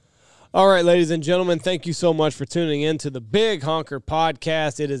All right, ladies and gentlemen, thank you so much for tuning in to the Big Honker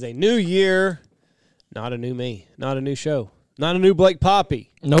Podcast. It is a new year, not a new me, not a new show, not a new Blake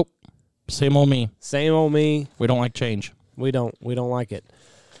Poppe. Nope. Same old me. Same old me. We don't like change. We don't like it.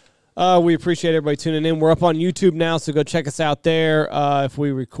 We appreciate everybody tuning in. We're up on YouTube now, so go check us out there. If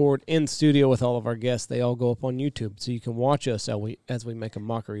we record in studio with all of our guests, they all go up on YouTube, so you can watch us as we make a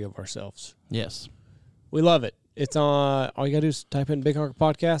mockery of ourselves. Yes. We love it. It's on. All you gotta do is type in Big Honker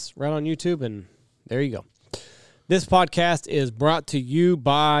Podcast right on YouTube, and there you go. This podcast is brought to you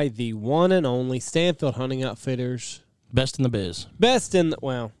by the one and only Stanfield Hunting Outfitters. Best in the biz. Best in the,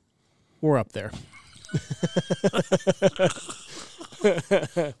 well, we're up there.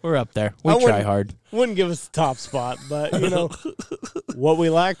 We're up there. We try hard. Wouldn't give us the top spot, but you know what we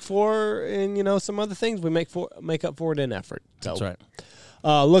lack for, and some other things we make up for it in effort. So, that's right.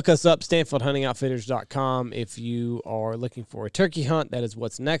 Look us up, StanfieldHuntingOutfitters.com. If you are looking for a turkey hunt, that is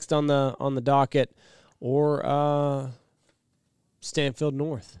what's next on the docket, or Stanfield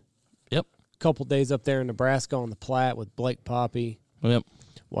North. Yep. A couple days up there in Nebraska on the Platte with Blake Poppe. Yep.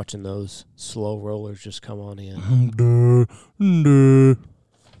 Watching those slow rollers just come on in.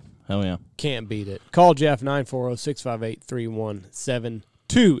 Hell yeah. Can't beat it. Call Jeff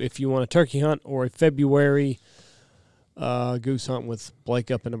 940-658-3172 if you want a turkey hunt or a February goose hunt with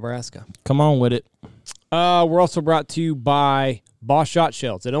Blake up in Nebraska. Come on with it. We're also brought to you by Boss Shot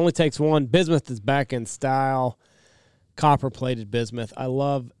Shells. It only takes one. Bismuth is back in style. Copper-plated bismuth. I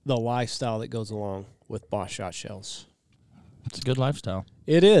love the lifestyle that goes along with Boss Shot Shells. It's a good lifestyle.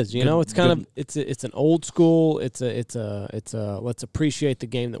 It is. It's kind of it's an old school. It's a let's appreciate the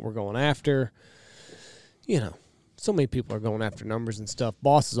game that we're going after. So many people are going after numbers and stuff.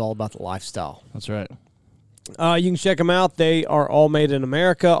 Boss is all about the lifestyle. That's right. You can check them out. They are all made in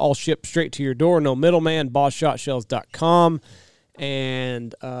America, all shipped straight to your door. No middleman, BossShotShells.com.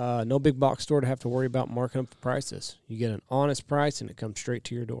 And no big box store to have to worry about marking up the prices. You get an honest price, and it comes straight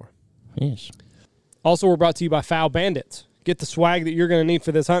to your door. Yes. Also, we're brought to you by Foul Bandits. Get the swag that you're going to need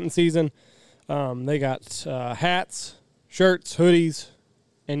for this hunting season. They got hats, shirts, hoodies,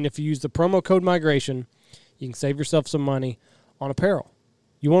 and if you use the promo code MIGRATION, you can save yourself some money on apparel.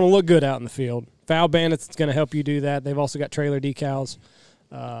 You want to look good out in the field. Foul Bandits is going to help you do that. They've also got trailer decals,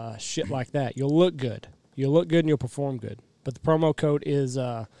 shit like that. You'll look good. You'll look good and you'll perform good. But the promo code is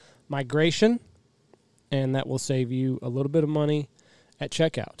MIGRATION, and that will save you a little bit of money at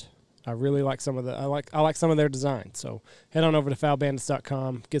checkout. I really like some of I like some of their designs. So head on over to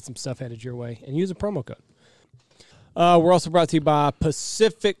foulbandits.com, get some stuff headed your way, and use a promo code. We're also brought to you by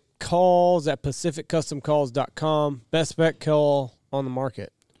Pacific Calls at pacificcustomcalls.com. Best spec call on the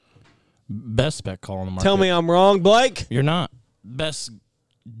market. Best spec call on the market. Tell me I'm wrong, Blake. You're not. Best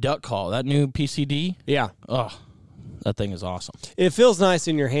duck call. That new PCD? Yeah. Oh, that thing is awesome. It feels nice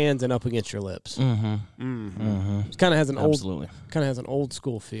in your hands and up against your lips. Mm-hmm. Mm-hmm. It kind of has an old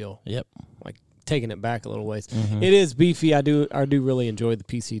school feel. Yep. Like taking it back a little ways. Mm-hmm. It is beefy. I do really enjoy the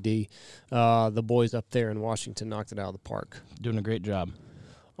PCD. The boys up there in Washington knocked it out of the park. Doing a great job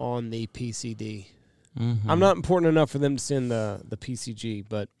on the PCD. Mm-hmm. I'm not important enough for them to send the PCG,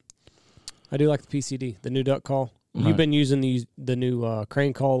 but I do like the PCD, the new duck call. Right. You've been using the new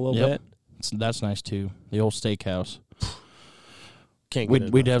crane call a little bit. That's nice too. The old steakhouse.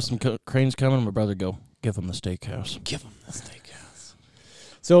 We'd have some cranes coming. My brother go, give them the steakhouse. Give them the steakhouse.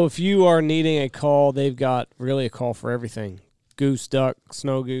 So if you are needing a call, they've got really a call for everything. Goose, duck,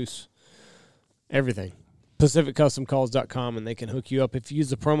 snow goose, everything. PacificCustomCalls.com, and they can hook you up. If you use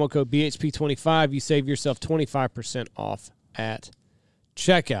the promo code BHP25, you save yourself 25% off at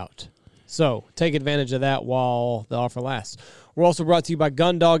checkout. So take advantage of that while the offer lasts. We're also brought to you by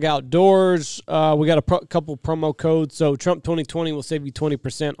Gundog Outdoors. We got a couple promo codes. So Trump 2020 will save you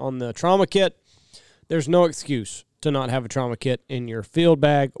 20% on the trauma kit. There's no excuse to not have a trauma kit in your field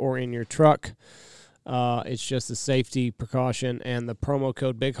bag or in your truck. It's just a safety precaution, and the promo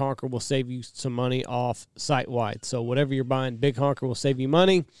code Big Honker will save you some money off site-wide. So whatever you're buying, Big Honker will save you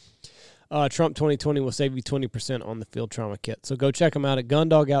money. Trump 2020 will save you 20% on the field trauma kit. So go check them out at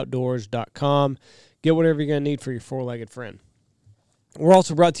gundogoutdoors.com. Get whatever you're going to need for your four-legged friend. We're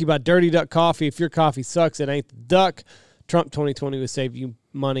also brought to you by Dirty Duck Coffee. If your coffee sucks, it ain't the duck. Trump 2020 will save you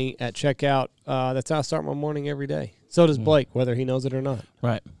money at checkout. That's how I start my morning every day. So does Blake, whether he knows it or not.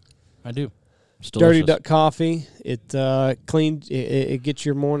 Right. I do. Dirty Duck Coffee. It cleans. It gets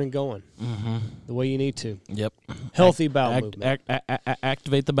your morning going the way you need to. Yep. Healthy bowel movement.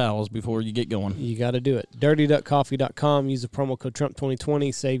 Activate the bowels before you get going. You got to do it. DirtyDuckCoffee.com. Use the promo code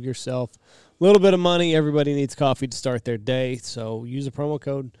Trump2020. Save yourself a little bit of money. Everybody needs coffee to start their day, so use the promo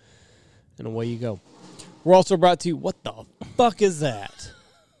code, and away you go. We're also brought to you. What the fuck is that?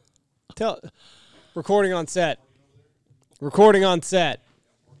 Recording on set. Recording on set.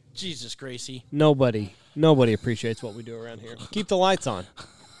 Jesus, Gracie. Nobody appreciates what we do around here. Keep the lights on.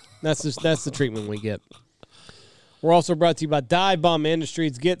 That's the treatment we get. We're also brought to you by Dive Bomb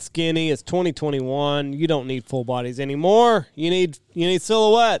Industries. Get skinny. It's 2021. You don't need full bodies anymore. You need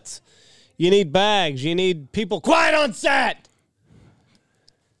silhouettes. You need bags. You need people quiet on set.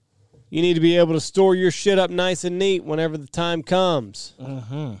 You need to be able to store your shit up nice and neat whenever the time comes.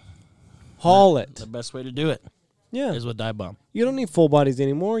 Mm-hmm. Haul it. The best way to do it is with Dive Bomb. You don't need full bodies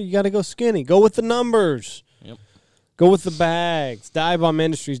anymore. You got to go skinny. Go with the numbers. Yep. Go with the bags.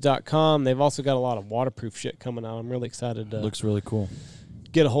 DiveBombIndustries.com. They've also got a lot of waterproof shit coming out. I'm really excited to Looks really cool.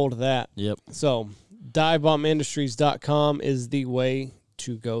 get a hold of that. Yep. So DiveBombIndustries.com is the way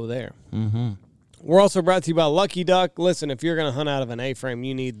to go there. Mm-hmm. We're also brought to you by Lucky Duck. Listen, if you're going to hunt out of an A-frame,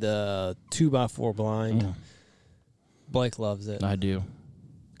 you need the 2x4 blind. Blake loves it. I do.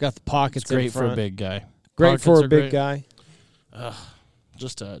 Got the pockets It's great in front. for a big guy. Great Pockets for a are big great. guy.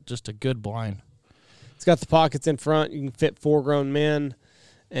 Just a good blind. It's got the pockets in front. You can fit 4 grown men.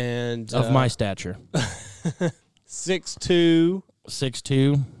 And Of my stature. 6'2".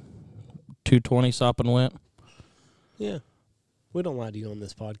 6'2", 220 sopping wet. Yeah. We don't lie to you on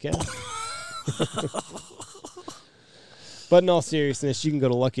this podcast. But in all seriousness, you can go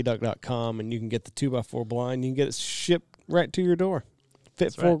to luckyduck.com and you can get the 2x4 blind. You can get it shipped right to your door. Fit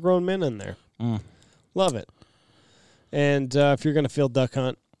That's 4 right. grown men in there. Love it. And if you're going to field duck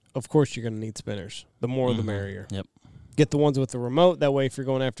hunt, of course you're going to need spinners. The more the merrier. Yep. Get the ones with the remote. That way, if you're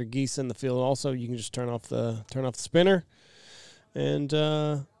going after geese in the field, also you can just turn off the spinner and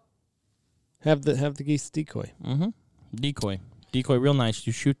have the geese decoy. Mm-hmm. Decoy real nice.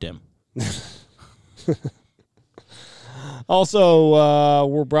 You shoot them. Also,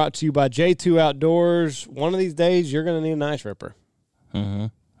 we're brought to you by J2 Outdoors. One of these days, you're going to need an ice ripper. Mm-hmm.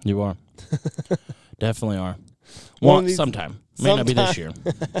 You are. Definitely are. Sometime. May not be this year.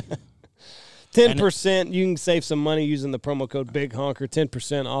 10%. You can save some money using the promo code Big Honker.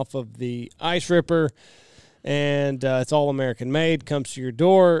 10% off of the ice ripper. And it's all American made. Comes to your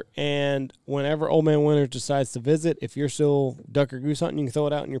door. And whenever Old Man Winters decides to visit, if you're still duck or goose hunting, you can throw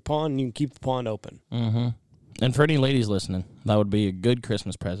it out in your pond and you can keep the pond open. Mm-hmm. And for any ladies listening, that would be a good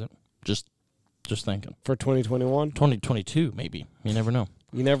Christmas present. Just thinking. For 2021? 2022, maybe. You never know.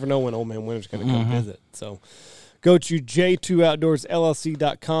 You never know when Old Man Winter's going to come visit. So go to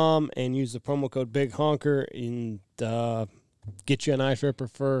j2outdoorsllc.com and use the promo code Big Honker and get you an ice ripper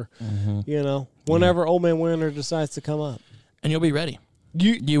for, whenever Old Man Winter decides to come up. And you'll be ready.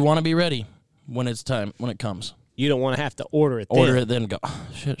 You want to be ready when it's time, when it comes. You don't want to have to order it then go, oh,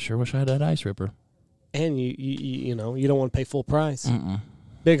 shit, sure wish I had that ice ripper. And you don't want to pay full price.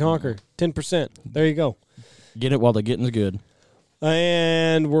 Big Honker, 10%. There you go. Get it while the getting's good.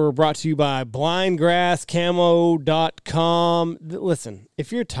 And we're brought to you by blindgrasscamo.com. Listen,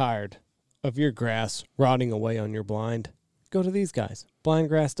 if you're tired of your grass rotting away on your blind, go to these guys,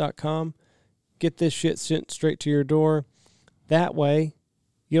 blindgrass.com. Get this shit sent straight to your door. That way,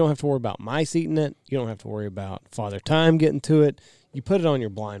 you don't have to worry about mice eating it. You don't have to worry about Father Time getting to it. You put it on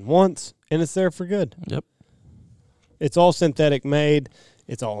your blind once, and it's there for good. Yep. It's all synthetic made.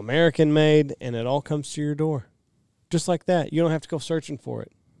 It's all American made, and it all comes to your door. Just like that. You don't have to go searching for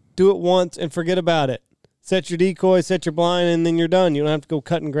it. Do it once and forget about it. Set your decoy, set your blind, and then you're done. You don't have to go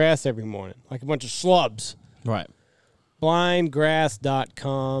cutting grass every morning like a bunch of slubs. Right.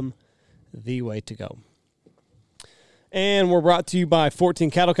 Blindgrass.com, the way to go. And we're brought to you by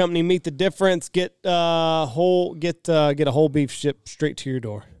 14 Cattle Company. Meet the difference. Get a whole beef shipped straight to your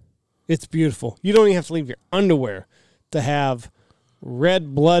door. It's beautiful. You don't even have to leave your underwear to have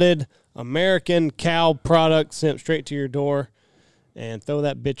red-blooded American cow product sent straight to your door. And throw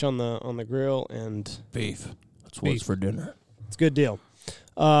that bitch on the grill and beef. That's what's for dinner. It's a good deal.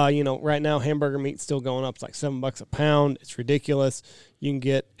 Right now hamburger meat's still going up. It's like $7 a pound. It's ridiculous. You can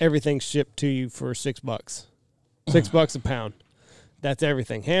get everything shipped to you for $6. $6 a pound. That's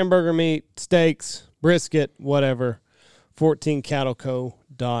everything. Hamburger meat, steaks, brisket, whatever.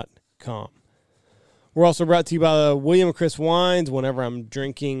 14cattleco.com. We're also brought to you by the William and Chris Wines. Whenever I'm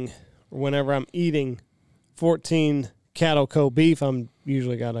eating 14 Cattle Co. beef, I'm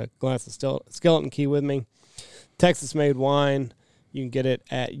usually got a glass of Skeleton Key with me. Texas-made wine. You can get it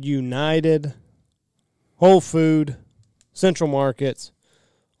at United, Whole Food, Central Markets,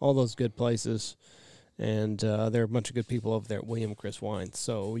 all those good places. And there are a bunch of good people over there at William Chris Wines.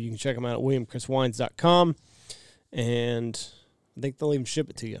 So you can check them out at williamchriswines.com, and I think they'll even ship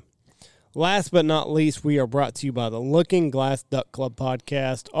it to you. Last but not least, we are brought to you by the Looking Glass Duck Club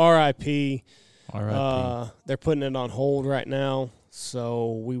podcast. RIP. RIP. They're putting it on hold right now.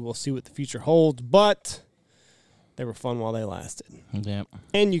 So we will see what the future holds, but they were fun while they lasted. Yeah.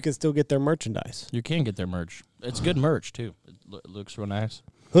 And you can still get their merchandise. You can get their merch. It's good merch, too. It looks real nice.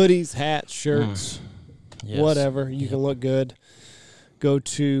 Hoodies, hats, shirts, Yes. whatever. You can look good. Go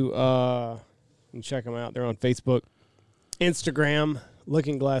to and check them out. They're on Facebook, Instagram,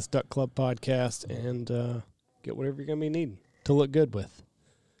 Looking Glass Duck Club Podcast, and get whatever you're going to be needing to look good with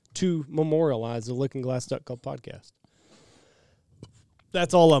to memorialize the Looking Glass Duck Club Podcast.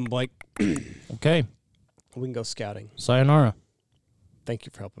 That's all of them, Blake. Okay. We can go scouting. Sayonara. Thank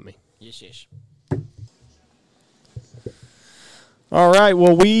you for helping me. Yes. All right,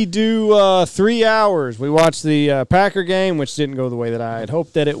 well, we do 3 hours. We watched the Packer game, which didn't go the way that I had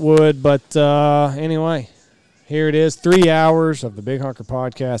hoped that it would. But anyway, here it is, 3 hours of the Big Honker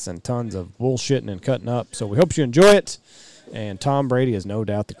Podcast and tons of bullshitting and cutting up. So we hope you enjoy it. And Tom Brady is no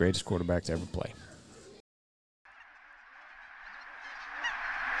doubt the greatest quarterback to ever play.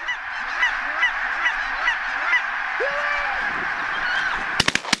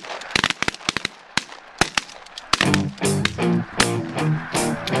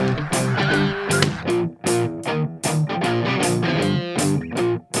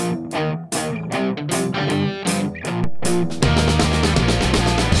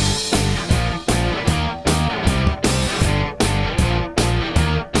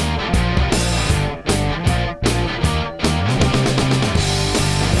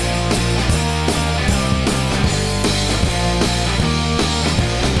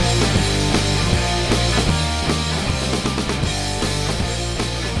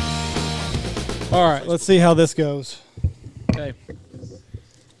 All right, let's see how this goes. Okay.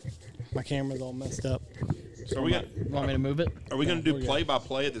 My camera's all messed up. So Want me to move it? are we going to do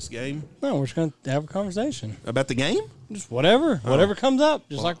play-by-play of this game? No, we're just going to have a conversation. About the game? Just whatever comes up.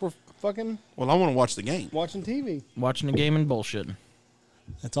 Just like we're fucking Well, I want to watch the game. watching TV. Watching a game and bullshitting.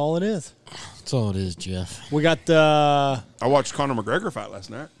 That's all it is. That's all it is, Jeff. We got I watched Conor McGregor fight last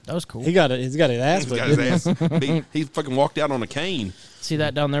night. That was cool. he's got his ass, He's but got his ass. He fucking walked out on a cane. See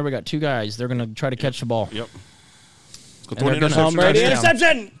that down there? We got 2 guys. They're going to try to catch the ball. Yep. And they're gonna- Tom Brady Touchdown.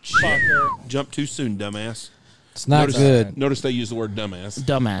 interception. Fucker. Jumped too soon, dumbass. It's not good. Notice they use the word dumbass.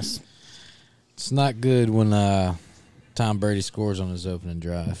 Dumbass. It's not good when Tom Brady scores on his opening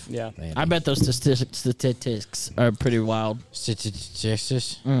drive. Yeah. I bet those statistics are pretty wild.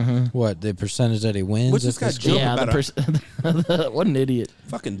 Statistics? Mm-hmm. What, the percentage that he wins? What's this guy jumping Yeah, about what an idiot.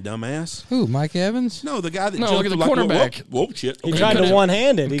 Fucking dumbass. Who, Mike Evans? No, the guy that No, jumped look at the like, cornerback. Whoop, shit. He Okay. tried to could've-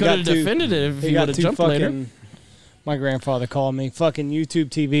 one-handed. He Could got have too. defended it if He he got would have too jumped fucking. later. My grandfather called me. Fucking YouTube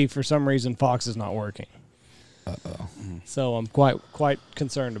TV for some reason Fox is not working. Uh-oh. So I'm quite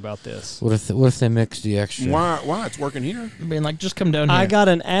concerned about this. What if they mix the extra? Why? It's working here. Being like, just come down here. I got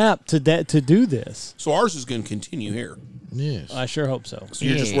an app to do this. So ours is going to continue here. Yes. I sure hope so. So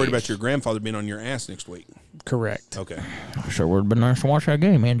you're just worried about your grandfather being on your ass next week. Correct. Okay. Sure would have been nice to watch that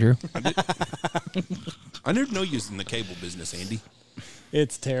game, Andrew. I didn't know you was in the cable business, Andy. It's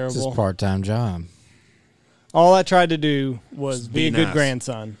It's his terrible. part-time job. All I tried to do was be a good nice.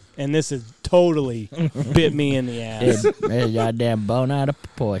 grandson, and this has totally bit me in the ass. It's goddamn blown out of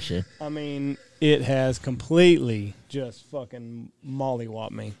proportion. I mean, it has completely just fucking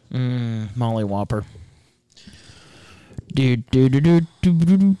mollywopped me. Molly Whopper. Here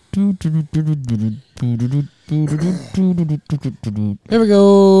we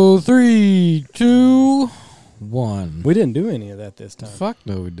go. 3, 2, 1. We didn't do any of that this time. Fuck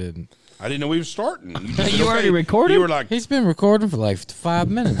no, we didn't. I didn't know we were starting. You, just said, You already recorded? You were like, He's been recording for like 5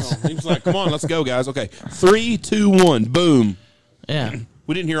 minutes. he was like, come on, let's go, guys. Okay. 3, 2, 1. Boom. Yeah.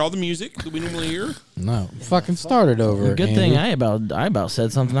 We didn't hear all the music that we normally hear. No. Fucking started over. Good Andy. thing I about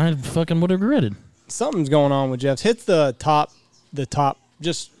said something I fucking would have regretted. Something's going on with Jeff's. Hit the top.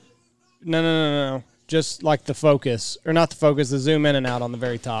 Just no. Just like the focus, or not the focus, the zoom in and out on the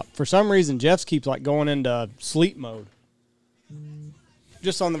very top. For some reason, Jeff's keeps like going into sleep mode.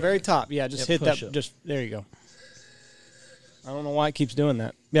 Just on the very top. Yeah, just hit that. push it. Just there you go. I don't know why it keeps doing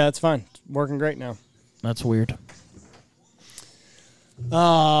that. Yeah, that's fine. It's working great now. That's weird.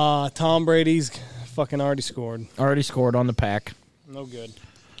 Tom Brady's fucking already scored. Already scored on the pack. No good.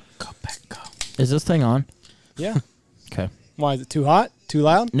 Go back, go. Is this thing on? Yeah. Okay. Why is it too hot? Too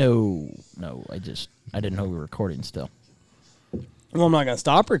loud? No. I didn't know we were recording still. Well, I'm not gonna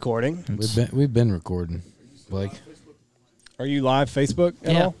stop recording. We've been recording. Blake. Are you live Facebook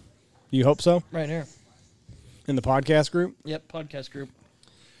at Yeah. all? You hope so? Right here. In the podcast group? Yep, podcast group.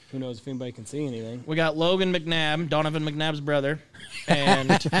 Who knows if anybody can see anything? We got Logan McNabb, Donovan McNabb's brother, and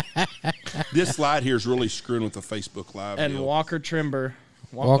This slide here is really screwing with the Facebook Live and deal. Walker Trimber.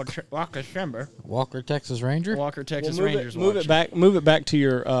 Walker Schember. Walker, Texas Ranger. Walker, Texas Well, Rangers. move it back. Move it back to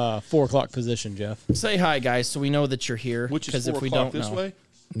your 4 o'clock position, Jeff. Say hi, guys, so we know that you're here. Which is 4 if we o'clock don't this know, way?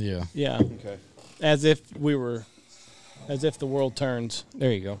 Yeah. Yeah, Okay. as if the world turns.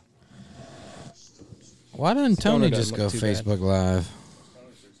 There you go. Why didn't Stoner Tony doesn't just go look too bad. Facebook Live?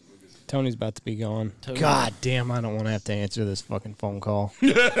 Tony's about to be gone. Tony. God damn, I don't want to have to answer this fucking phone call.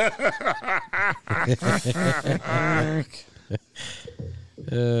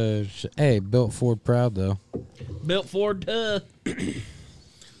 Hey, built Ford proud though. Built Ford.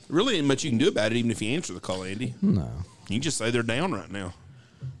 Really ain't much you can do about it, even if you answer the call, Andy. No. You can just say they're down right now.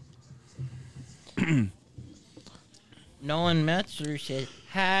 Nolan Metzler said,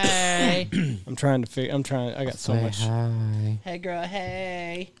 hi. I'm trying. I got so Say much. hi. Hey, girl,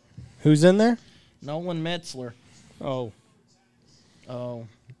 hey. Who's in there? Nolan Metzler. Oh, Oh,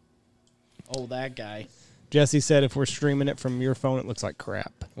 that guy. Jesse said if we're streaming it from your phone, it looks like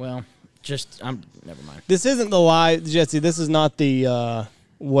crap. Well, never mind. This isn't the live, Jesse. This is not the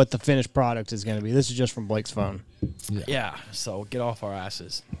what the finished product is going to be. This is just from Blake's phone. Yeah, so get off our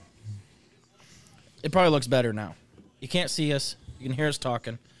asses. It probably looks better now. You can't see us. You can hear us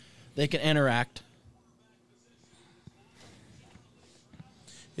talking. They can interact.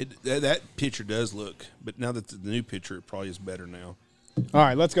 That picture does look, but now that the new picture, it probably is better now. All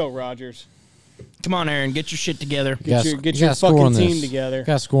right, let's go, Rogers. Come on, Aaron. Get your shit together. Get You your gotta score fucking on team this. together.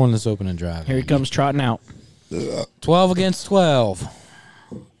 Got to score on this opening drive. Here he comes trotting out. 12 against 12.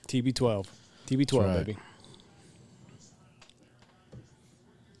 TB12. TB12, That's right. baby.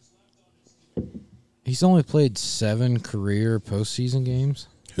 He's only played 7 career postseason games.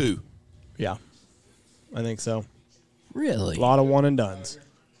 Who? Yeah, I think so. Really? A lot of one and dones.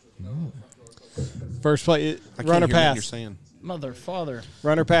 First play, I can't runner hear what you're pass. saying. Mother, father.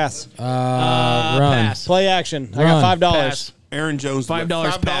 Runner pass. Run. Pass. Play action. I Run. got $5. Pass. Aaron Jones.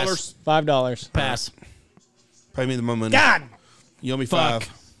 $5 pass. $5. Pass. Pay me the money. God! You owe me Fuck.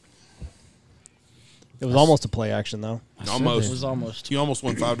 5. It was almost a play action, though. It Almost. was almost. You almost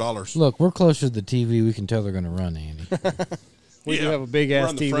won $5. Look, we're closer to the TV. We can tell they're going to run, Andy. We do Yeah. have a big We're ass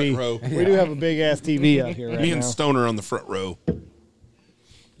on the TV. front row. We do have a big ass TV out here right Me now. and Stoner on the front row.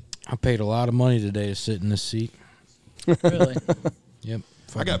 I paid a lot of money today to sit in this seat. Really? Yep.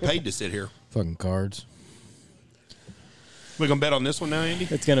 I got paid to sit here. Fucking cards. We gonna bet on this one now, Andy?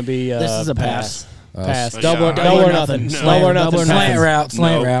 It's going to be This is a pass. Pass. Yeah, Double, I double got or you. nothing. No. Double or nothing. Double or Pass. nothing.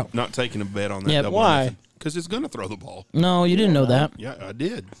 Slant No, route. not taking a bet on that. Yeah, why? Because it's gonna throw the ball. No, you didn't know that. Yeah, I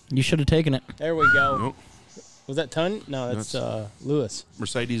did. You should have taken it. There we go. Nope. Was that Tun? No, that's Lewis.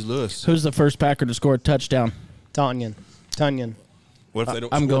 Mercedes Lewis. Who's the first Packer to score a touchdown? Tunyon. What if they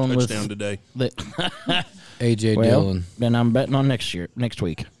don't I'm score going a with- touchdown today? A.J. Well, Dillon. then I'm betting on next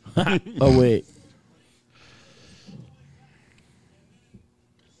week. Oh, wait.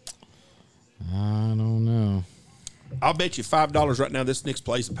 I don't know. I'll bet you $5 right now this next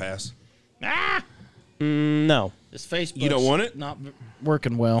play's a pass. No. This Facebook. You don't want it? Not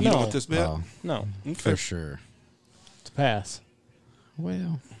working well. You No. don't want this bet? Oh, No. Okay. for sure. It's a pass.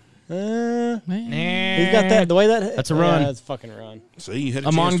 Well, Nah. He's got that. The way that. That's a run. Yeah, that's a fucking run. See, you had a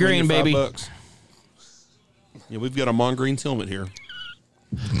I'm chance on to win green, your baby. $5. Yeah, we've got a Mon Green's helmet here.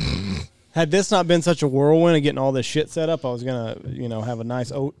 Had this not been such a whirlwind of getting all this shit set up, I was gonna, have a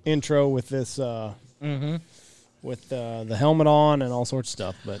nice intro with this, with the helmet on and all sorts of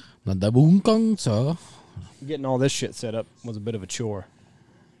stuff. But getting all this shit set up was a bit of a chore.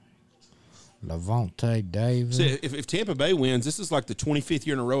 Levante Davis. See, if Tampa Bay wins, this is like the 25th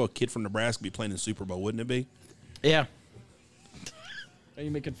year in a row a kid from Nebraska be playing in the Super Bowl, wouldn't it be? Yeah. Are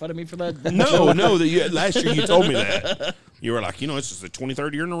you making fun of me for that? No, last year you told me that. You were like, it's just the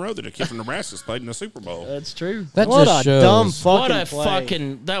 23rd year in a row that a kid from Nebraska's played in the Super Bowl. That's true. That What just a shows dumb fucking What a play.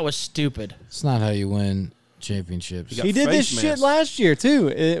 fucking. That was stupid. it's not how you win championships. got He did this face shit mask. last year too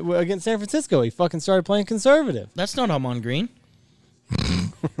against San Francisco. He fucking started playing conservative. That's not I'm on green.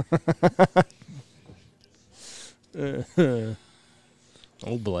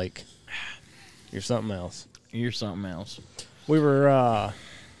 Old Blake, you're something else. You're something else. We were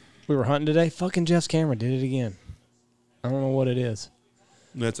hunting today. Fucking Jeff's camera did it again. I don't know what it is.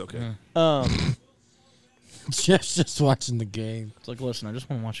 That's okay. Jeff's just watching the game. It's like, listen, I just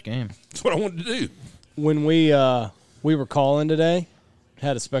want to watch a game. That's what I wanted to do. When we were calling today,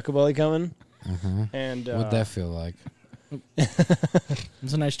 had a speckle belly coming, and What'd that feel like?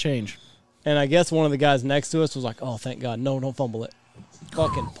 It's a nice change. and I guess one of the guys next to us was like, "Oh, thank God, no, don't fumble it,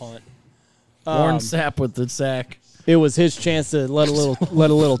 fucking punt." Warren Sapp with the sack. It was his chance to let a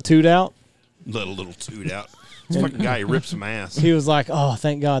little toot out. Let a little toot out. This fucking guy, he rips some ass. He was like, "Oh,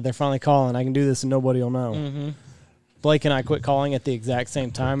 thank God, they're finally calling. I can do this and nobody will know." Blake and I quit calling at the exact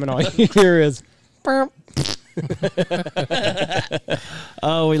same time, and all you hear is, burp.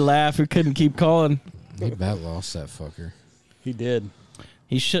 Oh, we laughed. We couldn't keep calling. He about lost that fucker. He did.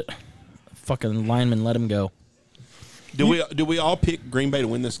 He should. Fucking lineman let him go. Do we all pick Green Bay to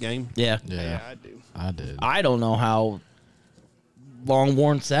win this game? Yeah. Yeah, I do. I did. I don't know how long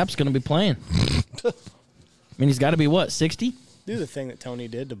Warren Sapp's going to be playing. I mean, he's got to be, what, 60? Do the thing that Tony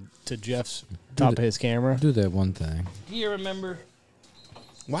did to Jeff's top of his camera. Do that one thing. Do you remember?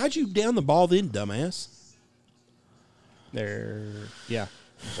 Why'd you down the ball then, dumbass? There. Yeah.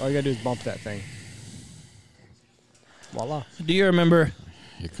 All you got to do is bump that thing. Voila. Do you remember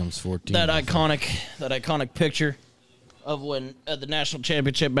Here comes 14. that iconic picture of when at the national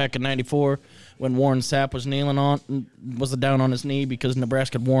championship back in '94 when Warren Sapp was was down on his knee because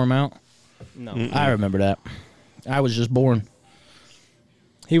Nebraska had wore him out? No. I remember that. I was just born.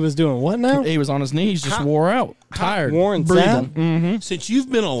 He was doing what now? He was on his knees, just wore out, tired, Warren breathing. Sapp? Mm-hmm. Since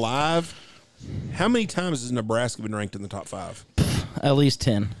you've been alive, how many times has Nebraska been ranked in the top 5? At least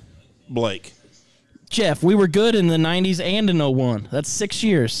 10. Blake. Jeff, we were good in the '90s and in '01. That's 6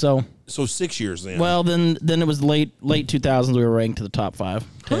 years. So 6 years then. well, then it was late 2000s. We were ranked to the top 5.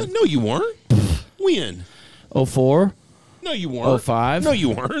 Huh? No, you weren't. When? 04, No, you weren't. 05. No, you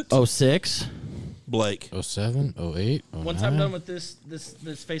weren't. 06. Blake. 07, 08, 09. Once I'm done with this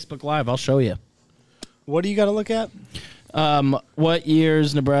Facebook Live, I'll show you. What do you got to look at? What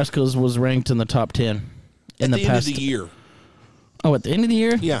years Nebraska's was ranked in the top 10 in At the the past? end of the year. Oh, at the end of the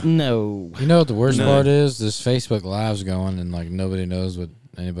year? Yeah. No. You know what the worst No. part is? This Facebook Live's going, and like nobody knows what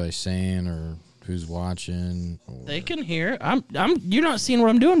anybody's saying or who's watching. Or They can hear. You're not seeing what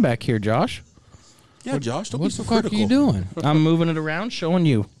I'm doing back here, Josh. Yeah, Josh, don't what be so the fuck critical. are you doing? I'm moving it around, showing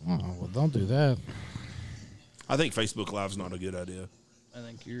you. Oh, well, don't do that. I think Facebook Live's not a good idea. I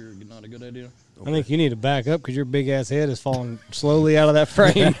think you're not a good idea. I think you need to back up because your big ass head is falling slowly out of that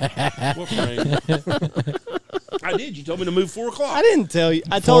frame. What frame? I did. You told me to move 4 o'clock. I didn't tell you.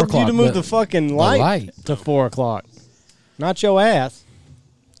 I 4 told you o'clock, to move but the fucking light, to 4 o'clock. Not your ass.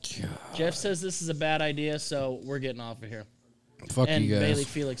 Jeff says this is a bad idea, so we're getting off of here. Fuck And you guys. Bailey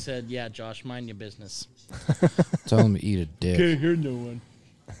Felix said, "Yeah, Josh, mind your business." Tell them to eat a dick. hear no one.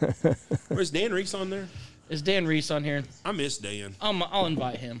 Where's Dan Reese on there? Is Dan Reese on here? I miss Dan. I'll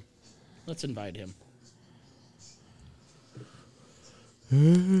invite him. Let's invite him.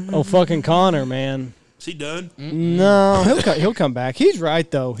 Oh, fucking Connor, man. Is he done? No, he'll come back. He's right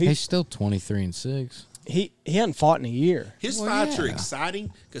though. He's still 23-6. He hadn't fought in a year. His Well, fights are yeah.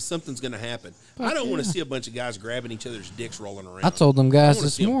 exciting because something's going to happen. I don't want to see a bunch of guys grabbing each other's dicks rolling around. I told them I guys wanna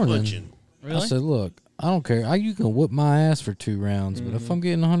this see 'em morning. punching. Really? I said, look, I don't care. You can whip my ass for 2 rounds, but if I'm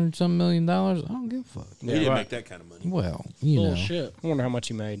getting $100-some million, I don't give a fuck. He didn't right. make that kind of money. Well, you know. Bullshit. I wonder how much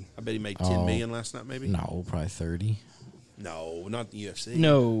he made. I bet he made Oh. $10 million last night, maybe. No, probably 30. No, not the UFC.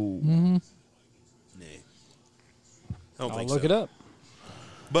 No. Nah. I don't I'll think look so. it up.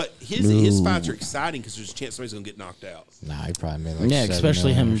 But his fights are exciting because there's a chance somebody's going to get knocked out. Nah, he probably made like Yeah, 7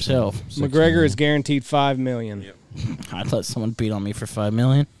 especially million him or himself. something. 6 McGregor million. is guaranteed $5 million. Yep. I'd let someone beat on me for $5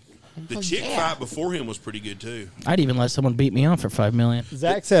 million. The chick fight before him was pretty good, too. I'd even let someone beat me on for $5 million.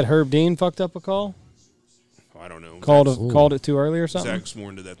 Zach said Herb Dean fucked up a call. Oh, I don't know. Called it too early or something. Zach's more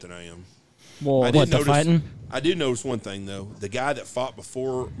into that than I am. Well, I What, did the notice, fighting? I did notice one thing, though. The guy that fought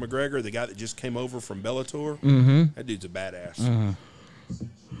before McGregor, the guy that just came over from Bellator, that dude's a badass.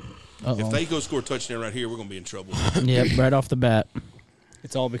 If they go score a touchdown right here, we're going to be in trouble. Yep, right off the bat.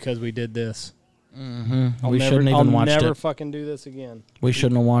 it's all because we did this. We shouldn't even watched never it. fucking do this again. We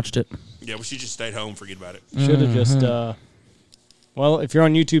shouldn't have watched it. Yeah, we should just stay home. Forget about it. Should have just. Well, if you're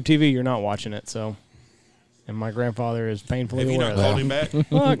on YouTube TV, you're not watching it. So, and my grandfather is painfully Have you aware not of called that. him back?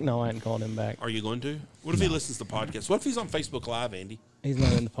 Fuck no, I hadn't called him back. Are you going to? What if he listens to the podcast? What if he's on Facebook Live, Andy? He's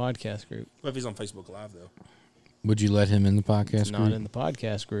not in the podcast group. What if he's on Facebook Live, though? Would you let him in the podcast He's not group? in the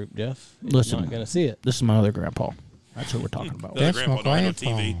podcast group, Jeff. He's Listen. not going to see it. This is my other grandpa. That's what we're talking about. The other That's grandpa my don't have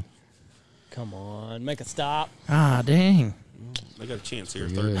grandpa. no TV. Come on, make it stop. Ah, dang. They got a chance here.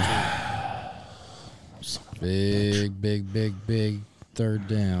 Pretty Third good. Big third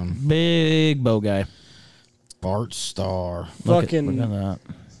down. Big bow guy. Bart Starr. Look Fucking at that.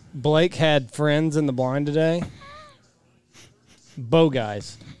 Blake had friends in the blind today. Bow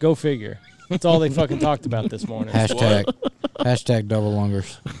guys. Go figure. That's all they fucking talked about this morning. Hashtag double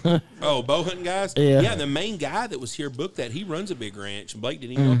lungers. Oh, bow hunting guys? Yeah. The main guy that was here booked that. He runs a big ranch, and Blake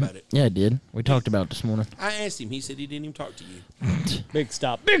didn't even know about it. Yeah, I did. We talked about it this morning. I asked him. He said he didn't even talk to you. Big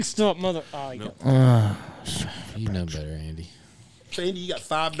stop, mother. Oh, Nope. You know better, Andy. So, Andy, you got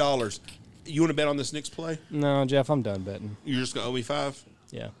 $5. You want to bet on this next play? no, Jeff, I'm done betting. You're just going to owe me $5?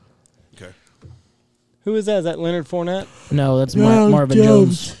 Yeah. Okay. Who is that? Is that Leonard Fournette? No, that's Marvin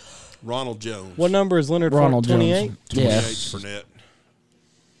Jones. Ronald Jones. What number is Leonard Ronald Fournette? Jones. 28? Yeah. 28 Fournette.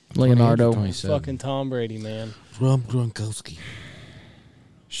 Leonardo. 27. Fucking Tom Brady, man. Rob Gronkowski.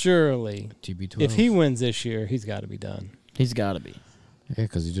 Surely. TB12. If he wins this year, he's got to be done. He's got to be. Yeah,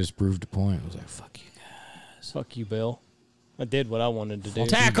 because he just proved a point. It was like, fuck you guys. Fuck you, Bill. I did what I wanted to do.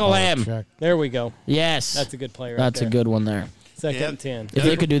 Tackle him. There we go. Yes. That's a good play right That's there. a good one there. Second Yeah. and 10. If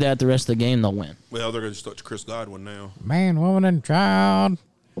they could do that the rest of the game, they'll win. Well, they're going to start to Chris Godwin now. Man, woman, and child.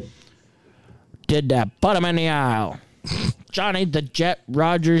 Did that. Put him in the aisle. Johnny the Jet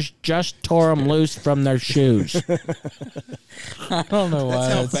Rogers just tore them loose from their shoes. I don't know why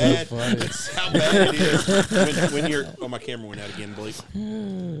That's that's how so funny. That's how bad it is when you're. Oh, my camera went out again, Blake.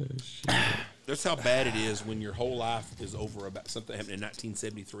 That's how bad it is when your whole life is over about something happened in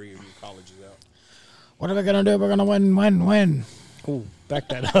 1973 and your college is out. What are we going to do? We're going to win. Ooh, back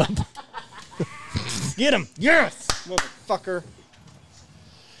that up. Get him. Yes, motherfucker.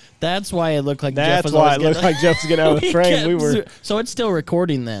 That's why it looked like Jeff That's was why always it looked getting- like Jeff was getting out of the frame. We were. So it's still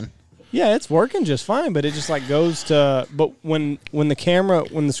recording then. Yeah, it's working just fine, but it just like goes to. But when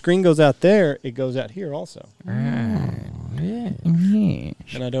the screen goes out there, it goes out here also, Yeah.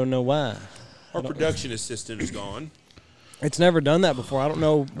 and I don't know why. Our production assistant is gone. It's never done that before. I don't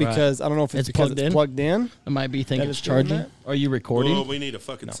know because I don't know if it's because plugged it's in? plugged in. It might be thinking That it's is doing charging. that? Are you recording? Oh, we need a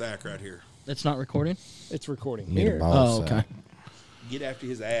fucking sack right here. It's not recording? It's recording Need a here. ball Oh, sack. okay. Get after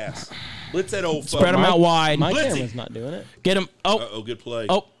his ass. Blitz that old fuck. Spread them out wide. My Blitzy. camera's not doing it. Get him. Oh, Uh-oh, good play.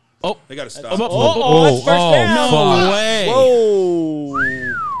 oh. They got to stop. That's first down. No way.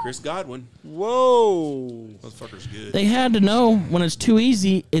 Whoa. Chris Godwin. Whoa. Motherfucker's good. They had to know when it's too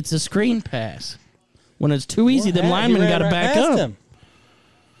easy, it's a screen pass. When it's too easy, them linemen got to back up. Him.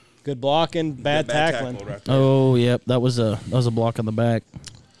 Good blocking, bad tackling. tackle right there. Oh, yep. That was a block on the back.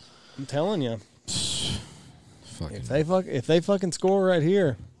 I'm telling you, Fucking. if they fucking score right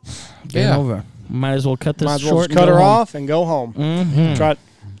here, Game Yeah. over. Might as well cut this might as well short just cut and go her home. off and go home. Mm-hmm.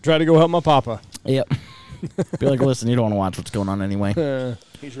 Try to go help my papa. Yep. Be like, listen, you don't want to watch what's going on anyway.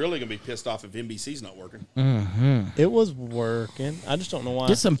 He's really going to be pissed off if NBC's not working. It was working. I just don't know why.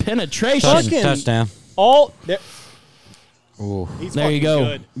 Get some penetration. Fucking- Touchdown. All there, Ooh. he's There you fucking go.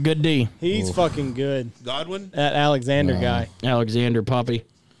 Good. Good D. He's fucking good. Godwin? That Alexander guy. Alexander Poppe.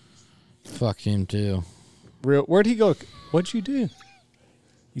 Fuck him, too. Where'd he go? What'd you do?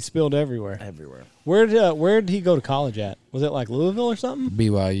 He spilled everywhere. Everywhere. Where'd he go to college at? Was it like Louisville or something?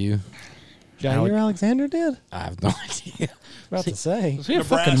 BYU. Did I hear Alexander did? I have no idea. About to say. Is he a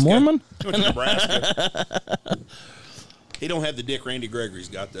Nebraska. fucking Mormon? He went to Nebraska. He don't have the dick Randy Gregory's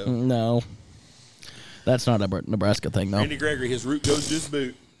got, though. No. That's not a Nebraska thing, though. Randy Gregory, his root goes to his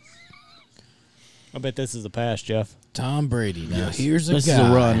boot. I bet this is a pass, Jeff. Tom Brady. Now, here's a This guy. is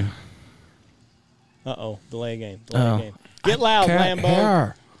a run. Uh-oh. Delay game. Delay game. Get loud, Can't Lambo.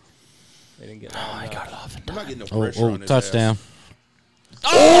 hear. They didn't get loud enough. We're not getting no pressure on his Touchdown. ass.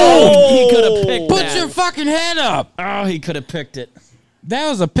 Oh, he could have picked Put that. your fucking head up. Oh, he could have picked it. That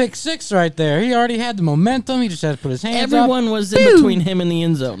was a pick six right there. He already had the momentum. He just had to put his hands up. Everyone was in between him and the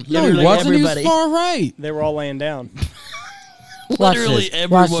end zone. No, he Literally wasn't. everybody. He was far right. They were all laying down. Watch Literally this.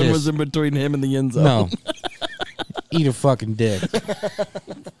 Watch everyone this. was in between him and the end zone. No. Eat a fucking dick.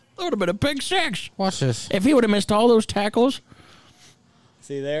 That would have been a pick six. Watch this. If he would have missed all those tackles,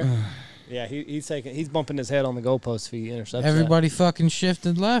 See there? Yeah, he's bumping his head on the goalpost if he intercepts Everybody fucking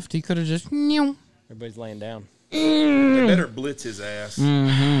shifted left. He could have just. that. Everybody's laying down. They better blitz his ass.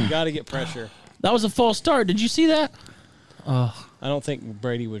 You got to get pressure. that was a false start. Did you see that? I don't think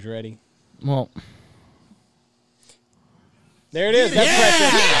Brady was ready. Well, There it is. That's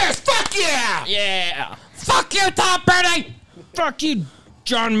pressure. Yes! Fuck yeah! yeah. Fuck you, Tom Brady. Fuck you,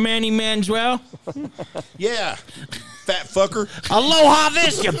 John Manny Manswell. Yeah. Fat fucker. Aloha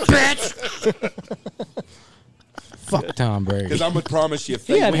this, you bitch. Fuck Tom Brady. Because I'm going to promise you, if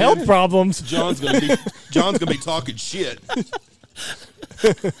He they had win, health problems. John's gonna be talking shit.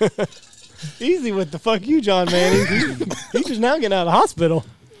 Easy with the fuck you, John Manning. He's just now getting out of the hospital.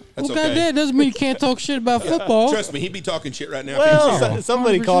 That's Well, okay. goddamn, doesn't mean you can't talk shit about football. Trust me, he'd be talking shit right now. Well, if he was here.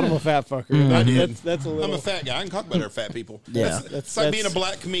 somebody 100%. called him a fat fucker. I did. That's a little. I'm a fat guy. I can talk about other fat people. Yeah. It's like being a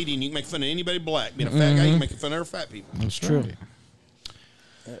black comedian. You can make fun of anybody black. Being a fat guy, you can make fun of other fat people. That's true.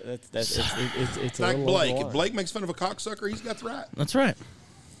 It's It's a like little Blake. over the If line. Blake makes fun of a cocksucker, he's got the right. That's right.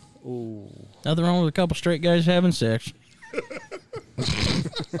 Ooh. Nothing wrong with a couple straight guys having sex.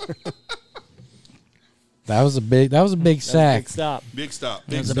 That was a big sack. Big stop. Big stop. That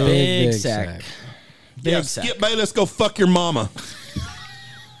Big was a stop. big sack. Big Yeah, sack. Skip Bay, let's go fuck your mama.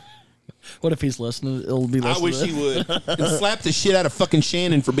 What if he's listening? It'll be listening. I wish to he this. would. And slap the shit out of fucking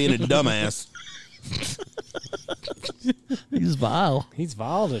Shannon for being a dumbass. He's vile. He's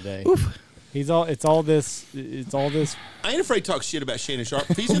vile today. It's all this. I ain't afraid to talk shit about Shannon Sharp.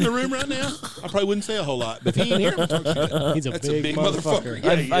 If he's in the room right now, I probably wouldn't say a whole lot. But if he ain't here, I'm talking shit. He's That's a big motherfucker.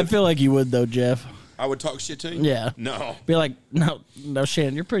 Yeah, he I is. feel like you would though, Jeff. I would talk shit to him? Yeah. No. Be like, no,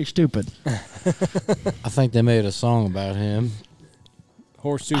 Shannon, you're pretty stupid. I think they made a song about him.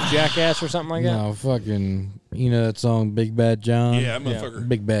 Horseshoe jackass or something like that. No, fucking, you know that song, Big Bad John? Yeah, motherfucker.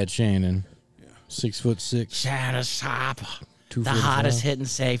 Big Bad Shannon. 6'6". Shannon Sharp, 245. hitting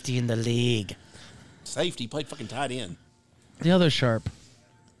safety in the league. Safety. Played fucking tight end. The other Sharp.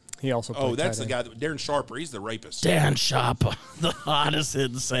 He also. Oh, played that's tight the end. guy. Darren Sharper. He's the rapist. Dan Sharp, the hottest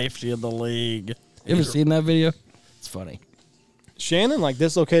hitting safety in the league. You ever seen that video? It's funny. Shannon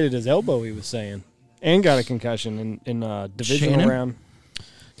dislocated his elbow. He was saying, and got a concussion in divisional Shannon? round.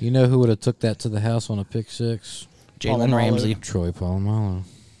 Do you know who would have took that to the house on a pick six? Jalen Polamalu. Ramsey. Troy Polamalu.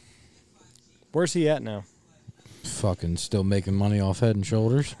 Where's he at now? Fucking still making money off Head and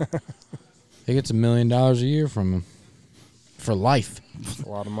Shoulders. He gets $1 million a year from him. For life. That's a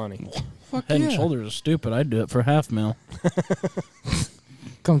lot of money. Fuck Head and Shoulders is stupid. I'd do it for $500,000.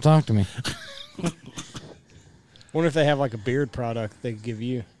 Come talk to me. Wonder if they have a beard product they could give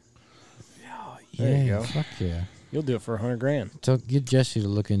you. There you go. Fuck yeah. You'll do it for $100,000. Get Jessie to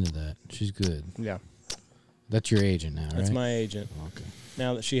look into that. She's good. Yeah, That's your agent now, right? that's my agent. Okay.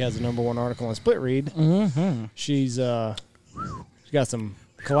 Now that she has the #1 article on Split Read, she's got some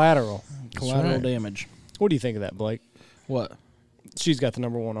collateral. Collateral right. damage. What do you think of that, Blake? What? She's got the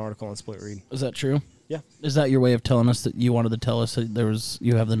 #1 article on Split Read. Is that true? Yeah. Is that your way of telling us that you wanted to tell us that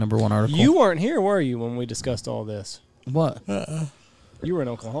you have the #1 article? You weren't here, were you, when we discussed all this? What? You were in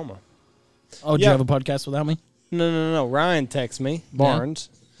Oklahoma. Oh, did Yeah. you have a podcast without me? No. Ryan texted me, Barnes,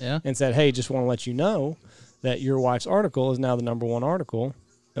 Yeah. and said, hey, just want to let you know that your wife's article is now the #1 article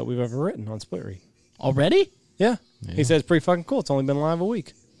that we've ever written on Split Read. Already? Yeah. He said it's pretty fucking cool. It's only been live a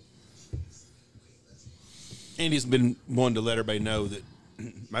week. Andy's been wanting to let everybody know that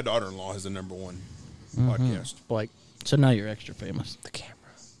my daughter-in-law has the #1 podcast. Blake, So now you're extra famous. the camera.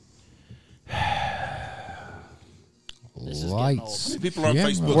 This is getting Lights. People are on Yeah,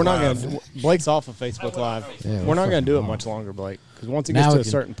 Facebook We're not Live. going to. Blake's off of Facebook Live. Yeah, We're not going fucking to do it on. much longer, Blake, because once it gets to a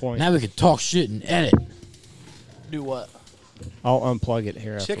certain point, Now we can talk shit and edit. Do what? I'll unplug it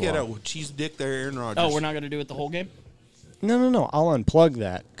here. Check after a it while. out. Cheese dick there, Aaron Rodgers. Oh, we're not going to do it the whole game? No. I'll unplug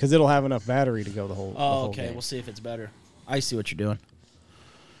that because it'll have enough battery to go the whole. Oh, the okay. whole We'll see if it's better. I see what you're doing.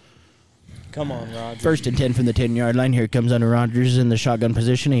 Come on, Rod. First and 10 from the 10-yard line. Here comes Aaron Rodgers in the shotgun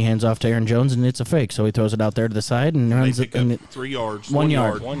position. He hands off to Aaron Jones, and it's a fake. So he throws it out there to the side and They runs pick it. And up 3 yards. 1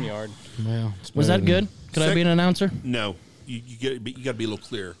 yard. 1 yard. Well, was that good? Could I be an announcer? No. You got to be a little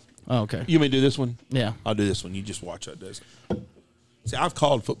clear. Oh, okay. You may do this one? Yeah, I'll do this one. You just watch how it does. See, I've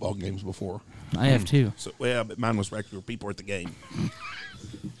called football games before. I have too. So, well, but mine was regular people at the game.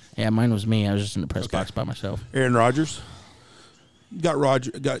 Yeah, mine was me. I was just in the press Okay. box by myself. Aaron Rodgers. Got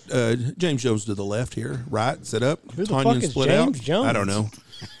James Jones to the left here, right, set up. Who the Tanya fuck is split James out. Jones? I don't know.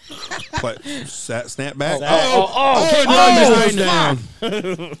 Snap back. Oh, Touchdown.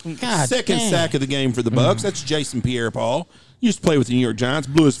 God Second damn. sack of the game for the Bucks. That's Jason Pierre-Paul. Used to play with the New York Giants.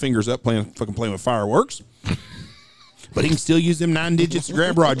 Blew his fingers up playing with fireworks. But he can still use them 9 digits to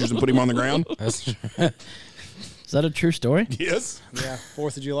grab Rodgers and put him on the ground. That's Is that a true story? Yes. Yeah,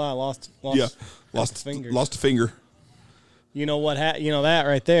 4th of July lost. Yeah. Lost fingers. Lost a finger. You know what? You know that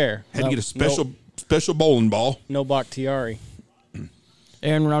right there. Had to get a special bowling ball. No Bakhtiari.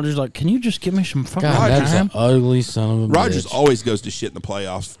 Aaron Rodgers like, can you just give me some fucking God, that's time? an ugly son of a Rodgers bitch. always goes to shit in the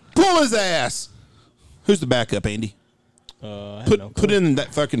playoffs. Pull his ass. Who's the backup, Andy? I have no Put clue. in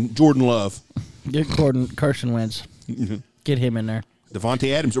that fucking Jordan Love. Get Carson Wentz. Get him in there.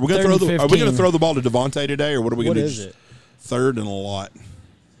 Devontae Adams. Are we going Third to and Are we going 15. to throw the ball to Devontae today, or what are we going What to do? is it? 3rd and a lot.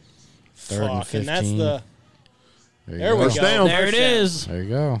 3rd and Fuck, and that's 15. the. There, There we First go. down. There it is. There you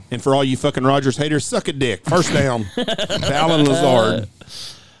go. And for all you fucking Rodgers haters, suck a dick. First down. Alan Lazard.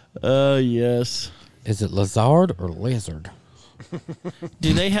 Yes. Is it Lazard or Lizard?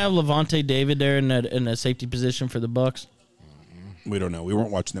 Do they have Levante David there in a safety position for the Bucks? We don't know. We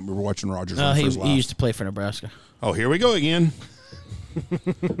weren't watching them. We were watching Rodgers run He for his life. used to play for Nebraska. Oh, here we go again.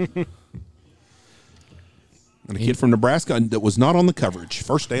 And a kid from Nebraska that was not on the coverage.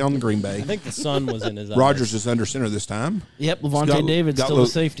 First down, Green Bay. I think the sun was in his eyes. Rodgers is under center this time. Yep, Levante David still the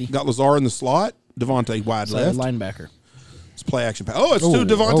safety. Got Lazar in the slot. Devontae wide So left. linebacker. It's play action. Oh, it's to Oh,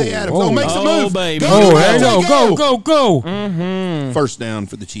 Devontae oh, Adams. oh. Oh, makes a Oh, move. baby. Go, Oh, there you Devontae, go. Go. First down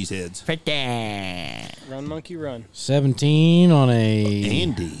for the Cheeseheads. Run, monkey, run. 17 on a...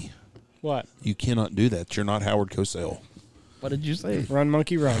 Andy, What? you cannot do that. You're not Howard Cosell. What did you say? Run,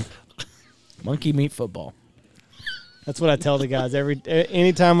 monkey, run. Monkey meat football. That's what I tell the guys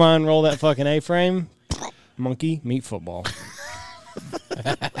anytime I unroll that fucking A-frame. Monkey meat football.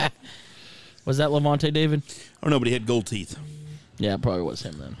 Was that Levante David? I don't know, but he had gold teeth. Yeah, it probably was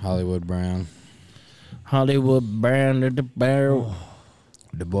him then. Hollywood Brown. Hollywood Brown at the barrel.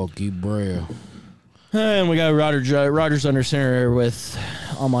 The bulky braille. And we got Rogers under center with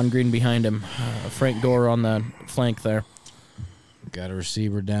Amon Green behind him. Frank Gore on the flank there. Got a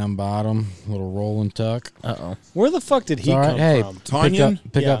receiver down bottom. Little roll and tuck. Uh-oh. Where the fuck did he come Hey, from? Tanyan?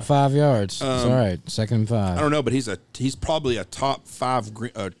 pick Yeah. up 5 yards. It's all right. 2nd and 5. I don't know, but he's probably a top 5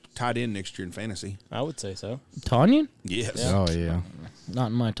 tight end next year in fantasy. I would say so. Tanyan? Yes. Oh, yeah. Not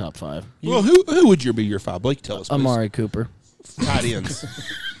in my top 5. Well, who would be your 5? Blake, tell us, please. Amari Cooper. Tight ends.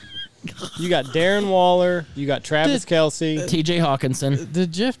 You got Darren Waller. You got Travis Kelce. T.J. Hawkinson.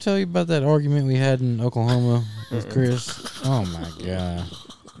 Did Jeff tell you about that argument we had in Oklahoma with Chris? Oh, my God.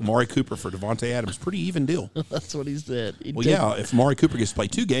 Amari Cooper for Devontae Adams. Pretty even deal. That's what he said. Well, yeah, if Amari Cooper gets to play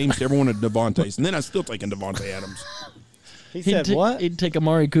 2 games, everyone at Devontae's, and then I'm still taking Devontae Adams. He said what? He'd take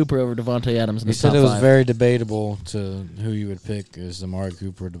Amari Cooper over Devontae Adams in He the said top it was 5. very debatable to who you would pick as Amari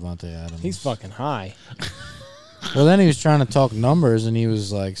Cooper or Devontae Adams. He's fucking high. Well, then he was trying to talk numbers, and he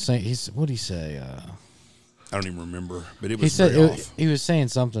was like, what did he say? I don't even remember, but it He was said very off. he was saying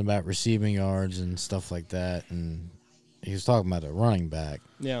something about receiving yards and stuff like that, and he was talking about a running back.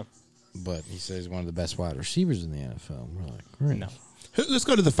 Yeah. But he says he's one of the best wide receivers in the NFL. We're like, great. No. Let's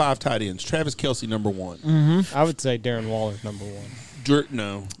go to the 5 tight ends. Travis Kelce, number 1. I would say Darren Waller's number 1.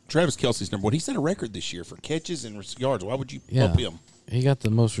 No, Travis Kelce's number 1. He set a record this year for catches and yards. Why would you Yeah. bump him? He got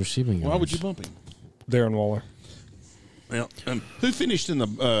the most receiving yards. Why would you bump him? Darren Waller. Well, who finished in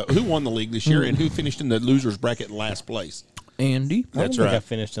the who won the league this year, and who finished in the losers bracket in last place? Andy. I don't That's think right. I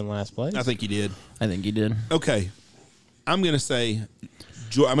finished in last place. I think he did. I think he did. Okay, I'm gonna say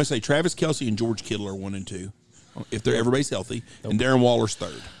Travis Kelce and George Kittle are 1 and 2, if they're everybody's healthy, and Darren Waller's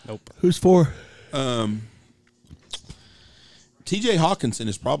 3rd. Nope. Who's 4? T.J. Hawkinson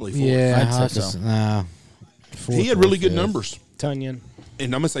is probably 4th. Yeah, I'd say so. Nah. He had really good numbers, Tunyon.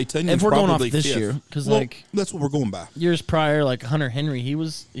 and I'm gonna say Tunyon's If we're going probably off this 5th. year, 'cause, Well, like- that's what we're going by. Years prior, like Hunter Henry,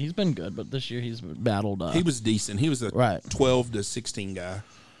 he's been good, but this year he's battled up. He was decent. He was a Right. 12 to 16 guy.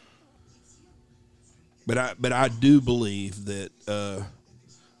 But I do believe that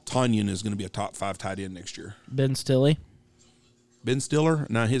Tanyan is going to be a top 5 tight end next year. Ben Stilley. Ben Stiller,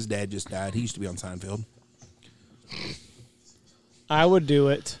 no, his dad just died. He used to be on Seinfeld. I would do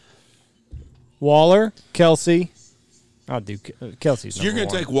it. Waller, Kelce. I'll do Kelsey's So you're number going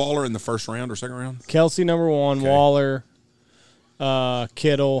to 1. take Waller in the first round or second round? Kelce number 1, Okay. Waller,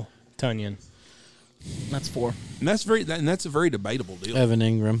 Kittle, Tunyon. That's 4. And that's a very debatable deal. Evan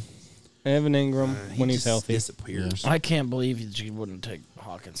Ingram. Evan Ingram He when he's just healthy. disappears. I can't believe you wouldn't take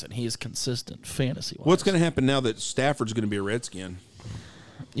Hawkinson. He is consistent fantasy-wise. What's going to happen now that Stafford's going to be a Redskin?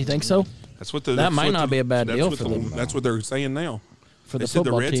 You think so? That's what That might not be a bad deal for them. That's what they're saying now. For They the said the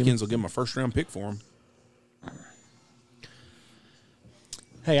football Redskins team. will give him a first-round pick for him.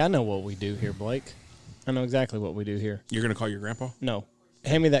 Hey, I know what we do here, Blake. I know exactly what we do here. You're going to call your grandpa? No.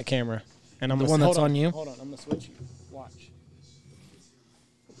 Hand me that camera. And I'm The gonna, one that's hold on you? Hold on, I'm going to switch you. Watch.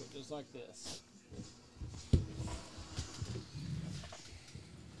 Just like this.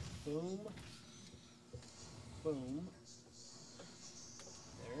 Boom. Boom.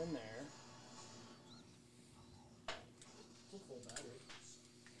 There and there.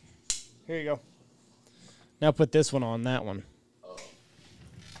 Here you go. Now put this one on that one.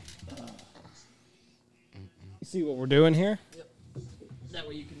 You see what we're doing here? That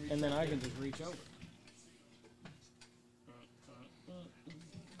way you can reach And then I can just reach over.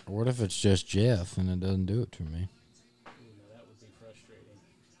 What if it's just Jeff and it doesn't do it to me? That would be frustrating.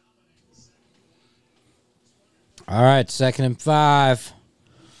 All right, 2nd and 5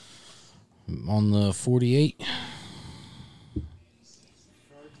 on the 48.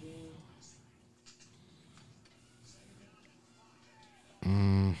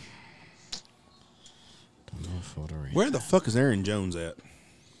 Don't know if I would've read. Where the fuck is Aaron Jones at?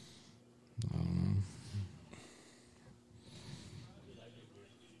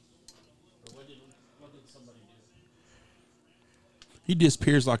 He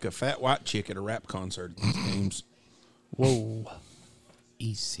disappears like a fat white chick at a rap concert at these games. Whoa.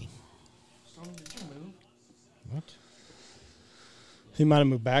 Easy. What? He might have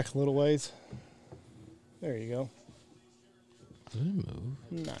moved back a little ways. There you go. Did it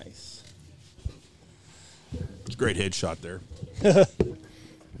move? Nice. It's a great headshot there.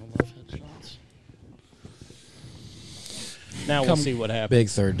 Now we'll see what happens. Big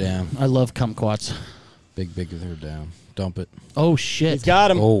 3rd down. I love kumquats. Big third down. Dump it. Oh, shit. He's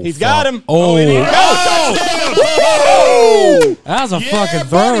got him. Oh, He's fuck. got him. Oh, and he goes. that was a fucking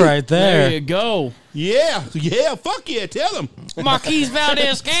throw buddy. right There there. you go. Yeah, fuck yeah, tell him. Marquise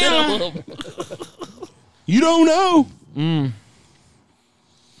Valdez Scantling. You don't know.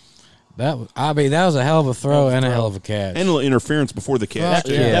 That was a hell of a throw and a hell of a catch. And a little interference before the catch.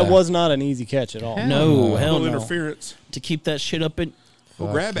 Fuck yeah. That was not an easy catch at all. No, A hell little no. interference. To keep that shit up in.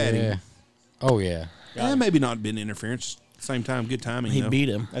 Well, grab at him. Oh yeah. Maybe not been interference. Same time, good timing. He though. beat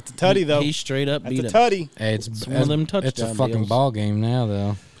him. That's a tutty, though. He straight up That's beat a him. tutty. Hey, it's one of them It's a touchdown fucking deals. ball game now,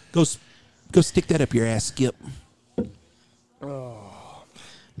 though. Go stick that up your ass, Skip. Now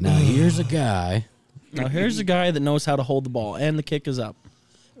here's a guy. Now, here's a guy that knows how to hold the ball, and the kick is up.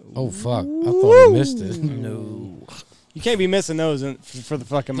 Oh fuck! I thought he missed it. No. You can't be missing those for the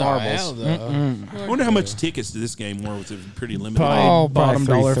fucking marbles. I wonder how much tickets to this game were. Was it pretty limited? Probably bottom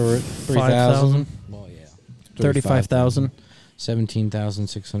dollar, 3,000. Well, yeah. 35,000.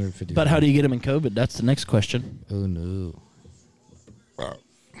 17,650. But how do you get him in COVID? That's the next question. Oh no!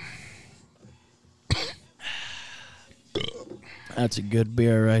 That's a good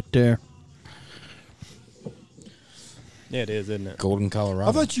beer right there. Yeah, it is, isn't it? Golden, Colorado.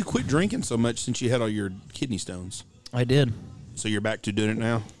 I thought you quit drinking so much since you had all your kidney stones. I did. So you're back to doing it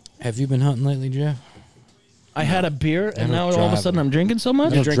now? Have you been hunting lately, Jeff? I had a beer, and That'll now all of a drive sudden him. I'm drinking so much.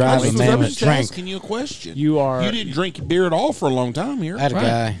 That'll drinking drive way a too man I'm with just drink. asking you a question. You are. You didn't drink beer at all for a long time here. I had a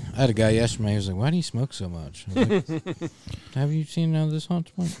Right. guy yesterday. He was like, "Why do you smoke so much?" I was like, have you seen none of this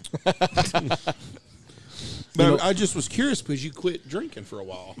hunt? But I just was curious because you quit drinking for a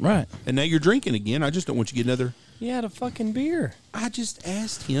while. Right. And now you're drinking again. I just don't want you to get another. You had a fucking beer. I just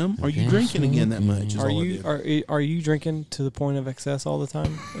asked him, are you Yeah, drinking again that absolutely. much? Is Are all I you did. are you drinking to the point of excess all the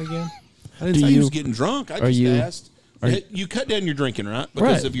time again? I didn't do say he you- was getting drunk. I are just you- asked. are You cut down your drinking, right?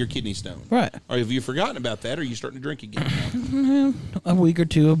 Because Right. of your kidney stone. Right. Or have you forgotten about that, or are you starting to drink again? A week or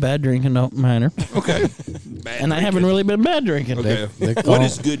two of bad drinking don't matter. Okay. And I haven't really been bad drinking. Okay. They What call-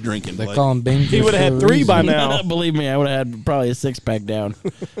 is good drinking, They Blake? call him binges. He would have had for a 3 by reason. now. Believe me, I would have had probably a 6-pack down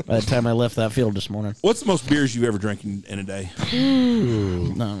by the time I left that field this morning. What's the most beers you've ever drank in a day? No,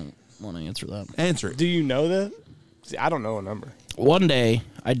 I don't want to answer that. Answer it. Do you know that? See, I don't know a number. One day,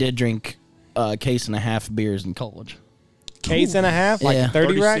 I did drink a case and a half beers in college. Case and a half, like Yeah.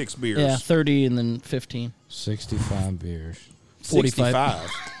 30 rack. 36 beers. Yeah, 30 and then 15. 65 beers. 45. 65.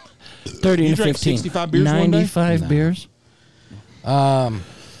 30 You and drank 15. 65 beers one day? 95 No. beers. I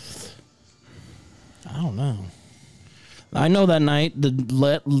don't know. I know that night, the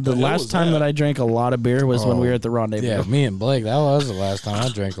hell last was time that? that I drank a lot of beer was when we Oh, were at the rendezvous. Yeah, me and Blake. That was the last time I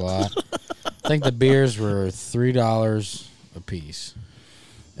drank a lot. I think the beers were $3 a piece,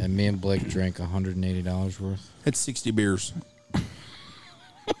 and me and Blake drank $180 worth. Had 60 beers.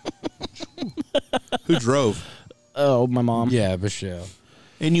 Who drove? Oh, my mom. Yeah, Michelle.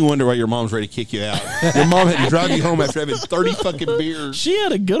 And you wonder why your mom's ready to kick you out. Your mom had to drive you home after having 30 fucking beers. She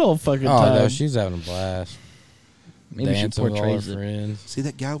had a good old fucking Oh time. no, she's having a blast. Maybe she Dancing with all her portrays it. friends. See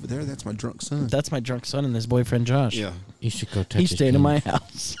that guy over there? That's my drunk son. That's my drunk son and his boyfriend Josh. Yeah. You should go touch He's his staying in my penis.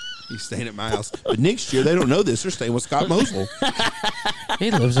 house. He's staying at my house. But next year, they don't know this. They're staying with Scott Mosel.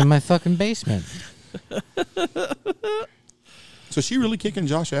 He lives in my fucking basement. So is she really kicking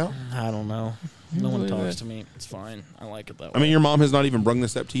Josh out? I don't know. No one believe talks it? to me. It's fine. I like it that way. I mean, your mom has not even brung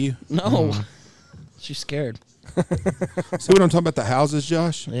this up to you? no. She's scared. See what I'm talking about? The houses,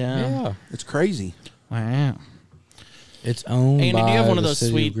 Josh? Yeah. Yeah. It's crazy. Wow. It's owned Andy, by do you have one of the those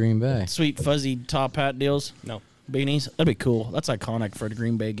city sweet, of Green Bay. sweet fuzzy top hat deals? No. Beanies? That'd be cool. That's iconic for the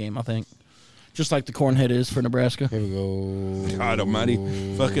Green Bay game, I think. Just like the cornhead is for Nebraska. Here we go. God almighty.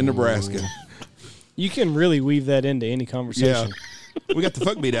 Fucking Nebraska. You can really weave that into any Yeah. conversation. We got the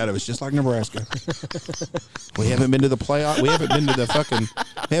fuck beat out of us, just like Nebraska. We haven't been to the playoff. We haven't been to the fucking.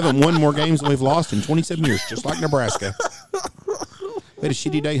 We haven't won more games than we've lost in 27 years, just like Nebraska. We had a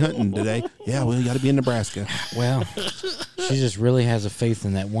shitty day hunting today. Yeah, well, you got to be in Nebraska. Well, she just really has a faith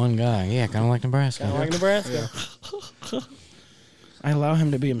in that one guy. Yeah, kind of like Nebraska. Kind of like Nebraska. I allow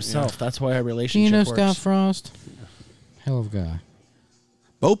him to be himself. That's why our Do relationship you know works. Scott Frost? Hell of a guy.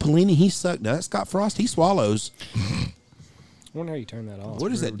 Bo Pelini, he sucked. Now, that Scott Frost, he swallows. I wonder how you turn that off.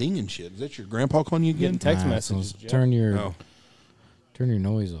 What is that dinging shit? Is that your grandpa calling you Getting again? text Nah, messages. so Jeff. turn your Oh.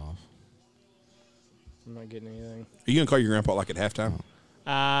 noise off. I'm not getting anything. Are you going to call your grandpa like at halftime?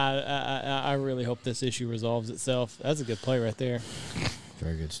 I really hope this issue resolves itself. That's a good play right there.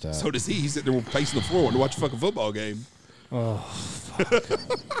 Very good stuff. So does he. He's sitting there pacing the floor wanting to watch a fucking football game. Oh,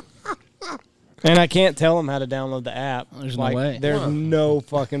 And I can't tell them how to download the app. There's no way. There's no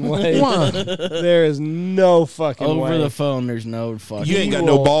fucking way. Why? There is no fucking way. Over the phone, there's no fucking. You ain't got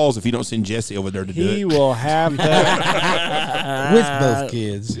no balls if you don't send Jesse over there to do He it. will have that. With both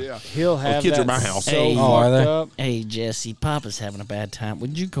kids. Yeah. He'll have kids that are my house. so Hey. fucked Oh, are they? up. Hey, Jesse, Papa's having a bad time.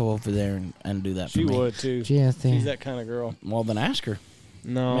 Would you go over there and do that for She me? would, too. Jesse. She's that kind of girl. Well, then ask her.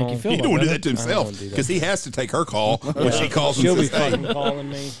 No. Make you feel He like don't want to do that. that to himself don't do that. because he has to take her call when she calls him. She'll be and says, hey. fucking calling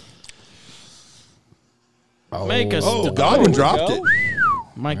me. Make us. Oh, There Godwin we dropped go. it.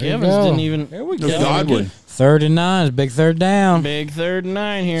 Mike There you Evans go. didn't even. There we It was go. Godwin. 3rd and 9 is big third down. Big 3rd and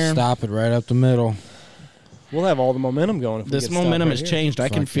 9 here. Stop it right up the middle. We'll have all the momentum going. If we This get stopped momentum right has here. changed. I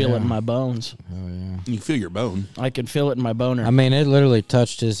can Fuck feel it yeah. in my bones. Oh, yeah. You feel your bone. I can feel it in my boner. I mean, it literally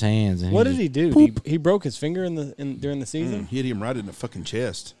touched his hands. And What did just- he do? He broke his finger during the season. He hit him right in the fucking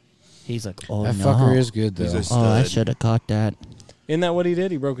chest. He's like, oh That no. fucker is good, though. He's a Oh, I stud. should have caught that. Isn't that what he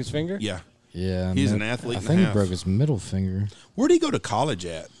did? He broke his finger. Yeah. Yeah. He's an athlete I and a think he half. broke his middle finger. Where'd he go to college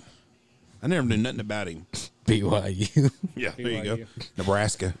at? I never knew nothing about him. BYU. Yeah, there you go. BYU.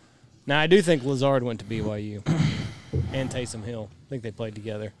 Nebraska. Now I do think Lazard went to BYU, and Taysom Hill. I think they played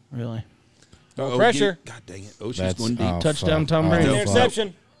together. Really? Uh-oh, pressure. God dang it. Oh, she's That's going deep. Touchdown, fuck. Tom Brady. fuck.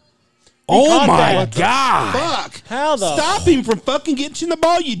 Interception. Oh, caught my that. God. Fuck. How the? Stop him from fucking getting the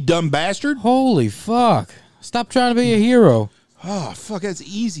ball, you dumb bastard. Holy fuck. Stop trying to be a hero. Oh, fuck. That's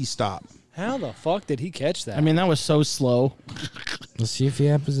easy stop. How the fuck did he catch that? I mean, that was so slow. Let's see if he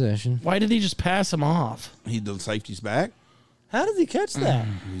had possession. Why did he just pass him off? The safety's back. how did he catch that?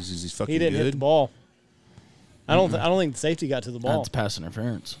 He's fucking He didn't good. hit the ball. I don't think the safety got to the ball. That's pass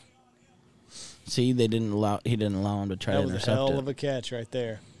interference. See, he didn't allow him to try That to was a intercept hell it. of a catch right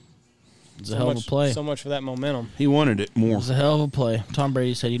there. It was a hell of a play. So much for that momentum. He wanted it It more. was a hell of a play. Tom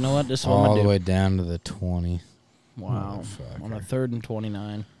Brady said, "You know what? This is what I'm All gonna the do." way down to the 20. Wow. Motherfucker. On a 3rd and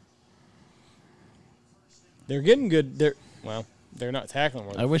 29. They're getting good. They're not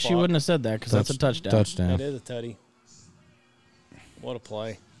tackling. I wish you wouldn't have said that because that's a touchdown. Touchdown. That is a tutty. What a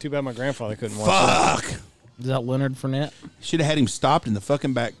play! Too bad my grandfather couldn't watch it. Fuck. Is that Leonard Fournette? Should have had him stopped in the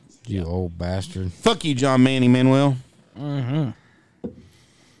fucking back. You old bastard. Fuck you, John Manny Manuel. Mm-hmm.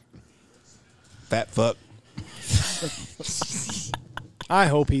 Fat fuck. I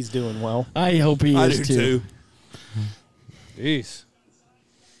hope he's doing well. I hope he I is do too. Jeez.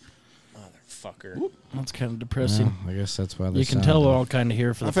 Motherfucker. That's kind of depressing. Well, I guess that's why they You can signed tell him. we're all kind of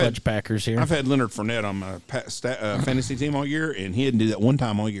here for the I've had- Fudge Packers here. I've had Leonard Fournette on my fantasy team all year, and he didn't do that one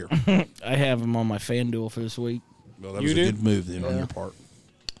time all year. I have him on my FanDuel for this week. Well, that You was do? a good move then on your part.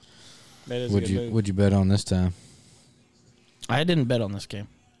 That is a good move. Would you bet on this time? I didn't bet on this game.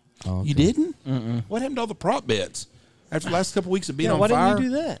 Oh, okay. You didn't? Mm-mm. What happened to all the prop bets? After the last couple weeks of being Yeah, on why fire?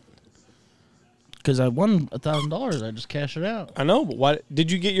 didn't you do that? Because I won $1,000. I just cashed it out. I know, but why did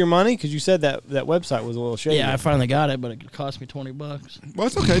you get your money? Because you said that website was a little shady. Yeah, I finally got it, but it cost me $20. Well,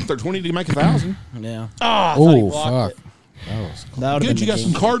 it's okay. They're 20 to make 1,000. Yeah. I thought he Oh, blocked fuck. it. That was That would've Good, been you the got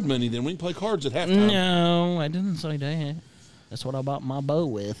some game. card money then. We can play cards at halftime. No, I didn't say that. That's what I bought my bow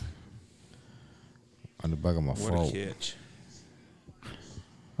with. on the back of my What phone. a catch.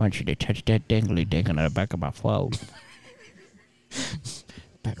 I want you to touch that dingly ding on the back of my phone.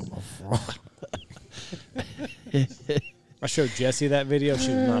 Back of my phone. I showed Jessie that video. She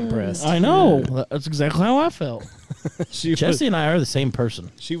was not impressed. I know. That's exactly how I felt. She Jesse and I are the same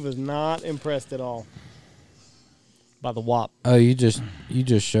person. she was not impressed at all by the WAP. Oh, you just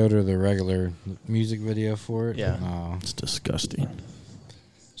showed her the regular music video for it? Yeah. Oh. It's disgusting.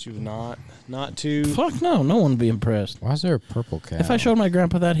 She was not too. Fuck no, no one would be impressed. Why is there a purple cow? If I showed my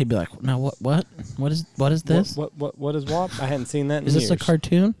grandpa that, he'd be like, "Now what is this? What is WAP? I hadn't seen that in Is this a years.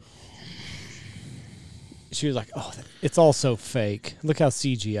 cartoon?" She was like, "Oh, it's all so fake. Look how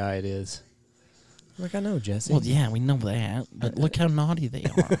CGI it is." I'm like, I know, Jesse. Well, yeah, we know that, but look how naughty they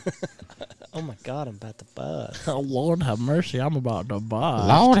are. Oh my God, I'm about to bust. Oh Lord, have mercy! I'm about to bust.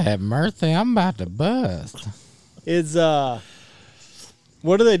 Lord have mercy, I'm about to bust. Is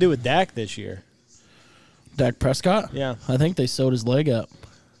what do they do with Dak this year? Dak Prescott? Yeah, I think they sewed his leg up.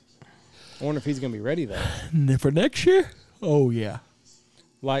 I wonder if he's gonna be ready though. For next year? Oh yeah.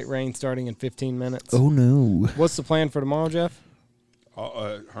 Light rain starting in 15 minutes. Oh no. What's the plan for tomorrow, Jeff?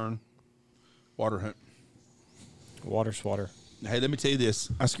 Hearn. Water hunt. Water swatter. Hey, let me tell you this.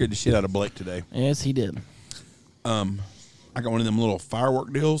 I scared the shit out of Blake today. Yes, he did. I got one of them little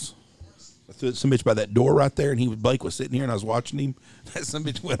firework deals. I threw some bitch by that door right there, and Blake was sitting here, and I was watching him. That some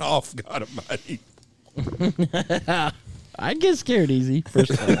bitch went off. God almighty. I get scared easy,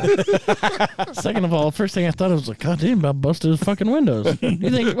 first of all. Second of all, first thing I thought was like, God damn, about busted his fucking windows. You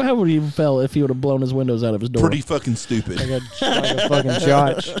think, how would he have felt if he would have blown his windows out of his door? Pretty fucking stupid. Like a fucking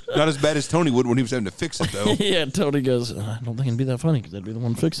shot. Not as bad as Tony would when he was having to fix it, though. Yeah, Tony goes, I don't think it'd be that funny because I'd be the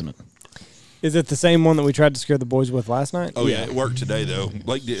one fixing it. Is it the same one that we tried to scare the boys with last night? Oh, yeah, it worked today, though.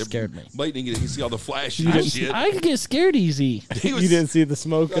 Blake Scared me. Blake didn't get to see all the flashes and shit. I could get scared easy. You didn't see the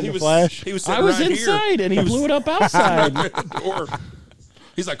smoke and the flash? He was I sitting was right inside here. and he blew it up outside. Door.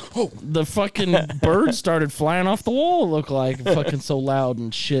 He's like, oh. The fucking birds started flying off the wall, it looked like. Fucking so loud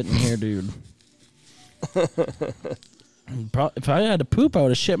and shit in here, dude. If I had to poop, I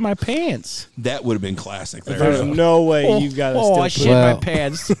would have shit my pants. That would have been classic there. There's no way you've got to I still shit my Well-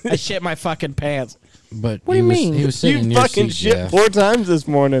 pants. I shit my fucking pants. But What do you mean? He was sitting in You your fucking seat, shit Jeff. 4 times this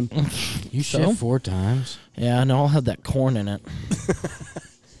morning. You So? shit 4 times. Yeah, I know. I'll have that corn in it.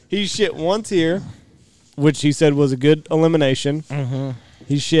 He shit once here, which he said was a good elimination. Mm-hmm.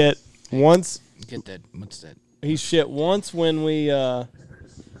 He shit once. Get that. What's that? He shit once when we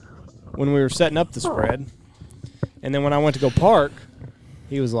were setting up the spread, and then when I went to go park,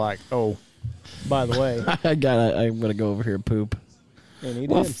 he was like, "Oh, by the way," I'm gonna go over here and poop. and he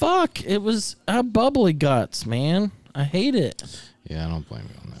Well, did. fuck! It was bubbly guts, man. I hate it. Yeah, I don't blame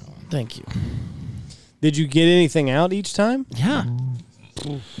you on that one. Thank you. Did you get anything out each time? Yeah.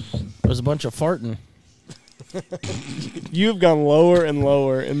 There was a bunch of farting. You've gone lower and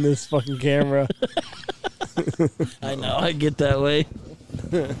lower in this fucking camera. I know. I get that way.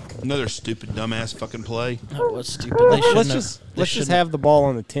 Another stupid, dumbass fucking play. That was stupid. They shouldn't Let's just have the ball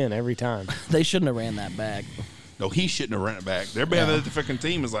on the 10 every time. They shouldn't have ran that back. No, he shouldn't have ran it back. Everybody at the fucking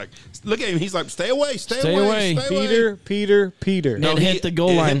team is like, look at him. He's like, stay away, stay Stay away, away. stay away. Peter. No, It hit the goal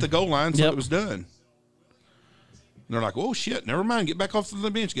it line. hit the goal line, so Yep. it was done. And they're like, oh, shit, never mind. Get back off the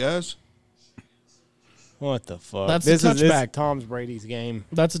bench, guys. What the fuck? That's this a is this touchback. Tom's Brady's game.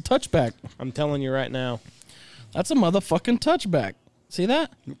 That's a touchback. I'm telling you right now. That's a motherfucking touchback. See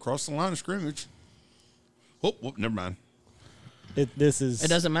that? Cross the line of scrimmage. Oh, never mind. This is It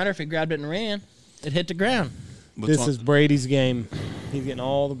doesn't matter if he grabbed it and ran. It hit the ground. this is Brady's game. He's getting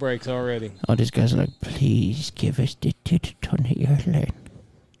all the breaks already. Oh, these guys are like, please give us the Tony Erlen.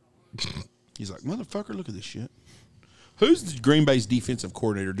 He's like, motherfucker, look at this shit. Who's the Green Bay's defensive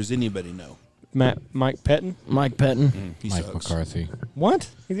coordinator? Does anybody know? Mike Pettin? Mike Pettin. He Mike sucks. McCarthy. What?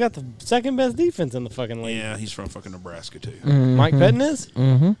 He's got the second best defense in the fucking league. Yeah, he's from fucking Nebraska, too. Mike Pettin is?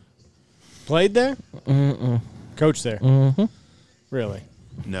 Mm-hmm. Played there? Mm-mm. Coach there? Mm-hmm. Really?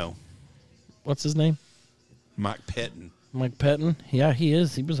 No. What's his name? Mike Pettin. Mike Pettin. Yeah, he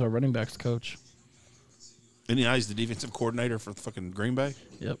is. He was our running backs coach. And he's the defensive coordinator for fucking Green Bay?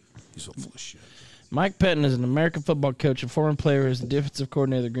 Yep. He's so full of shit. Mike Pettin is an American football coach and former player as the defensive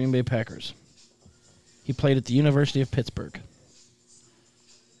coordinator of the Green Bay Packers. He played at the University of Pittsburgh.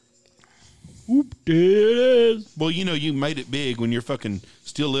 Well, you know, you made it big when you're fucking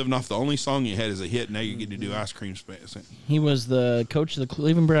still living off the only song you had as a hit. Now you get to do ice cream space. He was the coach of the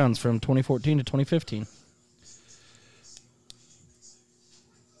Cleveland Browns from 2014 to 2015.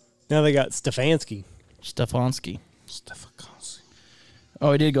 Now they got Stefanski. Stefanski.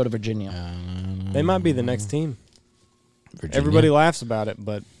 Oh, he did go to Virginia. They might be the next team. Virginia. Everybody laughs about it,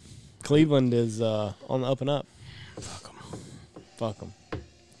 but Cleveland is on the up and up. Fuck them.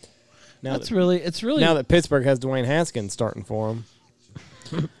 Now It's really now that Pittsburgh has Dwayne Haskins starting for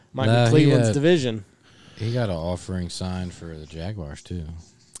them, might Nah, be Cleveland's he, division. He got an offering signed for the Jaguars, too.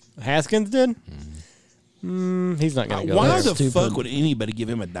 Haskins did? He's not going to go Why there. the Stupid. fuck would anybody give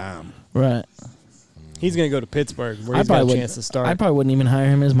him a dime? right. He's going to go to Pittsburgh where he's got a chance to start. I probably wouldn't even hire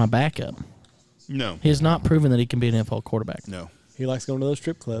him as my backup. No. He has not proven that he can be an NFL quarterback. No. He likes going to those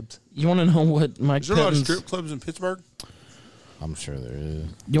strip clubs. You want to know what Mike Is there a lot of Pettin's strip clubs in Pittsburgh? I'm sure there is.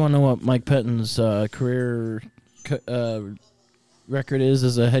 You want to know what Mike Pettin's career record is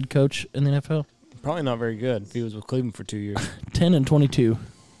as a head coach in the NFL? Probably not very good if he was with Cleveland for 2 years. 10-22.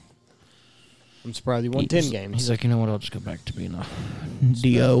 I'm surprised he won 10 games. He's like, you know what? I'll just go back to being a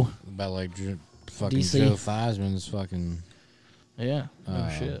DO. About like fucking DC. Joe Theismann's fucking Yeah. No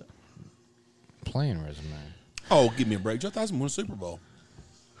shit. playing resume. Oh, give me a break. Joe Theismann won a Super Bowl.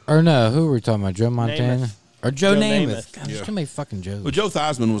 Or no, who were we talking about? Joe Montana? Namath. Or Joe Joe Namath. Namath. God, there's Yeah. too many fucking Joes. Well, Joe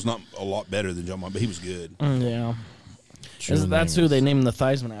Theismann was not a lot better than Joe Montana, but he was good. Yeah. Joe That's who Namath. they named the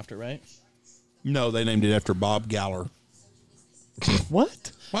Theismann after, right? No, they named it after Bob Galler.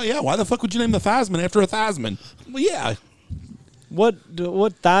 What? Well, yeah. Why the fuck would you name the Theismann after a Theismann? Well, yeah. What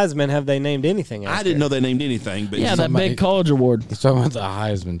Theismann have they named anything after? I didn't know they named anything, but Yeah, that somebody- big college award. He's talking about the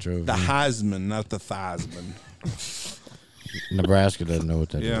Heisman Trophy. the Heisman, not the Theismann. Nebraska doesn't know what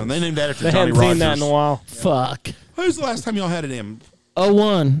that is. Yeah, and they named that after They Johnny hadn't Rogers. seen that in a while. Fuck. Who's the last time y'all had him?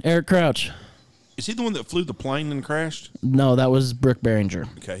 01, Eric Crouch. Is he the one that flew the plane and crashed? No, that was Brooke Behringer.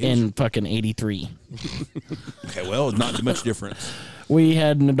 Okay, In fucking 83. Okay, well, it's not too much difference. We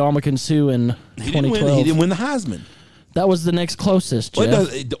had Ndamukong Suh in He didn't 2012. win. He didn't win the Heisman. That was the next closest, Well,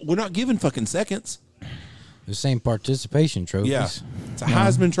 Jeff. we're not giving fucking seconds. The same participation trophies. Yeah, it's a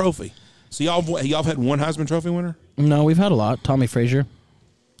Heisman Trophy. So y'all had one Heisman Trophy winner? No, we've had a lot. Tommy Frazier,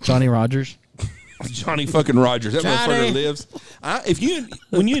 Johnny Rogers. Johnny fucking Rogers. That motherfucker lives.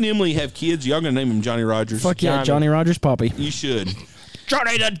 When you and Emily have kids, y'all gonna name him Johnny Rogers? Fuck yeah, Johnny Rogers Poppe. You should.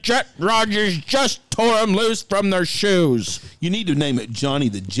 Johnny the Jet Rogers just tore him loose from their shoes. You need to name it Johnny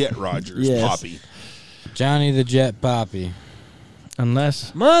the Jet Rogers. Yes. Poppe. Johnny the Jet Poppe.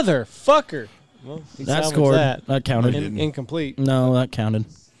 Unless Motherfucker. Well, he that salvaged scored. that. That counted. Incomplete. No, that counted.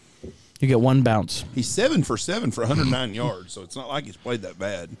 You get one bounce. He's 7 for 7 for 109 yards, so it's not like he's played that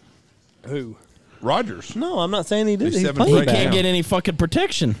bad. Who? Rogers. No, I'm not saying he did. He's He 7 played for He 8 bad. can't now. get any fucking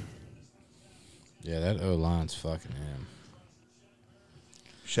protection. Yeah, that O-line's fucking him.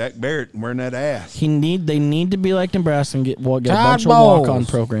 Shaq Barrett wearing that ass. They need to be like Nebraska and get a Todd bunch of Bowles. walk-on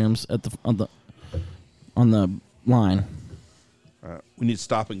programs at on the line. We need to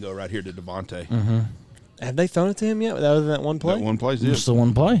stop and go right here to Devontae. Have they thrown it to him yet? Other than that one play? That one place Just is. the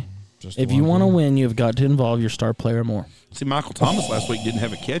one play. Just If the you one want to play. win, you've got to involve your star player more. See, Michael Thomas last week didn't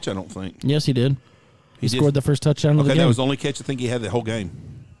have a catch, I don't think. Yes, he did. He did. scored the first touchdown of the Okay, game. that was the only catch I think he had the whole game.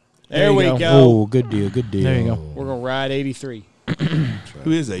 There you we go. go. Oh, good deal, good deal. There you go. We're going to ride 83.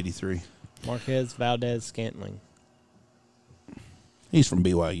 Who is 83? Marquez Valdez Scantling. He's from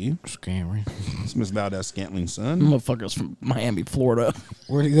BYU. Scammery. It's Miss Valdez Scantling's son. Motherfucker's from Miami, Florida.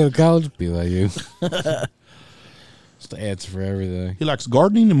 Where'd he go to college? BYU. It's the answer for everything. He likes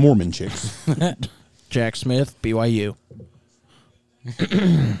gardening and Mormon chicks. Jack Smith, BYU.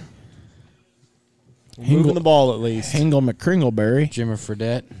 Moving the ball at least. Hingle McCringleberry. Jimmer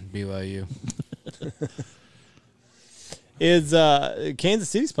Fredette, BYU. Is Kansas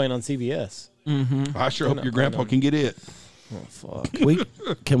City's playing on CBS? I sure hope your grandpa can get it. Oh, fuck.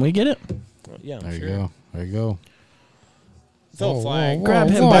 Can we get it? Yeah, I'm There sure. you go. There you go. Throw a flag. Grab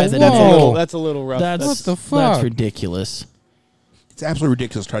him by the That's a little rough. That's What the fuck? That's ridiculous. It's absolutely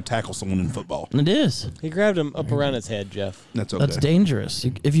ridiculous to try to tackle someone in football. It is. He grabbed him up around his head, Jeff. That's okay. That's dangerous.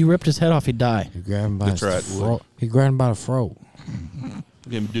 If you ripped his head off, he'd die. He grabbed him by That's his right, throat. He grabbed him by the throat.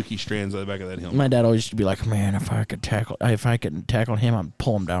 Give him Dookie strands on the back of that helmet. My dad always used to be like, "Man, if I could tackle him, I'd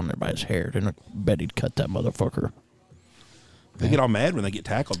pull him down there by his hair. Then I bet he'd cut that motherfucker." They get all mad when they get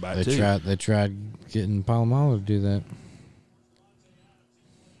tackled by it, too. They tried getting Palomalo to do that.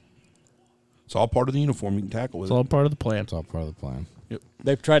 It's all part of the uniform. You can tackle with It's all it. part of the plan. It's all part of the plan.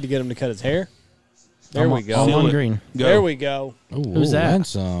 They've tried to get him to cut his hair. There I'm we on- go. I'm on Seal it. green. Go. There we go. Ooh, Who's that? And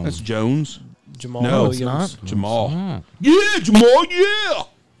some. That's Jones. Jamal No, Williams. it's not. Jamal. Ah. Yeah, Jamal, yeah.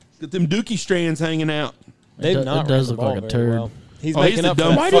 Get them Dookie strands hanging out. They've It not does ran the look ball like a very turd. well. He's Oh, he's making the up for dumb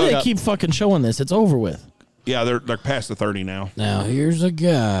that Why do fuck they up. keep fucking showing this? It's over with. Yeah, they're past the 30 now. Now, here's a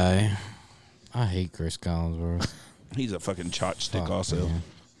guy. I hate Chris Collinsworth. He's a fucking chopstick Fuck, also. man.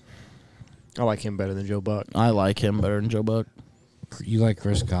 I like him better than Joe Buck. I like him better than Joe Buck. You like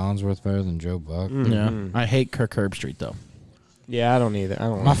Chris Collinsworth better than Joe Buck? Yeah, I hate Kirk Herbstreit though. Yeah, I don't either. I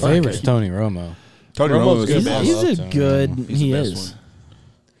don't. My like favorite's it. Tony Romo. Tony Romo's Romo's good, the man. best. He's a Tony good. Romo. He's He the best is. one.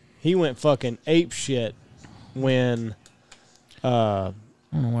 He went fucking ape shit when I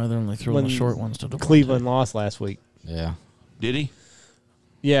don't know why they're only throwing When the short ones to Devontae. Cleveland lost last week. Yeah. Did he?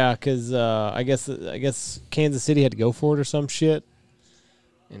 Yeah, because I guess Kansas City had to go for it or some shit,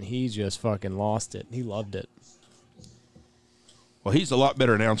 and he just fucking lost it. He loved it. Well, he's a lot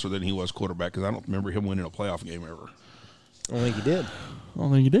better announcer than he was quarterback because I don't remember him winning a playoff game ever. I don't think he did. I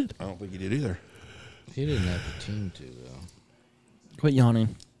don't think you did. I don't think he did either. He didn't have the team to, though. Quit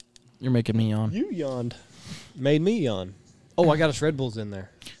yawning. You're making me yawn. You yawned. Made me yawn. Oh, I got us Red Bulls in there.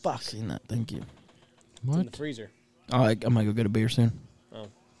 Fuck. Seen that. Thank you. It's in the What? freezer. I might go get a beer soon.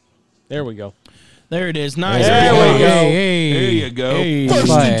 There we go. There it is. Nice. There we go. Hey, There you go. Hey. First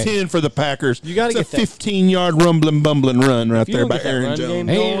Play and it. 10 for the Packers. You gotta It's get a that. 15-yard rumbling, bumbling run right If you there don't by get that Aaron run game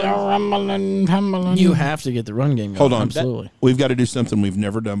Jones. Hey, rumbling, tumbling. You have to get the run game going. Hold on. Absolutely. We've got to do something we've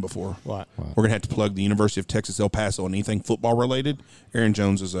never done before. What? We're going to have to plug the University of Texas El Paso on anything football related. Aaron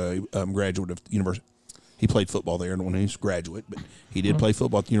Jones is a graduate of the university. He played football there when he was a graduate, but he did play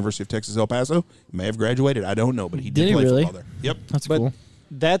football at the University of Texas El Paso. He may have graduated. I don't know, but he Did did he play really? football there. Yep. That's But cool.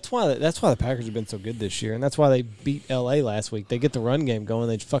 that's why the Packers have been so good this year, and that's why they beat L.A. last week. They get the run game going,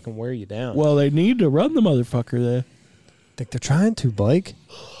 they just fucking wear you down. Well, they need to run the motherfucker there. think they're trying to, Blake.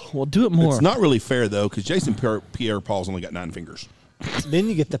 Well, do it more. It's not really fair, though, because Jason Pierre-Paul's only got 9 fingers. Then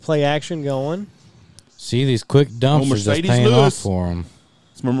you get the play action going. See, these quick dumps are just paying off Lewis. for him.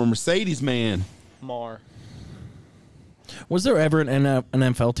 It's my Mercedes, man. Mar. Was there ever an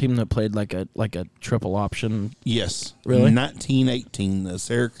NFL team that played like a triple option? Yes. Really? 1918, the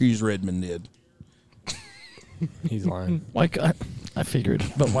Syracuse Redmen did. He's lying. Why? I figured,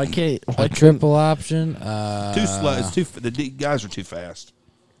 but why can't? A triple option? Too slow. It's too. The guys are too fast.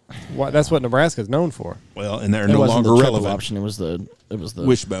 That's what Nebraska's known for. Well, and they're It no wasn't longer the triple relevant. option. It was the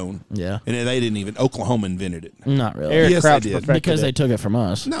Wishbone. Yeah, And they didn't even. Oklahoma invented it. not really. Eric Yes, Crouch they did. perfected Because it. they took it from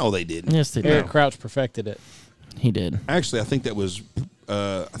us. No, they didn't. Yes, they Eric did. Crouch perfected it. He did. Actually, I think that was.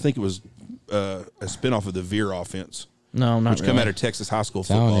 I think it was a spinoff of the Veer offense, No, not which really. come out of Texas high school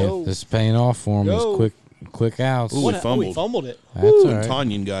Telling football. you, this is paying off for him. Go. These quick outs. Ooh, he fumbled. fumbled it. That's all And right.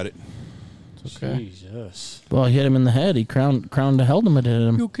 Tanyan got it. Okay. Jesus. Well, he hit him in the head. He crowned the helmet at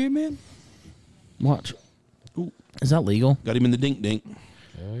him. okay, man? Watch. Ooh. Is that legal? Got him in the dink dink.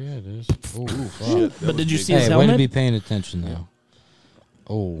 Oh, yeah, it is. Oh, Shit, that But was did you big. see his Hey, way to helmet? be paying attention, though.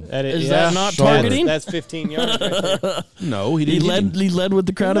 Oh. Is that not Sharp. targeting? That's 15 yards right there. No, he He didn't. hit him. led with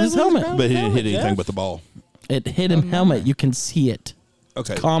the crown of his helmet. But he didn't hit anything Jeff. but the ball. It hit him helmet. You can see it.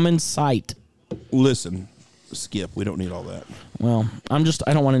 Okay, Common sight. listen, Skip. We don't need all that. Well, I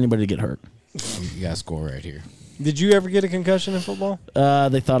don't want anybody to get hurt. You got to score right here. Did you ever get a concussion in football?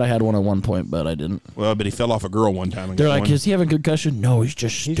 They thought I had one at one point, but I didn't. Well, but he fell off a girl one time. And They're got like, one. "Is he having a concussion?" No, he's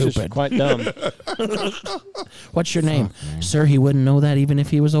just He's stupid. just quite dumb. What's your name, sir? He wouldn't know that even if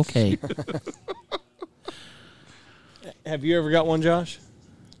he was okay. Have you ever got one, Josh?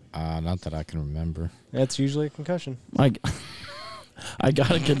 Not that I can remember. That's usually a concussion.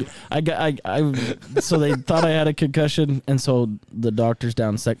 So they thought I had a concussion, and so the doctors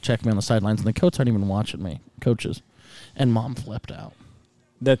down checked me on the sidelines, and the coaches aren't even watching me. Coaches, and Mom flipped out.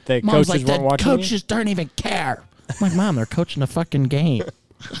 That the Mom's coaches like, weren't the watching you? coaches don't even care. I'm like, Mom, they're coaching a fucking game.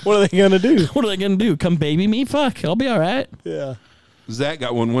 What are they going to do? What are they gonna do? Come baby me? Fuck, I'll be all right. Yeah. Zach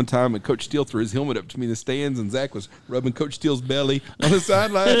got one time, and Coach Steele threw his helmet up to me in the stands, and Zach was rubbing Coach Steele's belly on the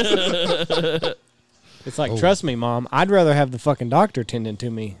sideline. It's like, trust me, Mom, I'd rather have the fucking doctor tending to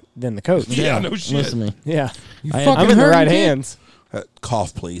me than the coach. Yeah, no shit. Listen to me. Yeah. I- I'm in the right hands.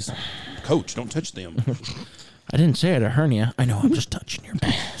 Cough, please. Coach, don't touch them. I didn't say I had a hernia. I know, I'm just touching your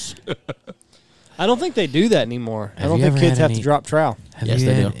balls. I don't think they do that anymore. I Have don't you think ever kids had have any- to drop trowel Have Yes, you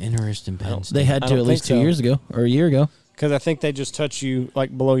they had do. interest in Penn State? They had I to don't at least think 2 so. years ago or a year ago. because I think they just touch you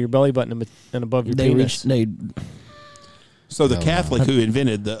like below your belly button and above your They penis. So the No, Catholic who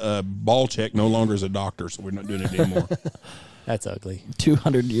invented the ball check no longer is a doctor, so we're not doing it anymore. That's ugly.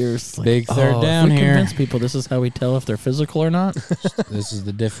 200 years. Like, Big third if down we here. Convince people this is how we tell if they're physical or not. This is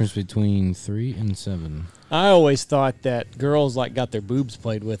the difference between 3 and 7. I always thought that girls like got their boobs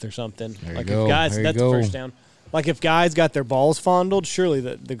played with or something. There you Like go. if guys, There you that's go. the first down. Like if guys got their balls fondled, surely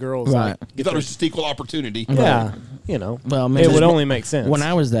the girls Right. like You get thought it their, was just equal opportunity. yeah, you know. Well, It maybe would only make sense. when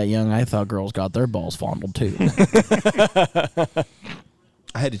I was that young, I thought girls got their balls fondled too.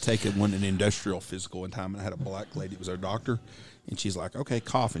 I had to take an industrial physical one time, and I had a black lady that was our doctor, and she's like, "Okay,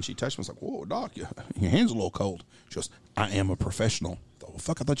 cough," and she touched me. I was like, "Whoa, doc, your hand's a little cold." She goes, "I am a professional." I thought, well,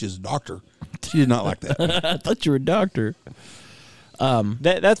 fuck, I thought you was a doctor. She did not like that. I thought you were a doctor.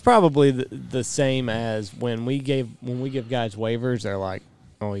 That's probably the same as when we give guys waivers. They're like,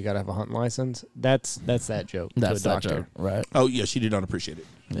 "Oh, you got to have a hunting license." That's that joke. That's to a that doctor. joke, right? Oh yeah, she did not appreciate it.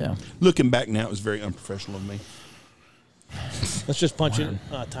 Yeah. Looking back now, it was very unprofessional of me. Let's just punch it.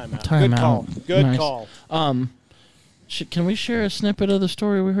 Time out. Time Good call. out. Good Nice. call. Can we share a snippet of the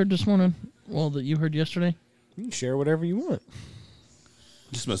story we heard this morning? Well, that you heard yesterday. You can share whatever you want.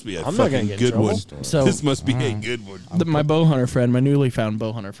 This must be a I'm not gonna fucking get in good trouble. one. So This must be a good one. my bow hunter friend, my newly found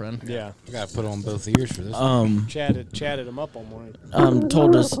bow hunter friend, Yeah. I got to put on both ears for this. Chatted him up all morning.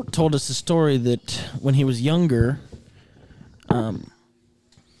 told us a story that when he was younger,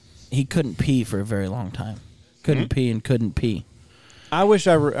 he couldn't pee for a very long time. Couldn't pee and couldn't pee. I wish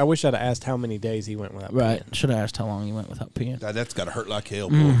I'd asked how many days he went without. Right. peeing. Should have asked how long he went without peeing. God, that's got to hurt like hell,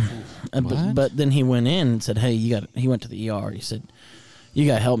 boy. But, but then he went in and said, "Hey, He went to the ER. He said, "You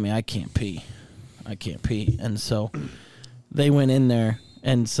got to help me. I can't pee. I can't pee." And so they went in there,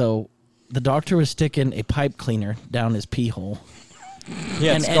 and so the doctor was sticking a pipe cleaner down his pee hole.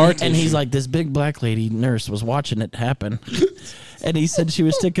 Yeah, And he's like, this big black lady nurse was watching it happen. And he said she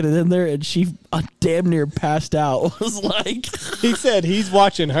was sticking it in there, and she damn near passed out. Was like, he said he's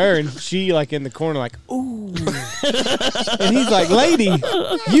watching her, and she like in the corner, like, ooh, and he's like, "Lady,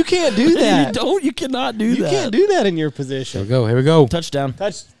 you can't do that. you cannot do You that. can't do that in your Here we position." go. Here we go. Touchdown.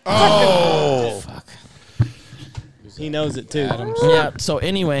 That's Fuck. He knows it too. Yeah. So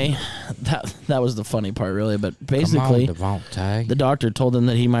anyway, that was the funny part, really. But basically, the doctor told him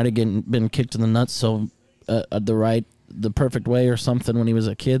that he might have been kicked in the nuts, so the perfect way or something when he was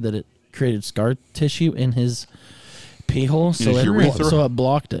a kid, that it created scar tissue in his pee hole, so it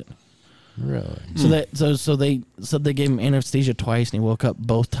blocked it. Really? So they said they gave him anesthesia twice, and he woke up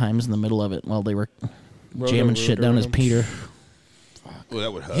both times in the middle of it while they were jamming shit down his Peter. Well,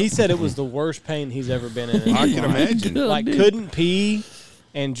 that would hurt. He said it was the worst pain he's ever been in. I can imagine. Like, couldn't pee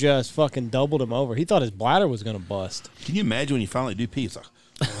and just fucking doubled him over. He thought his bladder was going to bust. Can you imagine when you finally do pee? It's like,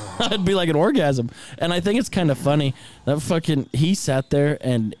 It'd be like an orgasm. And I think it's kind of funny that he sat there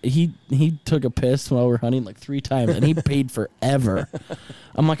and he took a piss while we were hunting like 3 times, and he paid forever.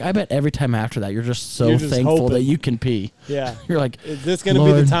 I'm like, I bet every time after that you're just thankful hoping that you can pee. Yeah. You're like, is this going to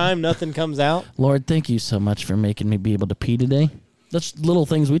be the time nothing comes out? Lord, thank you so much for making me be able to pee today. That's little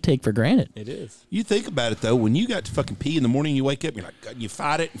things we take for granted. It is. you think about it, though, when you got to fucking pee in the morning, you wake up, you're like, you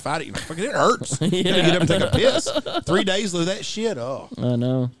fight it. You're like, fucking, it hurts. You gotta get up and take a piss. 3 days of that shit. Oh. I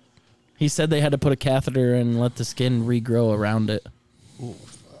know. He said they had to put a catheter and let the skin regrow around it. Oh,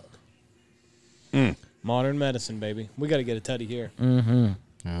 fuck. Modern medicine, baby. We got to get a tutty here. Mm-hmm.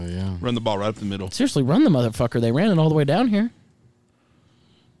 Oh, yeah. Run the ball right up the middle. Seriously, run the motherfucker. They ran it all the way down here.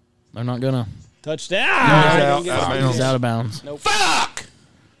 They're not going to. Touchdown. He's out of bounds. Nope. Fuck!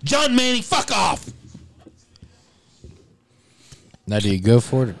 John Manning, fuck off! Now, do you go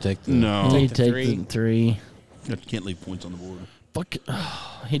for it or take the... No. You the take three. the 3. You can't leave points on the board. Fuck.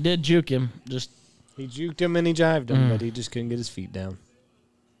 He did juke him. He juked him and he jived him, but he just couldn't get his feet down.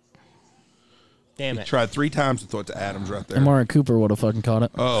 Damn He it. tried 3 times and threw it to Adams right there. Amari Cooper would have fucking caught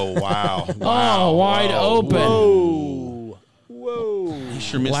it. Oh, wow. Oh, wide open. Whoa. Whoa. He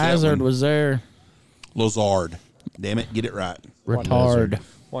sure missed Lazard that one. was there. Lazard. Damn it, get it right. Retard.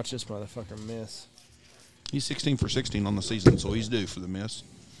 Watch this motherfucker miss. He's 16 for 16 on the season, so he's due for the miss.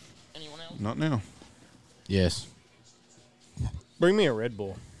 Anyone else? Not now. Yes. Bring me a Red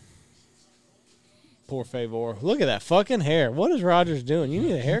Bull. Poor favor. Look at that fucking hair. What is Rogers doing? You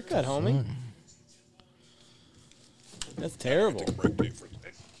need a haircut, homie. That's terrible.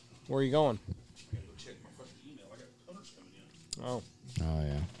 Where are you going? Oh, Oh,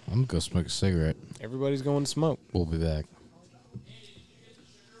 yeah. I'm going to go smoke a cigarette. everybody's going to smoke. We'll be back.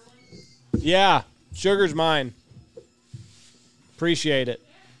 Yeah, sugar's mine. Appreciate it.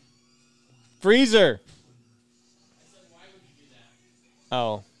 Freezer.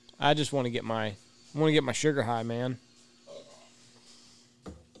 Oh, I just want to get my sugar high, man.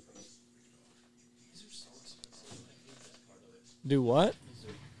 Do what?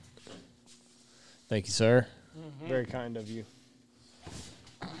 Thank you, sir. Very kind of you.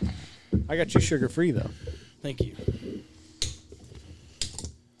 I got you sugar free though. Thank you.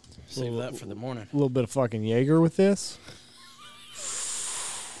 Save that for the morning. A little bit of fucking Jaeger with this.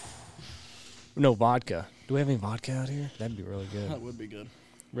 No vodka. Do we have any vodka out here? That'd be really good. That would be good.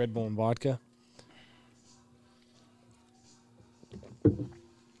 Red Bull and vodka.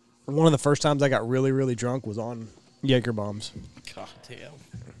 One of the first times I got really, really drunk was on Jaeger bombs. God damn.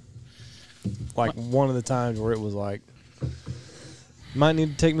 Like one of the times where it was like, might need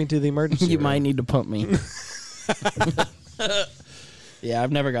to take me to the emergency You room. might need to pump me. Yeah,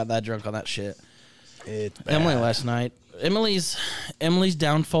 I've never got that drunk on that shit. It's bad. Emily last night. Emily's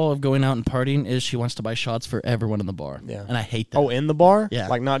downfall of going out and partying is she wants to buy shots for everyone in the bar. Yeah. And I hate that. Oh, in the bar? Yeah.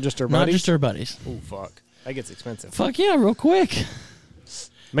 Like not just her not buddies? just her buddies. Oh, fuck. That gets expensive. Fuck yeah, real quick.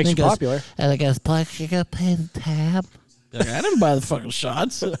 Makes you Then goes, popular. And I guess, plus you gotta pay the tab. Like, I didn't buy the fucking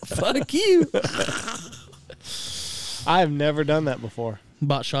shots. Fuck you. I have never done that before.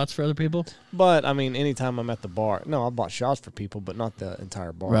 Bought shots for other people? But, I mean, anytime I'm at the bar. No, I bought shots for people, but not the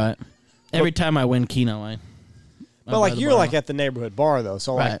entire bar. Right. Every time I win Keno, I But, like, you're, like, at the neighborhood bar, though.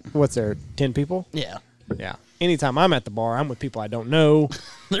 So, like, Right. what's there, 10 people? Yeah. Yeah. Anytime I'm at the bar, I'm with people I don't know.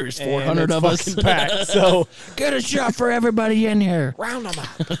 There's and 400 it's of us. fucking packed, so Get a shot for everybody in here. round them up.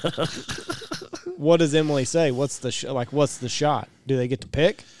 What does Emily say? What's the what's the shot? Do they get to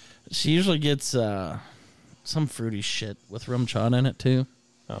pick? She usually gets some fruity shit with rum chata in it, too.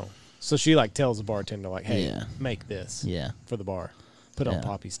 Oh. So she, like, tells the bartender, like, hey, Yeah. make this Yeah. for the bar. Put it on Yeah.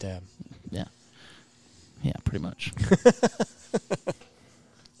 Poppy's tab. Yeah. Yeah, pretty much.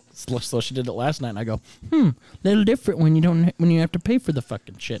 So she did it last night, and I go, little different when you have to pay for the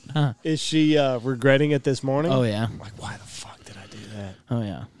fucking shit, huh? Is she regretting it this morning? Oh, yeah. Like, why the fuck did I do that? Oh,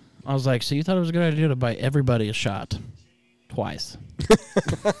 yeah. I was like, so you thought it was a good idea to buy everybody a shot twice.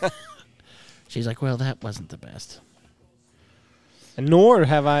 She's like, well, that wasn't the best. And nor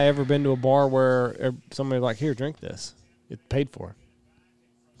have I ever been to a bar where somebody's like, here, drink this. It's paid for.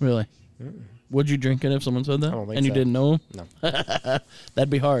 Really? Would you drink it if someone said that? I don't think and you so. didn't know him? No. That'd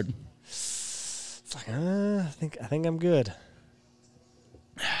be hard. It's like, I think I'm good.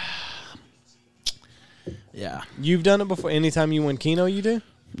 Yeah. You've done it before. Anytime you win Keno, you do?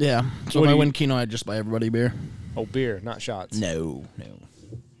 Yeah. So What if do I you- win Keno, I'd just buy everybody beer. Oh, beer, not shots. No.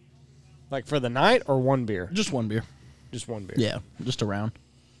 Like for the night or one beer? Just one beer. Just one beer. Yeah. Just a round.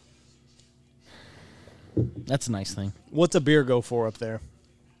 That's a nice thing. What's a beer go for up there?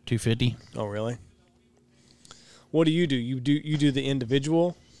 $2.50. Oh, really? What do? You do the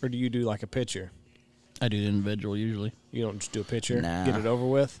individual, or do you do like a pitcher? I do the individual usually. You don't just do a pitcher, Nah. get it over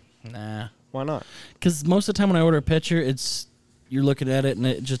with? Nah. Why not? Because most of the time when I order a pitcher, you're looking at it and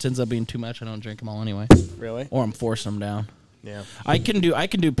it just ends up being too much. I don't drink them all anyway. Really? Or I'm forcing them down. Yeah. I can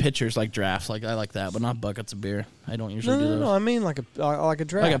do pitchers like drafts, like I like that, but not buckets of beer. I don't usually do those. No. I mean like a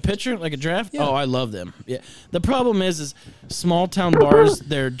draft. Like a pitcher, like a draft. Yeah. Oh, I love them. Yeah. The problem is small town bars,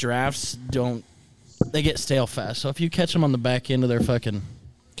 their drafts they get stale fast. So if you catch them on the back end of their fucking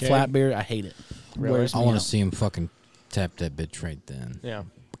flat beer, I hate it. Really? Wears I me want out. to see him fucking tap that bitch right then. Yeah.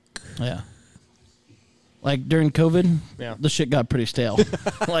 Yeah. Like during COVID, Yeah. the shit got pretty stale.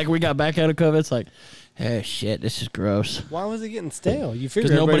 Like we got back out of COVID, it's like, hey, shit, this is gross. Why was it getting stale? You figure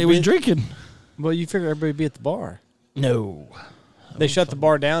Because nobody was everybody drinking. Well, you figure everybody be at the bar. No. They shut the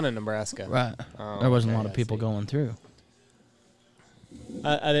bar down in Nebraska. Right. Oh, There wasn't a okay, lot of I people see. going through.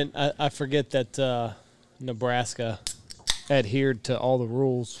 I forget that Nebraska adhered to all the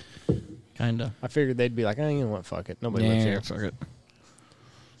rules. Kind of. I figured they'd be like, you know what, fuck it. Nobody lives here. fuck it.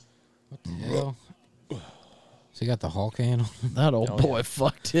 What the hell? So he got the Hulk handle? That old Oh, boy yeah.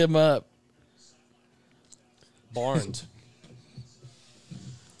 fucked him up. Barnes.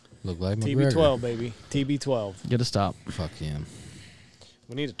 Look like McGregor. TB12, baby. TB12. Get a stop. Fuck him.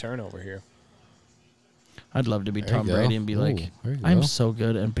 We need a turnover here. I'd love to be There you Tom go. Brady and be Ooh, like, there you I'm go. so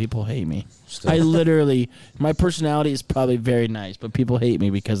good and people hate me. Still- I literally, my personality is probably very nice, but people hate me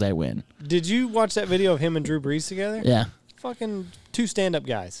because I win. Did you watch that video of him and Drew Brees together? Yeah. Fucking two stand-up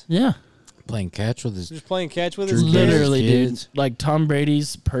guys. Yeah. Playing catch with his... Just playing catch with Drew his Brees. kids. Literally, kids. dude. Like Tom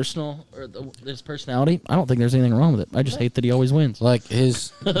Brady's his personality, I don't think there's anything wrong with it. I just hate that he always wins. Like Drew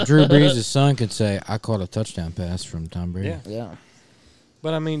Brees' son could say, I caught a touchdown pass from Tom Brady. Yeah. Yeah.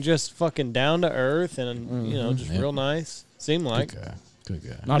 But I mean, just fucking down to earth and, just Yep. real nice. Seemed like. Good guy. Good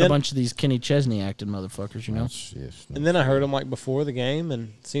guy. Not Then- a bunch of these Kenny Chesney acting motherfuckers, you know? Yes. And then I heard him like before the game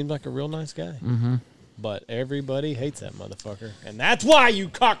and seemed like a real nice guy. Mm-hmm. But everybody hates that motherfucker. And that's why, you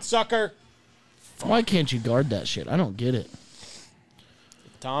cocksucker. Why can't you guard that shit? I don't get it.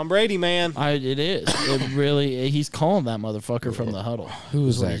 Tom Brady, man. It is. It really. He's calling that motherfucker from the huddle. Who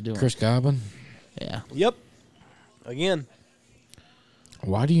was That's what he's that? doing. Chris Godwin? Yeah. Yep. Again.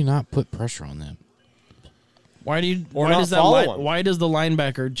 Why do you not put pressure on them? Why do you? Or Why not does that? follow him. Why does the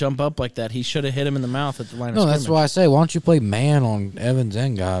linebacker jump up like that? He should have hit him in the mouth at the line of No, scrimmage. that's why I say, why don't you play man on Evans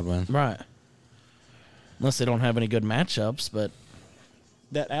and Godwin? Right. Unless they don't have any good matchups, but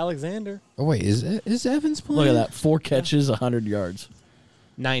That Alexander. Oh, wait, is Evans playing? look at that. 4 catches, 100 yards.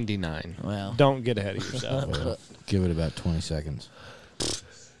 99. Well. Don't get ahead of yourself. Well, give it about 20 seconds.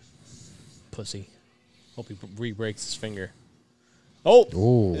 Pussy. Hope he re-breaks his finger. Oh!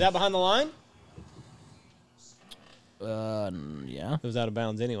 Ooh. Is that behind the line? Yeah. It was out of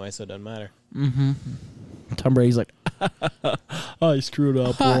bounds anyway, so it doesn't matter. Tom Brady's like, I screwed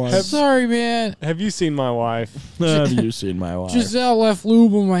up once. Sorry, man. Have you seen my wife? Have you seen my wife? Giselle left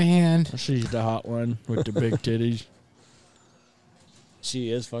lube on my hand. She's the hot one with the big titties.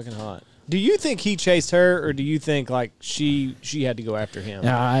 She is fucking hot. Do you think he chased her, or do you think like she had to go after him?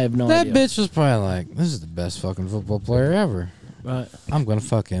 Yeah, I have no That idea. bitch was probably like, this is the best fucking football player ever. Right. I'm going to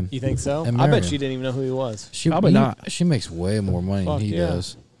fuck him. You think so? And I marry bet him. she didn't even know who he was. She, Probably not. She makes way more money Fuck than he yeah.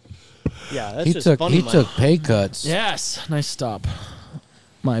 does. Yeah, that's He just took funny he money. took pay cuts. Yes. Nice stop,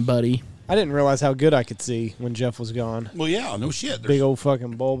 my buddy. I didn't realize how good I could see when Jeff was gone. Well, yeah, no shit. Big old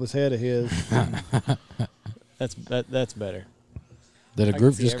fucking bulbous head of his. That's better. Did a I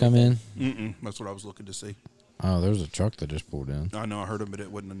group can see just come in? Mm-mm, that's what I was looking to see. Oh, there was a truck that just pulled in. I know I heard him, but it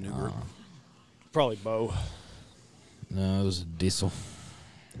wasn't a new group. Probably Bo. No, it was a diesel.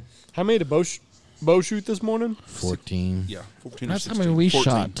 How many did Bo shoot this morning? 14. Yeah, 14 That's or how 16. many we 14.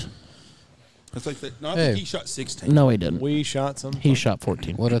 shot. It's like that. No, I Hey. think he shot 16. No, he didn't. We shot some. He shot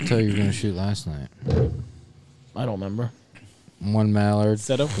 14. What did I tell you were going to shoot last night? I don't remember. 1 mallard,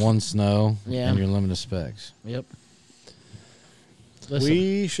 Set up. 1 snow, Yeah. and your limited specs. Yep. Listen,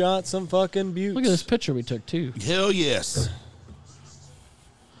 We shot some fucking buttes. look at this picture we took too. Hell yes.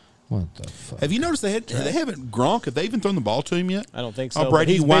 What the fuck? Have you noticed they haven't Gronk? Have they even thrown the ball to him yet? I don't think so. Oh, but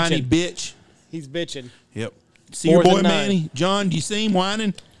Brady, he's whiny bitching. bitch. He's bitching. Yep. See your 4th boy and 9. Manny, John. Do you see him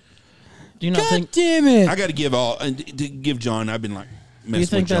whining? Do you not think? Damn it! I got to give John. I've been like messing Do you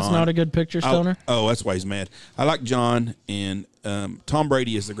think with John. that's not a good picture, Stoner? Oh, that's why he's mad. I like John, and Tom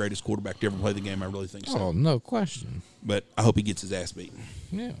Brady is the greatest quarterback to ever play the game. I really think so. Oh, no question. But I hope he gets his ass beaten.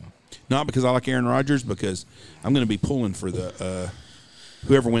 Yeah. Not because I like Aaron Rodgers, because I'm going to be pulling for the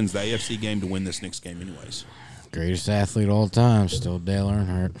whoever wins the AFC game to win this next game anyways. Greatest athlete of all time, still Dale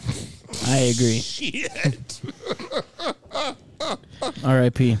Earnhardt. I agree. Shit.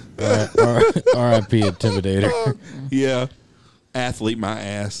 R.I.P. R.I.P. Intimidator. Yeah. Athlete my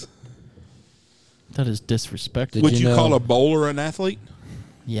ass. That is disrespectful. Would you you know- call a bowler an athlete?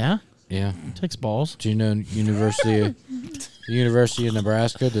 Yeah, Yeah. takes balls. Do you know the University of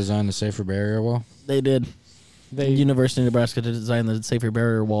Nebraska designed the safer barrier wall? They did. They University of Nebraska designed the safer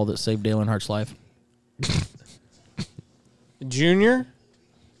barrier wall that saved Dale Earnhardt's life. Junior.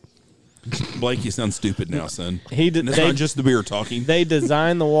 Blake, you sound stupid now, son. He did. And that's They, not just the beer talking. they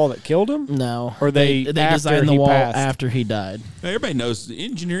designed the wall that killed him. No, Or they after designed the he wall passed. after he died. Everybody knows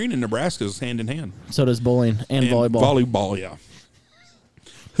engineering in Nebraska is hand in hand. So does bowling and volleyball. Volleyball, yeah.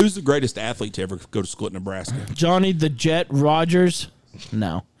 Who's the greatest athlete to ever go to school at Nebraska? Johnny the Jet Rogers.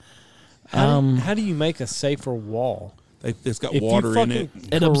 No. How do you make a safer wall? It's got If you water in it.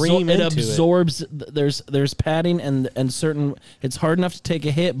 fucking It, careen it into absorbs. There's padding and certain. It's hard enough to take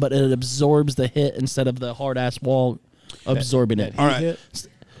a hit, but it absorbs the hit instead of the hard ass wall absorbing it. All right. hit?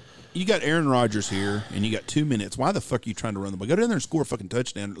 You got Aaron Rodgers here, and you got 2 minutes. Why the fuck are you trying to run the ball? Go down there and score a fucking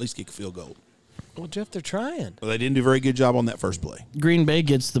touchdown, or at least kick a field goal. Well, Jeff, they're trying. Well, they didn't do a very good job on that first play. Green Bay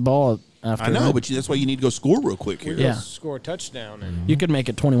gets the ball after. I know, that. but that's why you need to go score real quick here. Yeah. Score a touchdown. And You could make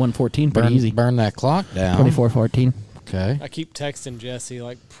it 21-14 pretty easy. Burn that clock down. 24-14. Okay. I keep texting Jesse,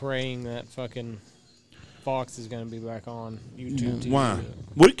 like praying that fucking Fox is going to be back on YouTube. TV. Why?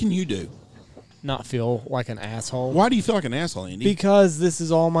 What can you do? Not feel like an asshole. Why do you feel like an asshole, Andy? Because this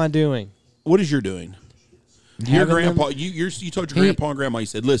is all my doing. What is your doing? Your Having grandpa, them- you told your grandpa and grandma, you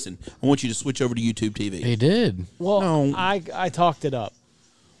said, listen, I want you to switch over to YouTube TV. He did. Well, No. I talked it up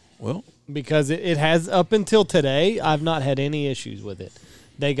Well, because it has up until today. I've not had any issues with it.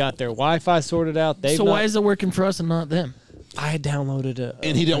 They got their Wi-Fi sorted out. So why is it working for us and not them? I downloaded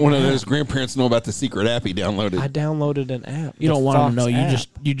and he didn't want to let his grandparents know about the secret app he downloaded. I downloaded an app. You the don't want them to know. Fox app.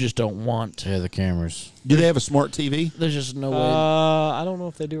 You just don't want. Yeah, the cameras. Do they have a smart TV? There's just no way. I don't know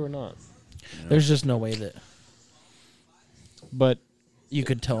if they do or not, There's just no way that but you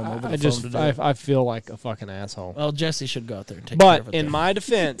could tell them over the I phone just to do it. I feel like a fucking asshole. Well, Jesse should go out there and take care But of it. in there. my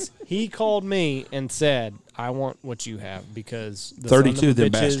defense, he called me and said, "I want what you have because the 32 son of a them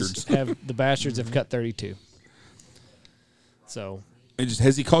bitches bastards. the bastards have cut 32." So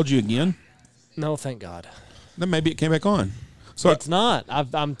Has he called you again? no, thank God. Then maybe it came back on. So It's not.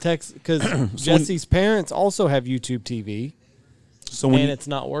 I'm text because Jesse's parents also have YouTube TV, so when and you- it's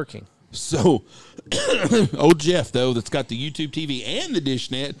not working. so old Jeff though, that's got the YouTube TV and the dish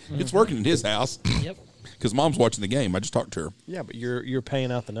net, it's working in his house Yep. because mom's watching the game. I just talked to her. Yeah, but you're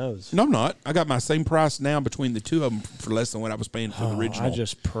paying out the nose. No, I'm not. I got my same price now between the two of them for less than what I was paying for the original. I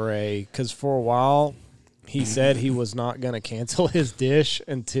just pray because for a while he said he was not going to cancel his dish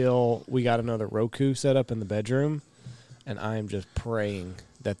until we got another Roku set up in the bedroom, and I am just praying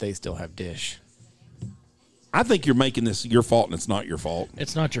that they still have dish. I think you're making this your fault, and it's not your fault.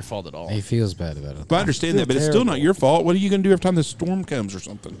 It's not your fault at all. He feels bad about it. But I understand feel that, but it's still not terrible. your fault. What are you going to do every time the storm comes or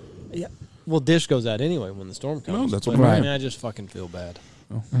something? Yeah. Well, dish goes out anyway when the storm comes. No, that's but, what I I'm mean, I just fucking feel bad.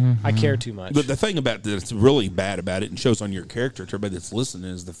 I care too much. But the thing about that's really bad about it and shows on your character to everybody that's listening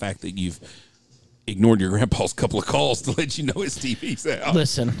is the fact that you've ignored your grandpa's couple of calls to let you know his TV's out.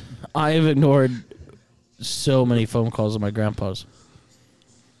 Listen, I have ignored so many phone calls of my grandpa's.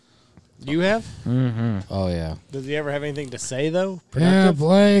 You have? Oh, yeah. Does he ever have anything to say though? Yeah, Productive?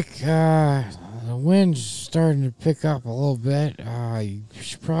 Blake, the wind's starting to pick up a little bit. You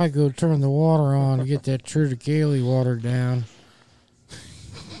should probably go turn the water on and get that triticale water down.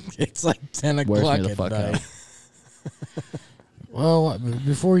 It's like 10 Wears o'clock me the at fuck night. out. Well,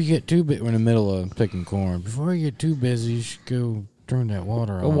 before you get too busy, we're in the middle of picking corn. Before you get too busy, you should go turn that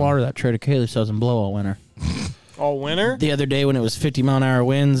water Go on. water that triticale so it doesn't blow all winter. All winter? The other day when it was 50-mile-an-hour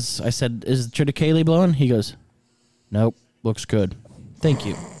winds, I said, "Is the triticale blowing?" He goes, "Nope, looks good. Thank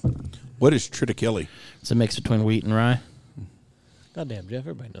you." What is triticale? It's a mix between wheat and rye. Goddamn, Jeff,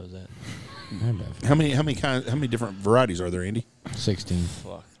 everybody knows that. How many different varieties are there, Andy? 16.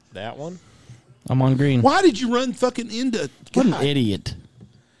 Fuck. That one? I'm on green. Why did you run fucking into? What an God, idiot!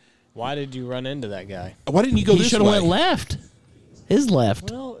 Why did you run into that guy? Why didn't you go He this should have way? went left. His left.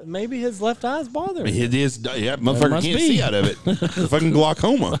 Well, maybe his left eye's bothering him. It is. Yeah, motherfucker must can't be. see out of it. Fucking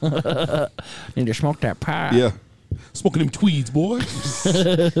glaucoma. Need to smoke that pie. Yeah, smoking them tweeds, boy.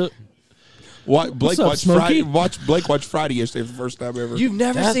 Blake up, watched Smokey? Friday. Blake watched Friday yesterday for the first time ever. You've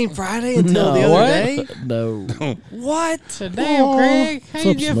never seen Friday until the No. other day? No. What? Damn, Craig. How What's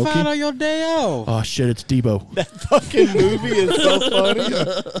you up, get Smokey? fired on your day off? Oh shit! It's Debo. That fucking movie is so funny.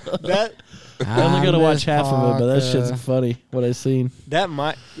 That I only got to watch half of it, but that shit's funny. What I seen.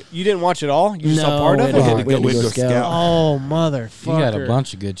 you didn't watch it all? You just saw No, part of we it? had to We had to go scout. scout. Oh, motherfucker. You got a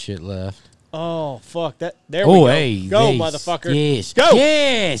bunch of good shit left. Oh, fuck. There we go. Go, motherfucker. Yes. Go.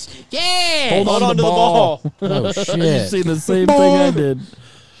 Yes. Yes. Hold on to the ball. Oh, You shit. seen the same thing I did.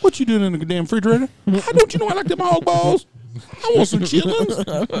 What you doing in the damn refrigerator? How don't you know I like them hog balls? I want some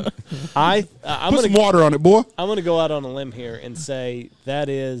chitlins. I'm Put some gonna water on it, boy. I'm gonna go out on a limb here and say that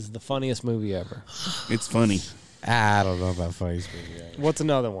is the funniest movie ever. It's funny. I don't know about funny movie. What's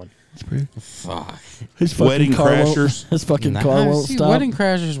another one? Fuck. His fucking Wedding car won't- Crashers. His fucking car won't see, stop. Wedding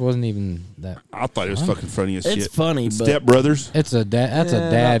Crashers wasn't even that. I thought it was fucking funny as It's shit. funny, but Step Brothers. It's a that's a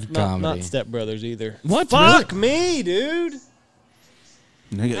dad comedy. Not Step Brothers either. What? Fuck me, dude.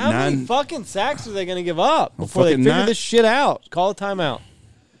 They got How many 9 fucking sacks are they gonna give up before they fucking figure 9. this shit out? Call a timeout.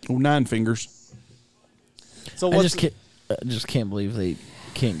 9 fingers. So I what's just can't believe they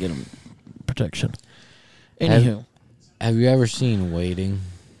can't get him protection. Anywho, Have you ever seen Waiting?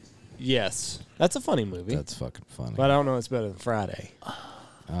 yes, that's a funny movie, That's fucking funny. but I don't know it's better than Friday.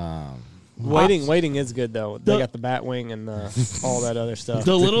 Um, Waiting is good though. They got the Batwing and all that other stuff.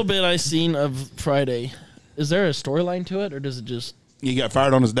 the little bit I seen of Friday, is there a storyline to it, or does it just? He got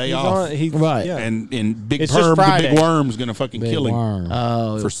fired on his day off. Right. Yeah. And Big It's just Perm, the Friday. big worm's going to fucking Big kill him Worm.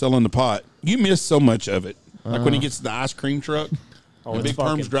 Oh, for selling the pot. You miss so much of it. Like when he gets to the ice cream truck. Oh, and it's Big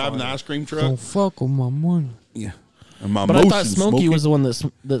Perm's fucking driving funny. the ice cream truck. Don't fuck with my money. Yeah. And my but I thought motion, Smokey was the one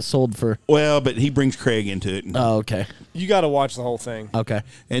that sold for. Well, but he brings Craig into it. Oh, okay, You got to watch the whole thing. okay.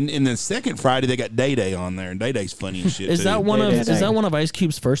 And in the second Friday, they got Day Day on there, and Day Day's funny as shit. Is too. that one of Day-Day. is that one of Ice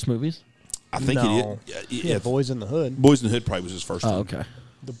Cube's first movies? I think No. it is. Yeah, Boys in the Hood. Boys in the Hood probably was his first one. Oh, okay.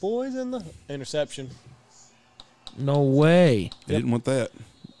 The Boys in the Interception. No way. They didn't want that.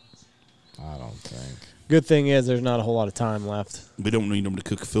 I don't think. Good thing is there's not a whole lot of time left. We don't need them to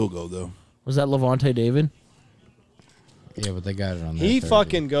cook a field goal, though. Was that Levante David? Yeah, but they got it on. He their 30.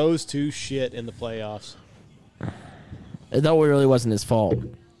 fucking goes to shit in the playoffs. That really wasn't his fault.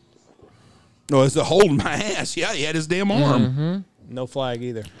 No, it's a holding my ass. Yeah, he had his damn arm. No flag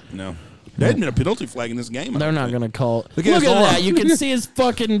either. No. There hadn't been a penalty flag in this game. They're not going to call it. Look Look at at his arm. that. You can see his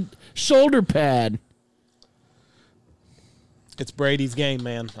fucking shoulder pad. It's Brady's game,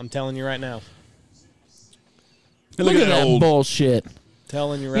 man. I'm telling you right now. Look at that old. bullshit.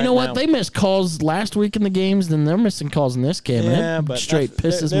 Telling you right now. You know what? They missed calls last week in the games, then they're missing calls in this game. yeah, and it but straight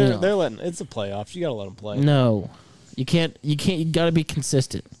pisses they're, me off. They're letting. It's the playoffs. You got to let them play. No, you can't. You got to be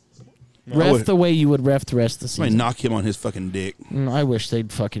consistent. I Ref would- the way you would ref the rest of the Somebody season. knock him on his fucking dick. I wish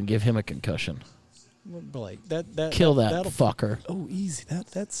they'd fucking give him a concussion. Blake, that Kill that that'll- fucker. Oh, easy.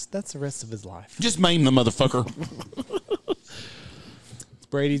 That's the rest of his life. Just maim the motherfucker. It's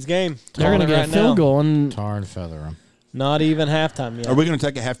Brady's game. They're Calling gonna it get right a field now. goal, and Tar and feather him. Not even halftime yet. Are we going to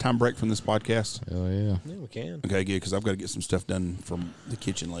take a halftime break from this podcast? Oh yeah. Yeah, we can. Okay, good, because I've got to get some stuff done from the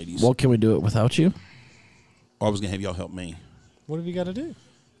kitchen ladies. well, can we do it without you? I was going to have y'all help me. What have you got to do?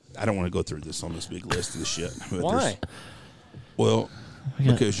 I don't want to go through this on this big list of the shit. But Why? there's- Well, got-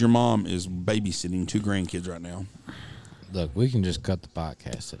 because your mom is babysitting 2 grandkids right now. Look, we can just cut the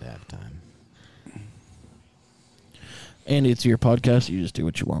podcast at halftime. Andy, it's your podcast. You just do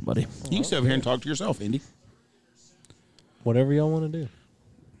what you want, buddy. You can sit over here and talk to yourself, Indy. Whatever y'all want to do.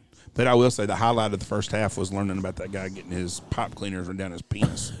 But I will say the highlight of the first half was learning about that guy getting his pipe cleaners run down his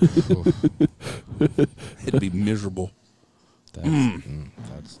penis. It'd be miserable.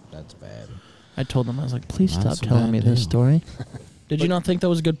 That's bad. I told him, I was like, please Not stop so telling bad me this deal. story. Did you not think that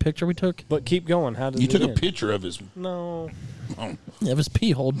was a good picture we took? But keep going. How does You it took a end? picture of his. No. Oh, It was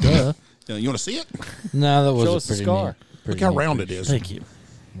pee hole, duh. you want to see it? No, that was Show a us the pretty scar. neat- Look pretty how neat round it picture. is. Thank you.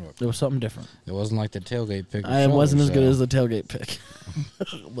 It was something different. It wasn't like the tailgate pick. It wasn't as good as the tailgate pick.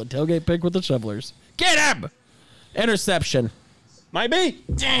 The tailgate pick with the shovelers. Get him! Interception. Might be.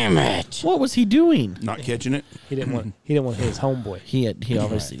 Damn it! What was he doing? Not catching it. He didn't want. He didn't want to hit his homeboy. He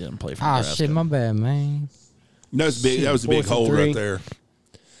obviously didn't play for Ah, Nebraska. shit, my bad, man. That was big. That was a big 4th and hole 3. right there.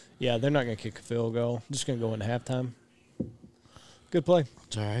 Yeah, they're not going to kick a field goal. Just going to go into halftime. Good play.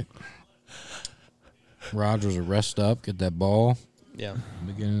 It's all right. Rogers will rest up, get that ball, Yeah.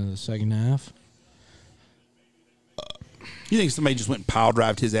 beginning of the second half. You think somebody just went and pile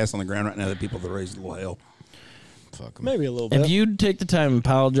drived his ass on the ground right now? That people that raised a little hell. Fuck 'em. Maybe a little bit. If you'd take the time and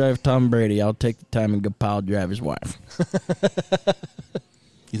pile drive Tom Brady, I'll take the time and go pile drive his wife.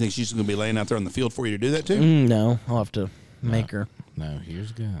 You think she's going to be laying out there on the field for you to do that too? No, I'll have to make her. No,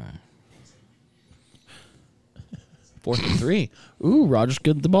 here's a guy. 4th and 3. Ooh, Rodgers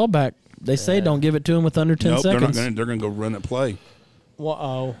get the ball back. They say don't give it to him with under 10 Nope, seconds. they're gonna go run that play.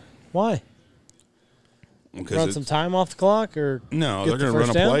 Uh-oh. Why? Because Run some time off the clock or no, get they're the gonna run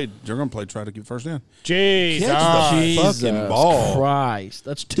first a down? play. They're gonna try to get first down. Jesus. Catch the fucking ball. Christ.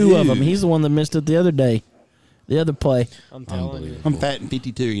 That's 2 of them. Dude. He's the one that missed it the other day. The other play. I'm telling you. I'm fat and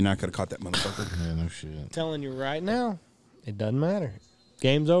 52. You're not gonna caught that motherfucker. Yeah, no shit. Telling you right now, it doesn't matter.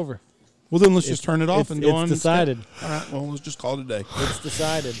 Game's over. Well, then let's just turn it off and go on. It's decided. All right. Well, let's just call it a day. It's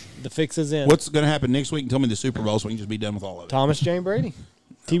decided. The fix is in. What's going to happen next week? And tell me the Super Bowl so we can just be done with all of it. Thomas Jane Brady.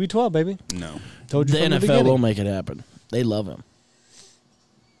 TB12, baby. No. Told you The from the NFL beginning. will make it happen. They love him.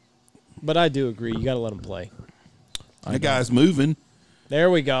 But I do agree. You got to let him play. The guy's moving. There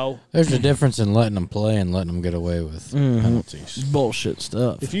we go. There's a difference in letting them play and letting them get away with penalties. Bullshit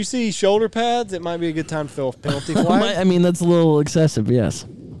stuff. If you see shoulder pads, it might be a good time to throw a penalty flag. I mean, that's a little excessive, yes.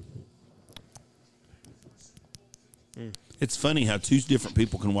 It's funny how 2 different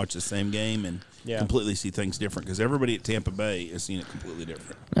people can watch the same game and Yeah. completely see things different because everybody at Tampa Bay is seeing it completely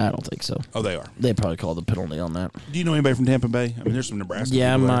different. I don't think so. Oh, they are. They probably called the penalty on that. Do you know anybody from Tampa Bay? I mean, there's some Nebraska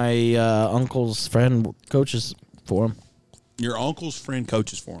Yeah, people there. my uncle's friend coaches for him. Your uncle's friend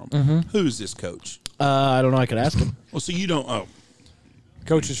coaches for him. Who is this coach? I don't know. I could ask him. Well, so you don't. Oh,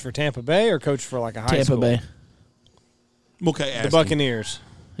 Coaches for Tampa Bay or coach for like a high Tampa school? Bay. okay. Ask The him. Buccaneers.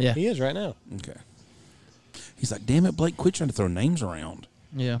 Yeah. He is right now. Okay. He's like, damn it, Blake, quit trying to throw names around.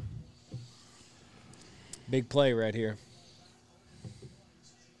 Yeah. Big play right here.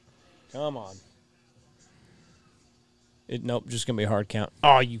 Come on. Nope, just going to be a hard count.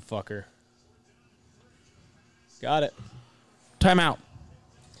 Oh, you fucker. Got it. Timeout.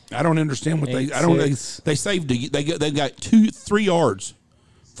 I don't understand what they. I don't. 8-6. They saved. They got 3 yards,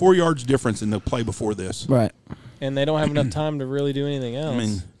 4 yards difference in the play before this. Right. And they don't have enough time to really do anything else. I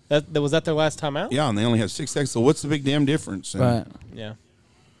mean, was that their last time out? yeah, and they only have 6 seconds. So what's the big damn difference? And Right. Yeah.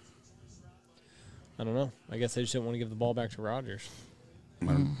 I don't know. I guess they just didn't want to give the ball back to Rodgers. I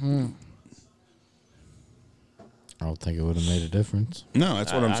don't think it would have made a difference. No,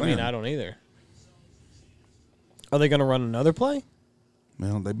 that's what I'm saying. I mean, I don't either. Are they going to run another play?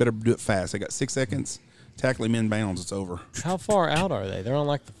 Well, they better do it fast. They got 6 seconds. Tackle him in bounds. It's over. How far out are they? They're on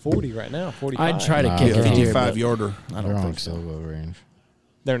like the 40 right now, 45. I'd try to Nah, kick they're it on here. 55-yarder. I They're don't on think so. field goal range.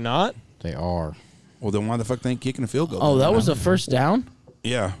 They're not? They are. Well, then why the fuck they ain't kicking a field goal? Oh, then? that was a first down?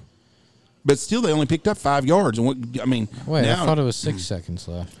 Yeah. But still, they only picked up 5 yards. And what? I mean, Wait, now, I thought it was 6 seconds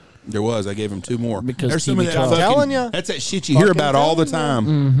left. there was. I gave him 2 more. Because There's some of that TB12. fucking, telling ya. That's that shit you hear about all the time.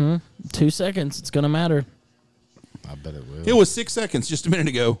 Mm-hmm. 2 seconds. It's going to matter. I bet it will. It was 6 seconds just a minute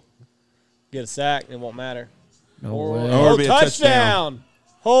ago. Get a sack, it won't matter. No Or way. Or be a touchdown.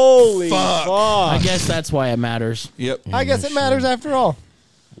 Holy Fuck. fuck. I guess that's why it matters. Yep. I guess it matters after all.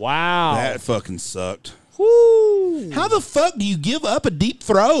 Wow. That fucking sucked. Woo. How the fuck do you give up a deep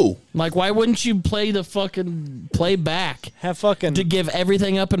throw? Like, why wouldn't you play the fucking play back Have fucking to give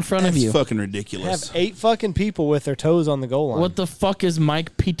everything up in front That's of you? fucking have ridiculous. 8 fucking people with their toes on the goal line. What the fuck is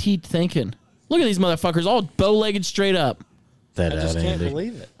Mike Petit thinking? Look at these motherfuckers, all bow-legged straight up. that I just out, can't Andy.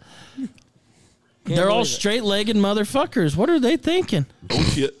 believe it. They're all straight-legged motherfuckers. What are they thinking?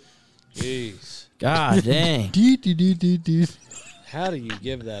 Bullshit. Jeez. God dang. How do you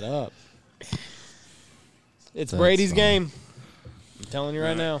give that up? It's That's Brady's fine. game. I'm telling you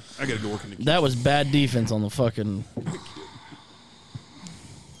right now. I got to go work in the kitchen. That was bad defense on the fucking...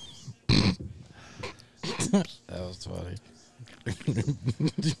 That was funny.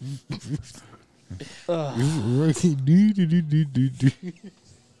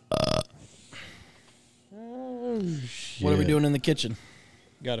 What are we doing in the kitchen?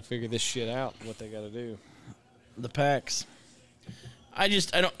 Got to figure this shit out, what they got to do. The packs. I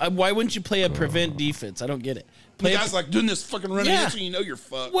don't... why wouldn't you play a prevent defense? I don't get it. The Play a- guy's like doing this fucking running Yeah. answer, you know you're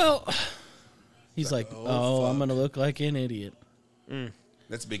fucked. Well, he's like, oh, I'm fuck. going to look like an idiot.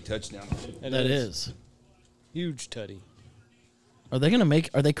 That's a big touchdown. It That is. Huge tutty. Are they going to make...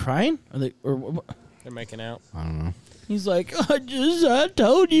 Are they crying? Are they... Or, They're making out. I don't know. he's like, I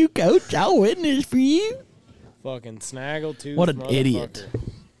told you, coach, I'll win this for you. Fucking snaggle too. What an idiot.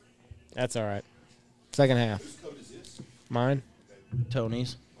 That's all right. Second half. Mine.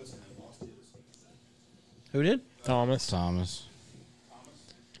 Tony's. Who did? Thomas.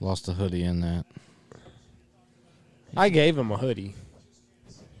 Lost a hoodie in that. I gave him a hoodie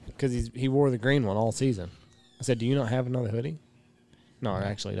because he wore the green one all season. I said, "Do you not have another hoodie?" No, I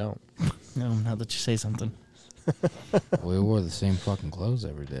actually don't. No, now that you say something. We wore the same fucking clothes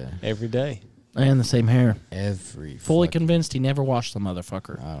every day. Every day. And the same hair. Every Fully fucking- convinced he never washed the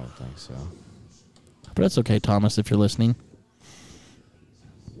motherfucker. I don't think so. But that's okay, Thomas, if you're listening.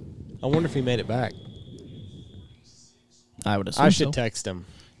 I wonder if he made it back. I would assume I should so. text him.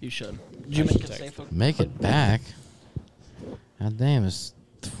 You should. Did you make a safe? Make it back. God damn, it's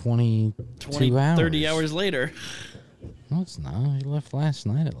 22 hours. 30 hours later. No, it's not. He left last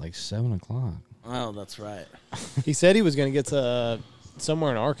night at like 7 o'clock. Oh, that's right. He said he was going to get to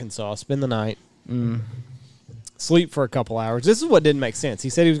somewhere in Arkansas, spend the night, sleep for a couple hours. This is what didn't make sense. He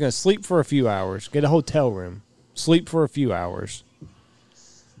said he was going to sleep for a few hours, get a hotel room, sleep for a few hours,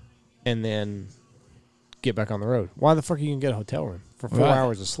 and then get back on the road. Why the fuck are you going to get a hotel room for 4 Right.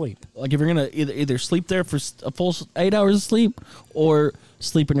 hours of sleep? Like if you're gonna either sleep there for a full 8 hours of sleep, or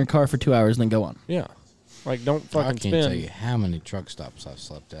sleep in your car for 2 hours and then go on. Yeah. Like, don't I fucking can't tell you spend how many truck stops I've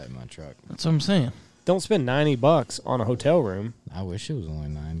slept at in my truck. That's what I'm saying. don't spend $90 on a hotel room. I wish it was only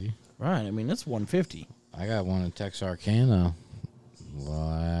 90. Right. I mean, that's 150. I got one in Texarkana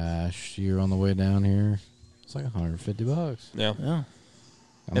last year on the way down here. It's like $150. Yeah. Yeah. I mean,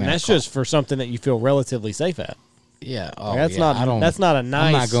 And that's just for something that you feel relatively safe at. yeah. Oh, Like, that's yeah, not that's not a nice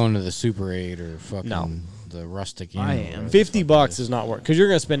I'm not going to the Super 8 or fucking No. the Rustic I Inn or am. whatever the $50 fuck it is not worth because you're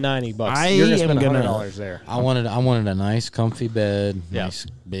going to spend $90. I You're going to am spend gonna- $100 there. I wanted a nice comfy bed, Yeah. nice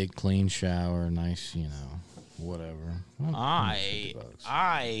big clean shower, nice, whatever. Well, I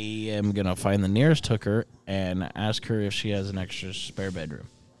 $50. am gonna find the nearest hooker and ask her if she has an extra spare bedroom.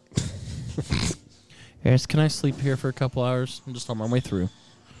 Yes, can I sleep here for a couple hours? I'm just on my way through.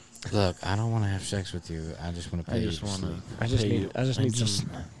 Look, I don't want to have sex with you. I just want to pay you to sleep. I just need some. I just need to sleep.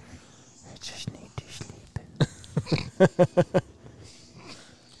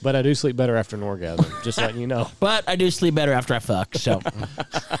 But I do sleep better after an orgasm. Just letting you know. But I do sleep better after I fuck. So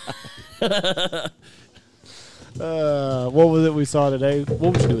What was it we saw today?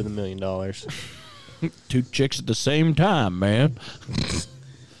 What would you do with $1 million? 2 chicks at the same time, man.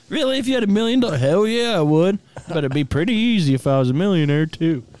 Really? If you had $1 million? Hell yeah, I would. But it'd be pretty easy if I was a millionaire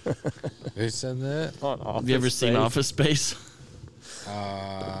too. Who said that? Have you ever seen Office Space?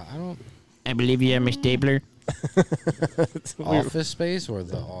 I don't. I believe you have a stapler. Office Space or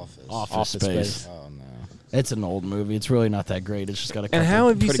The Office? Office Space. Oh no. It's an old movie. It's really not that great. It's just got a couple And how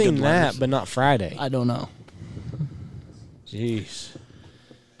have you pretty seen good that, liners. but not Friday? I don't know. Jeez.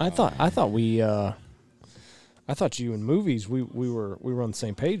 I thought you in movies we were on the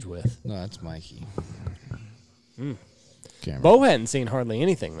same page with. No, that's Mikey. Camera. Bo hadn't seen hardly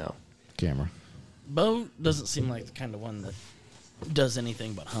anything though. Camera. Bo doesn't seem like the kind of one that does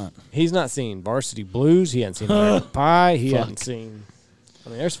anything but hunt. He's not seen Varsity Blues. He hadn't seen American Pie. He Fuck. hadn't seen. I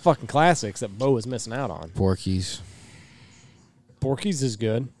mean, there's fucking classics that Bo is missing out on. Porky's. Porky's is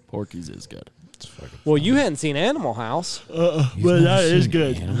good. Porky's is good. It's fucking Well, you hadn't seen Animal House. But never that is seen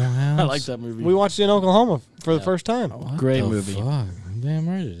good. Animal House? I like that movie. We watched it in Oklahoma for the first time. What Great the movie. Fuck? Damn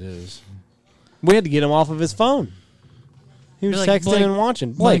right it is. We had to get him off of his phone. He was You're like, texting Blake, and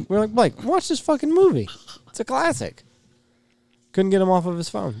watching. Blake, we're like, Blake, watch this fucking movie. It's a classic. Couldn't get him off of his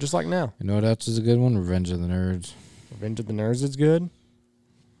phone, just like now. You know what else is a good one? Revenge of the Nerds. Revenge of the Nerds is good.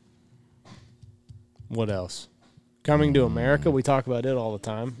 What else? Coming to America, we talk about it all the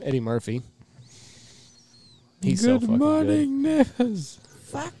time. Eddie Murphy. He's so fucking good. Neighbors.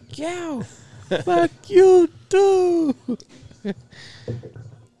 Fuck you. Fuck you too.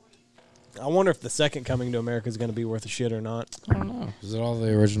 I wonder if the second Coming to America is going to be worth a shit or not. I don't know. Is it all the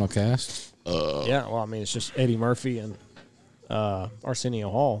original cast? Yeah, well, I mean, it's just Eddie Murphy and Arsenio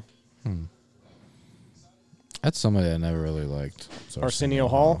Hall. That's somebody I never really liked. It's Arsenio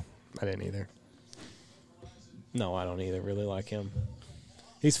Hall? I didn't either. No, I don't either really like him.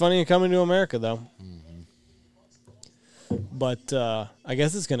 He's funny in Coming to America, though. But I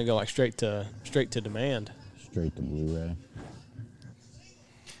guess it's going to go like straight to demand. Straight to Blu-ray.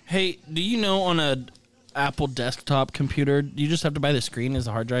 Hey, do you know on a Apple desktop computer, you just have to buy the screen as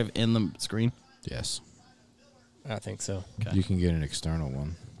a hard drive in the screen? Yes. I think so. Okay. You can get an external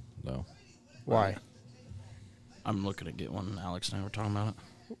one, though. Why? I'm looking to get one. Alex and I were talking about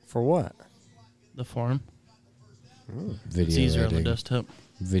it. For what? The farm. Video It's easier on editing. the desktop.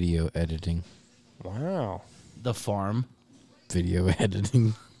 Video editing. Wow. The farm. Video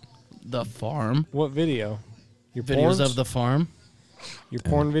editing. The farm. What video? Your Videos porns? of the farm Your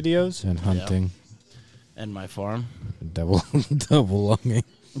porn videos? And hunting. and my farm. Double lunging.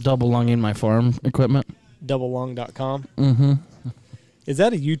 Double lunging my farm equipment. Doubelong.com. Mm-hmm. Is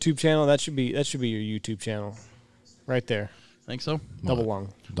that a YouTube channel? That should be your YouTube channel. Right there. Think so? Double lung.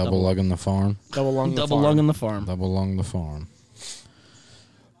 Double lugging the farm. Double lung. Double lunging the farm. Double lung the farm.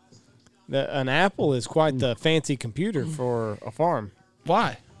 An Apple is quite the fancy computer for a farm.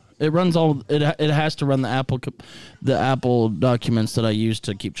 Why? It runs all. It has to run the Apple documents that I use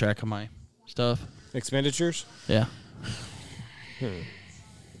to keep track of my stuff. Expenditures? Yeah.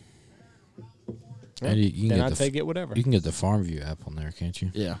 And you can Then get I'd say get whatever. You can get the FarmView app on there, can't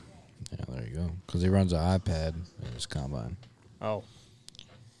you? Yeah. Yeah, there you go. Because he runs an iPad in his combine. Oh.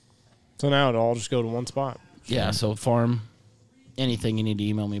 So now it'll all just go to one spot. Yeah, so farm, anything you need to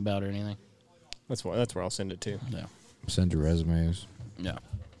email me about or anything. That's where I'll send it to. Yeah. Send your resumes. Yeah.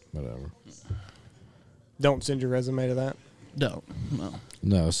 Whatever. Don't send your resume to that. No.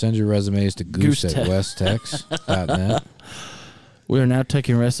 No, send your resumes to goose at westex.net. We are now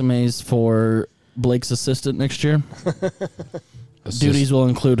taking resumes for Blake's assistant next year. Duties will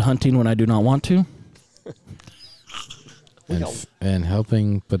include hunting when I do not want to. And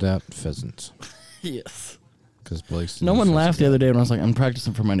helping put out pheasants. Yes. Because Blake's No one laughed the other day when I was like, I'm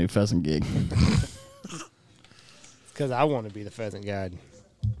practicing for my new pheasant gig. Because I want to be the pheasant guide.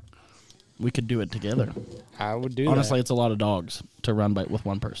 We could do it together. I would do Honestly, that. it's a lot of dogs to run with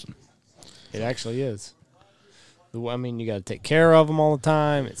one person. It actually is. I mean, you got to take care of them all the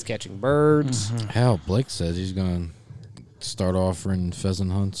time. It's catching birds. Mm-hmm. Hell, Blake says he's going to start offering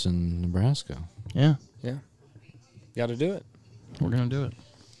pheasant hunts in Nebraska. Yeah. Yeah. Got to do it. We're going to do it.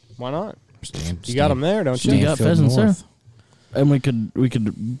 Why not? You You got them there, don't you? You got pheasants there. And we could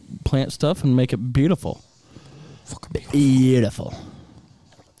plant stuff and make it beautiful. Beautiful.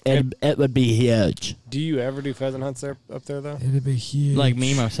 It would be huge. Do you ever do pheasant hunts up there, though? It'd be huge. Like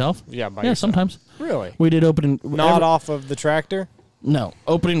me, myself? Yeah, by Yeah, yourself. sometimes. Really? We did opening. Not off of the tractor? No.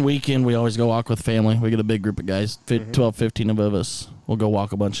 Opening weekend, we always go walk with family. We get a big group of guys, 12, 15 of us. We'll go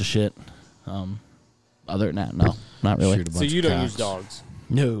walk a bunch of shit. Other than that, no. Not really. Shoot a So bunch you of don't cocks. use dogs?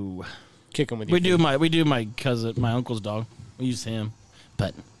 No. Kick them with your We do feet. my cousin, my uncle's dog. We use him.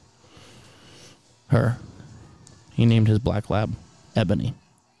 But her. He named his black lab Ebony.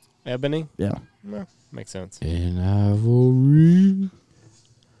 Ebony? Yeah. No, makes sense. In ivory.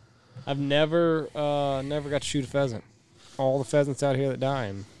 I've never got to shoot a pheasant. All the pheasants out here that die.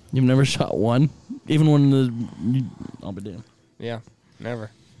 And You've never shot one? Even when I'll be damned. yeah, never.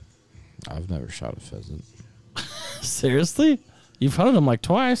 I've never shot a pheasant. Seriously? You've hunted them like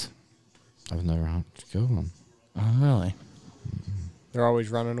twice? I've never hunted to kill them. Oh, really? They're always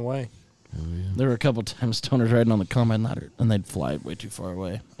running away. Oh, yeah. There were a couple times stoners riding on the combine ladder, and they'd fly way too far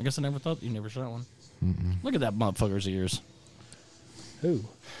away. I guess I never thought you never shot one. Mm-mm. Look at that motherfucker's ears. Who?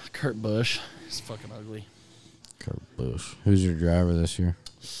 Kurt Busch. He's fucking ugly. Kurt Busch. Who's your driver this year?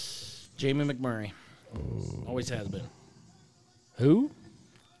 Jamie McMurray. Always has been. Who?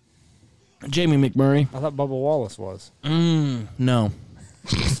 Jamie McMurray. I thought Bubba Wallace was. No.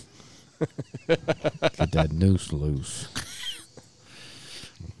 Get that noose loose.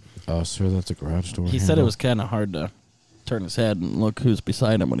 Oh, sir, that's a garage door. He said it was kind of hard to turn his head and look who's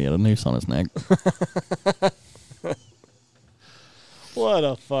beside him when he had a noose on his neck. What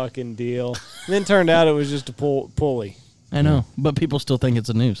a fucking deal. Then turned out it was just a pulley. I know, but people still think it's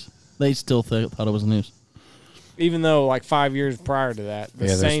a noose. They still thought it was a noose. Even though, like 5 years prior to that, the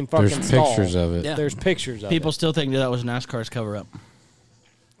Yeah, same fucking there's stall. pictures of it. Yeah. There's pictures of People it. still think that was NASCAR's cover-up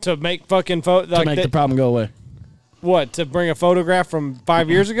To make fucking to make the problem go away. What, to bring a photograph from 5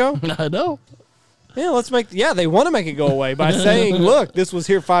 years ago? I know. Yeah, let's make. Yeah, they want to make it go away by saying, "Look, this was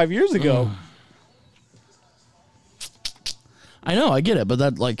here 5 years ago." I know, I get it, but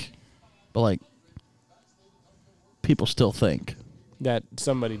people still think. That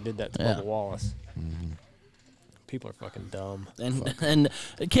somebody did that to Yeah. Bubba Wallace. People are fucking dumb. And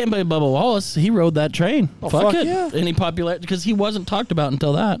it can't be Bubba Wallace. He rode that train. Oh, fuck fuck it. yeah. Any popularity because he wasn't talked about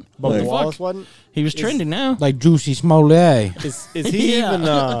until that. Bubba Fuck. Wallace wasn't. He was trending now. Like Juicy Smollett. Is he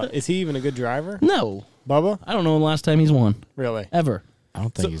Yeah. is he even a good driver? No, Bubba? I don't know the last time he's won Really? ever. I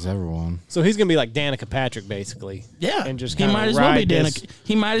don't think he's ever won. So he's gonna be like Danica Patrick, basically. Yeah, And just he kinda might as well be ride this-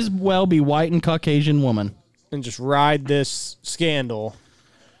 He might as well be white and Caucasian woman. And just ride this scandal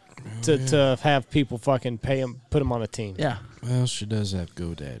to have people fucking pay him, put him on a team. Yeah, Well, she does have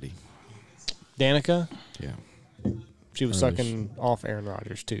GoDaddy. Danica, Yeah. she was Oh, sucking off Aaron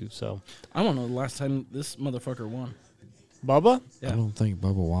Rodgers too. So I don't know the last time this motherfucker won. Bubba, I don't think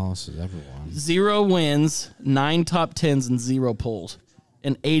Bubba Wallace has ever won. 0 wins, 9 top 10s, and 0 polls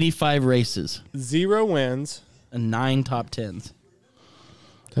in 85 races 0 wins. and 9 top 10s.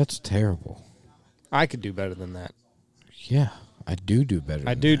 That's terrible. I could do better than that. Yeah, I do better.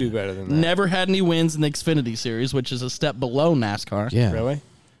 I do better than that. Never had any wins in the Xfinity Series, which is a step below NASCAR. Yeah. Really?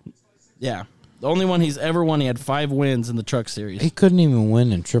 Yeah. The only one he's ever won, he had 5 wins in the Truck Series. He couldn't even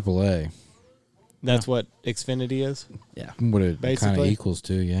win in AAA. That's what Xfinity is. Yeah. What it kind of Basically. equals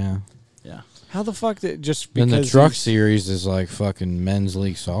to, yeah. Yeah. How the fuck did just Then because the Truck he's- Series is like fucking men's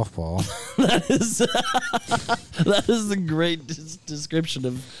league softball. That is a great description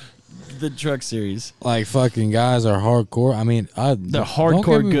of the Truck Series. Like fucking guys are hardcore. I mean, They're don't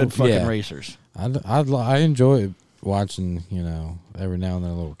hardcore get me- good fucking yeah. racers. I enjoy watching, every now and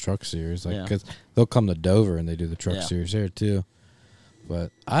then a little truck series, because they'll come to Dover and they do the truck series there too.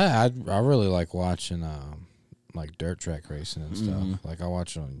 But I really like watching like dirt track racing and stuff. Like I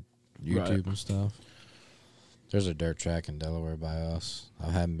watch it on YouTube and stuff. There's a dirt track in Delaware by us.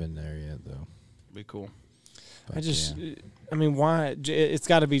 I haven't been there yet though. Be cool. But, I mean, why? It's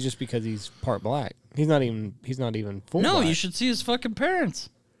got to be just because he's part black. He's not even full. No, black. you should see his fucking parents.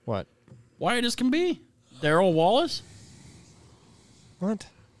 What? White as can be. Daryl Wallace. What?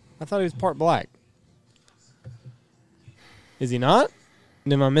 I thought he was part black. Is he not?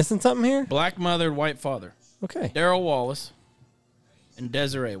 Am I missing something here? Black mother, white father. Okay. Daryl Wallace and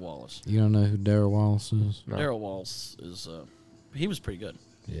Desiree Wallace. You don't know who Daryl Wallace is? No. Daryl Wallace is, he was pretty good.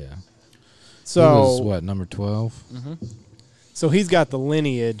 Yeah. So he was, what, number 12? Mm-hmm. So he's got the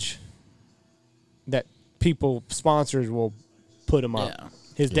lineage that sponsors will put him up. Yeah.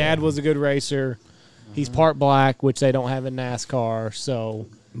 His dad was a good racer. He's part black, which they don't have in NASCAR, so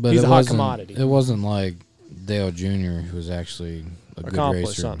he's a hot commodity. It wasn't like Dale Jr., who was actually a good Accomplished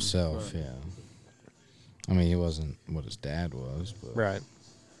racer something. himself. Right. Yeah. I mean, he wasn't what his dad was, but Right.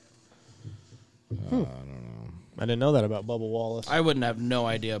 I don't know. I didn't know that about Bubba Wallace. I wouldn't have no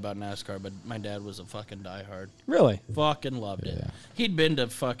idea about NASCAR, but my dad was a fucking diehard. Really? Fucking loved it. Yeah. He'd been to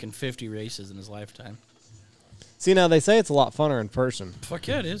fucking 50 races in his lifetime. See, now they say it's a lot funner in person. Fuck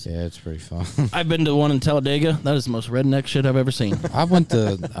yeah, it is. Yeah, it's pretty fun. I've been to one in Talladega. That is the most redneck shit I've ever seen. I've been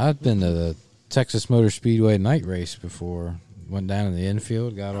to the Texas Motor Speedway night race before. Went down in the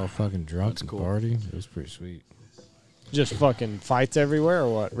infield, got all fucking drunk and partied. It was pretty sweet. Just fucking fights everywhere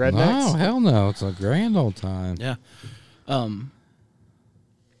or what? Rednecks? No, hell no. It's a grand old time. Yeah.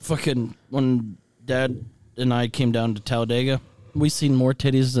 Fucking when Dad and I came down to Talladega, we seen more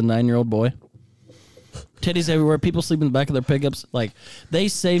titties as a 9-year-old boy. Titties everywhere. People sleep in the back of their pickups. Like, they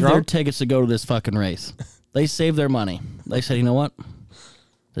saved their tickets to go to this fucking race. They saved their money. They said, you know what?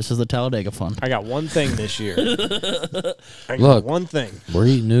 This is the Talladega fun. I got one thing this year. Look, one thing. We're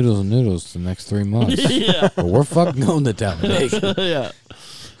eating noodles and noodles the next 3 months. Yeah. But we're fucking going to Talladega. Yeah.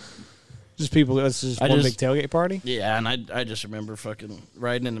 Just people. It's just one big tailgate party. Yeah, and I just remember fucking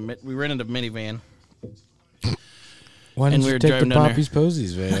riding in we rented a minivan. Why didn't we you were take driving the down Poppy's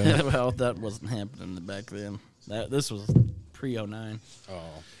Posies, man? Well, that wasn't happening back then. This was pre-09. Oh.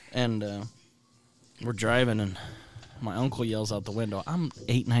 And we're driving, and my uncle yells out the window. I'm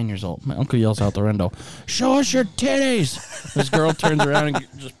 8, 9 years old. My uncle yells out the window, "Show us your titties!" This girl turns around and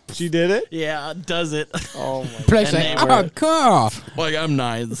just... She did it? Yeah, does it. Oh, my Place And like, they oh, were- God. Like, I'm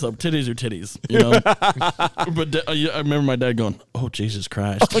 9, so titties are titties, you know? But I remember my dad going, "Oh, Jesus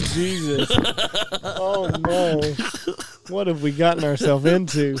Christ." Oh, Jesus. Oh, no. What have we gotten ourselves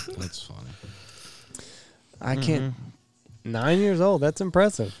into? That's funny. I can't. 9 years old. That's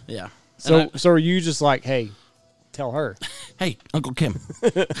impressive. Yeah. So are you just like, hey, tell her. Hey, Uncle Kim.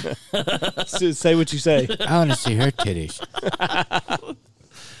 Say what you say. I want to see her titties.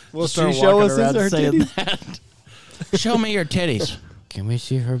 Will Start she show walking us around her saying titties? that. Show me your titties. Can we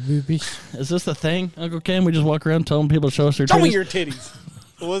see her boobies? Is this the thing, Uncle Kim? We just walk around telling people to show us their Show titties? me your titties.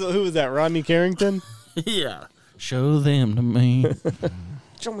 Who was that? Rodney Carrington? Yeah. Show them to me.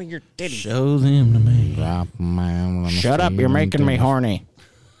 Show me your titties. Show them to me. Shut Shut up, you're making me horny.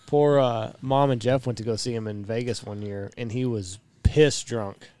 Poor Mom and Jeff went to go see him in Vegas one year, and he was piss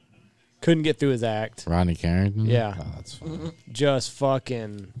drunk. Couldn't get through his act. Rodney Carrington? Yeah. Oh, that's funny. Just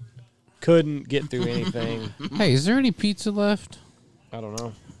fucking couldn't get through anything. Hey, is there any pizza left? I don't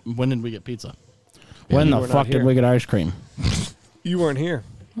know. When did we get pizza? Yeah, When you the were not fuck here. did we get ice cream? You weren't here.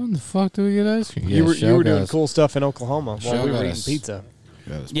 When the fuck do we get ice cream? You were doing cool stuff in Oklahoma while we were eating us. pizza.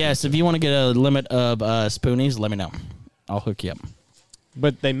 Yes, if you want to get a limit of spoonies, let me know. I'll hook you up.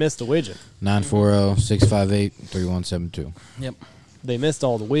 But they missed the widget. 940-658-3172. Yep. They missed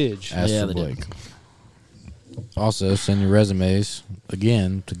all the widge. Ask Yeah, for they did. Blake. Also, send your resumes,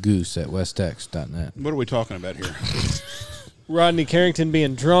 again, to goose@westex.net. What are we talking about here? Rodney Carrington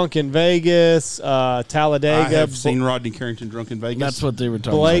being drunk in Vegas, Talladega. I have seen Rodney Carrington drunk in Vegas. That's what they were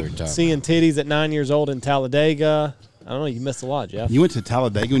talking Blake What are we talking seeing titties at 9 years old in Talladega. I don't know. You missed a lot, Jeff. You went to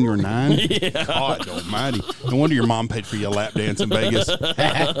Talladega when you were 9? Yeah. God almighty. No wonder your mom paid for your lap dance in Vegas.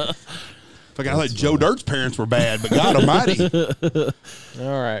 Fuck, I thought Joe Dirt's parents were bad, but God almighty.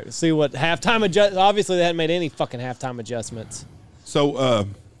 All right. See what halftime adjust. Obviously, they hadn't made any fucking halftime adjustments. So,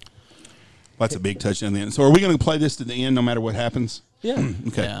 that's a big touchdown then. So are we going to play this to the end no matter what happens? Yeah.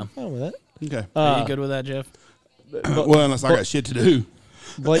 Okay. Yeah. Fine with that. Okay. Are you good with that, Jeff? Well, unless I got shit to do.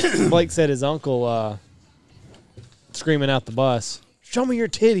 Blake said his uncle screaming out the bus, "Show me your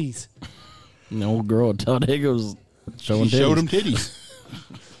titties." The old girl at Talladega was showing He titties. showed him titties.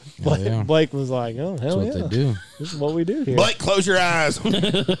 Yeah. Blake was like, "Oh That's hell what yeah, they do. this is what we do here." Blake, close your eyes.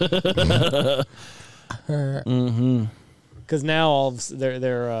 Because now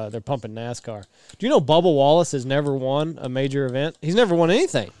they're pumping NASCAR. Do you know Bubba Wallace has never won a major event? He's never won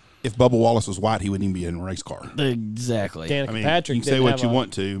anything. If Bubba Wallace was white, he wouldn't even be in a race car. Exactly. Danica I mean, Patrick you can say didn't what have you a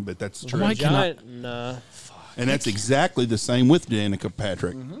want to, but that's true. Why cannot- giant. Nah. And that's exactly the same with Danica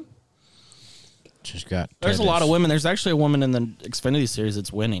Patrick. Just got. There's a tennis. lot of women. There's actually a woman in the Xfinity series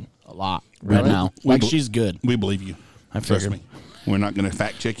that's winning a lot right Really? now. We Like, bel- she's good. We believe you. I Trust figured. me. We're not going to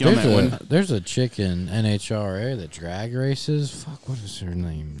fact check you on that one. There's a chick in NHRA that drag races. Fuck, what is her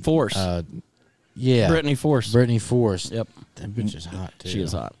name? Force. Yeah. Brittany Force. Brittany Force. Yep. That bitch is hot, too. She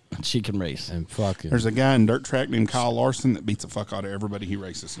is hot. She can race. And fucking There's a guy in dirt track named Kyle Larson that beats the fuck out of everybody he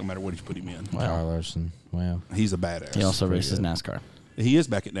races, no matter what he's put him in. Kyle Larson. Wow. He's a badass. He also pretty races good. NASCAR. He is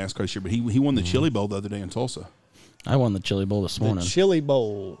back at NASCAR this year, but he won the Chili Bowl the other day in Tulsa. I won the Chili Bowl this The morning. Chili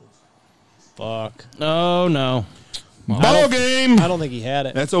Bowl. Fuck. Oh, no. Ball game! I don't think he had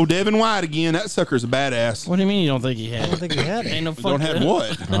it. That's old Devin White again. That sucker's a badass. What do you mean you don't think he had I it? don't think he had it. Ain't no Don't fucking... have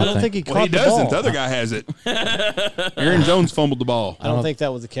what? I don't think he caught Well, he the doesn't. ball. The other guy has it. Aaron Jones fumbled the ball. I don't think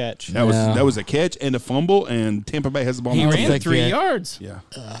that was a catch. That was a catch and a fumble, and Tampa Bay has the ball. He now. ran think 3 he- yards. Yeah.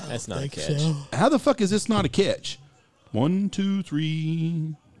 That's not a catch. How the fuck is this not a catch? 1, 2,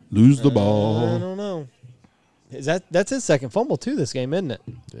 3. Lose the I ball. don't know. That's his second fumble too this game, isn't it?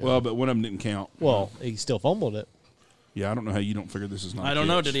 Well, but one of them didn't count. Well, he still fumbled it. Yeah, I don't know how you don't figure this is not. I a don't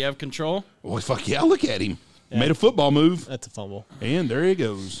know. catch. Did he have control? Well, fuck yeah! Look at him. Yeah. Made a football move, That's a fumble. and there he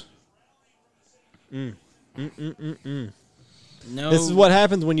goes. No. This is what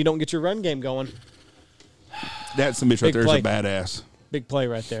happens when you don't get your run game going. That some bitch right Big there is play. a badass. Big play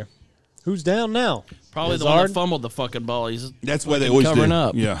right there. Who's down now? Probably the one Lazard? that fumbled the fucking ball. He's That's why they fucking always covering do.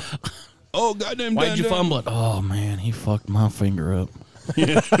 up. Yeah. Oh goddamn! Why'd you fumble it? Oh, man, he fucked my finger up.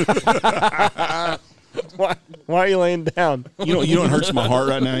 Why are you laying down? You know what hurts my heart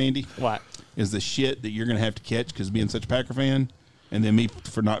right now, Andy? What? Is the shit that you're gonna have to catch because being such a Packer fan, and then me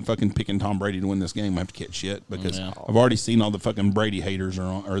for not fucking picking Tom Brady to win this game, I have to catch shit because Yeah. I've already seen all the fucking Brady haters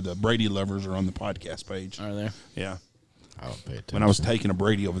or the Brady lovers are on the podcast page. Are there? Yeah. I don't pay attention. When I was taking a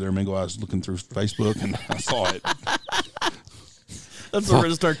Brady over there a minute ago, I was looking through Facebook and I saw it. That's what we're going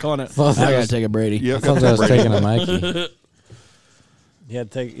to start calling it. Thought that I got to was- take a Brady. Yeah, I thought I was taking a Mikey. You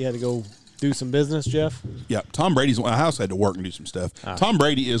had to go do some business, Jeff. Yeah, Tom Brady's one. I also had to work and do some stuff. Tom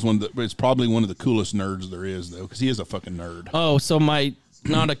Brady is it's probably one of the coolest nerds there is, though, because he is a fucking nerd. Oh, so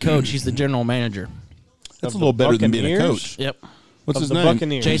not a coach. He's the general manager. That's a Of little the better than being a Buccaneers? coach. Yep. What's Of his the name?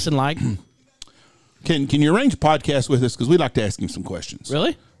 Buccaneers. Jason Like. Can you arrange a podcast with us? Because we'd like to ask him some questions.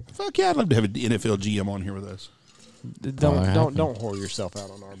 Really? Fuck yeah, I'd love to have an NFL GM on here with us. Don't happen. whore yourself out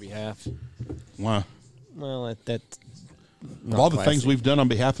on our behalf. Why? Well, that's Of all the things we've done on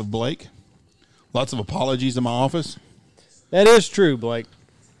behalf of Blake, lots of apologies in my office. that is true, Blake.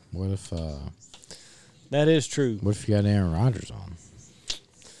 What if That is true. you got Aaron Rodgers on?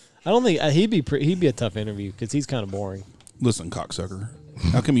 I don't think he'd be a tough interview because he's kind of boring. Listen, cocksucker.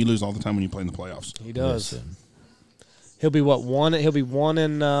 How come you lose all the time when you play in the playoffs? He does. Listen. He'll be one. He'll be one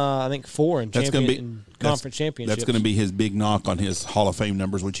in I think 4 in That's going to be in conference championships. That's going to be his big knock on his Hall of Fame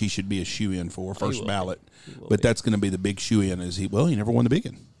numbers, which he should be a shoe in for first will ballot. be. He will But be. that's going to be the big shoe in. He never won the big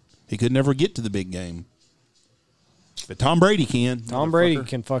one. He could never get to the big game. But Tom Brady can. Tom Brady motherfucker.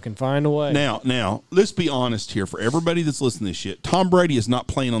 can fucking find a way. Now, let's be honest here. For everybody that's listening to this shit, Tom Brady is not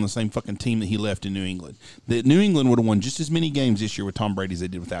playing on the same fucking team that he left in New England. That New England would have won just as many games this year with Tom Brady as they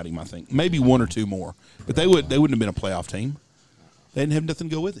did without him, I think. Maybe 1 or 2 more. But they wouldn't have been a playoff team. They didn't have nothing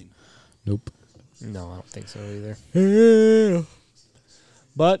to go with him. Nope. No, I don't think so either.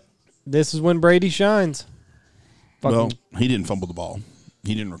 But this is when Brady shines. Well, he didn't fumble the ball.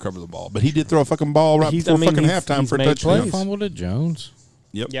 He didn't recover the ball. But he did throw a fucking ball right He's- before I mean, fucking he's- halftime he's for a made touchdown. plays. Fumbled at Jones.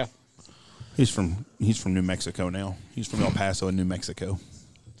 Yep. Yeah. He's from New Mexico now. He's from El Paso in New Mexico.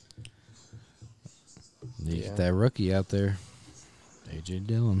 You Yeah. get that rookie out there, A.J.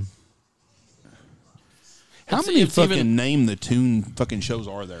 Dillon. How It's- many it's fucking even- name the tune fucking shows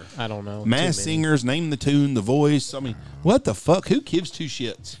are there? I don't know. Mass Too many. Singers, Name the Tune, The Voice. I mean, what the fuck? Who gives two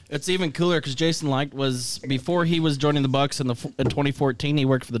shits? It's even cooler because Jason Licht was, before he was joining the Bucs in 2014, he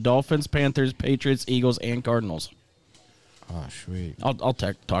worked for the Dolphins, Panthers, Patriots, Eagles, and Cardinals. Oh, sweet. I'll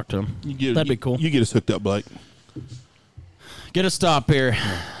talk to him. You That'd be cool. You get us hooked up, Blake. Get a stop here.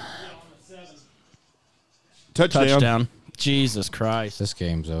 Touchdown. Jesus Christ. This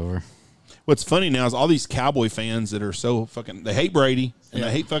game's over. What's funny now is all these Cowboy fans that are so fucking, they hate Brady and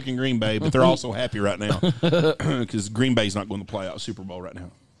they hate fucking Green Bay, but they're also happy right now because Green Bay's not going to play out Super Bowl right now.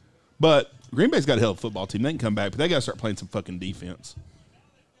 But Green Bay's got a hell of a football team. They can come back, but they got to start playing some fucking defense.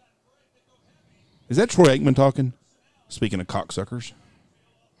 Is that Troy Aikman talking? Speaking of cocksuckers.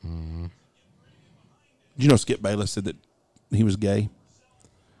 Mm-hmm. Did you know Skip Bayless said that he was gay?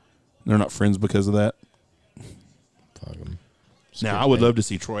 They're not friends because of that. Fuck him. Now, I would love to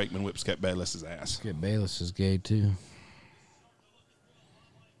see Troy Aikman whip Skip Bayless's ass. Skip Bayless is gay, too.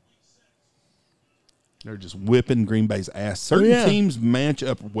 They're just whipping Green Bay's ass. Certain teams match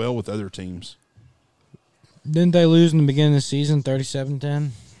up well with other teams. Didn't they lose in the beginning of the season,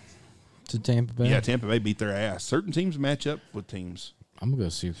 37-10 to Tampa Bay? Yeah, Tampa Bay beat their ass. Certain teams match up with teams. I'm going to go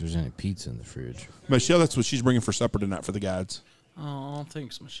see if there's any pizza in the fridge. Michelle, that's what she's bringing for supper tonight for the guides. Oh,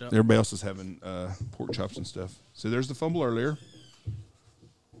 thanks, Michelle. Everybody else is having pork chops and stuff. So there's the fumble earlier.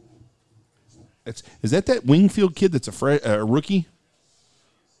 Is that Wingfield kid that's a rookie?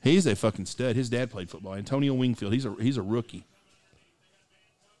 He's a fucking stud. His dad played football. Antonio Wingfield. He's a rookie.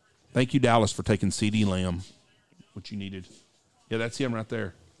 Thank you, Dallas, for taking C.D. Lamb, which you needed. Yeah, that's him right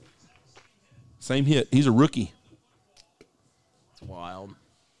there. Same hit. He's a rookie. It's wild.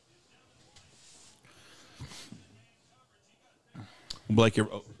 Blake,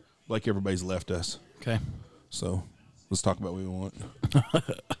 everybody's left us. Okay. So let's talk about what we want. Do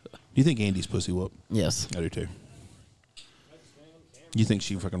you think Andy's pussy whoop? Yes. I do too. You think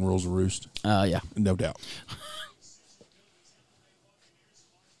she fucking rules the roost? Yeah. No doubt.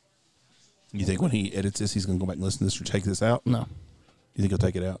 You think when he edits this, he's going to go back and listen to this or take this out? No. You think he'll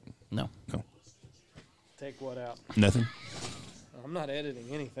take it out? No. No. Take what out? Nothing? I'm not editing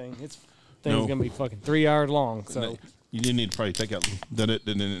anything. It's thing's gonna be fucking 3 hours long. So you didn't need to probably take out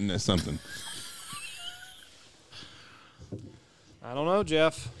something. I don't know,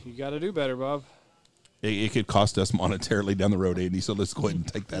 Jeff. You got to do better, Bob. It could cost us monetarily down the road, Andy. So let's go ahead and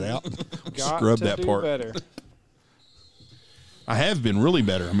take that out. Got Scrub to that do part. better. I have been really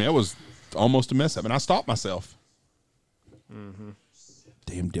better. I mean, I was almost a mess up, and I stopped myself. Mm-hmm.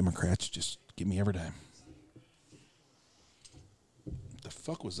 Damn Democrats just get me every time. What the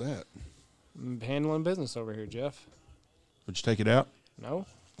fuck was that? I'm handling business over here, Jeff. Would you take it out? No?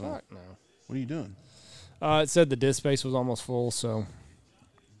 Fuck no. What are you doing? It said the disk space was almost full, so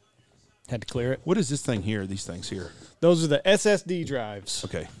had to clear it. What is this thing here? These things here? Those are the SSD drives.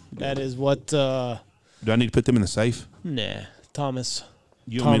 Okay. That is what. Do I need to put them in the safe? Nah, Thomas.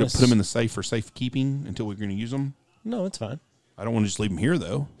 You want me to put them in the safe for safekeeping until we're going to use them? No, it's fine. I don't want to just leave them here,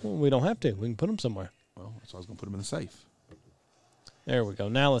 though. Well, we don't have to. We can put them somewhere. Well, that's why I was going to put them in the safe. There we go.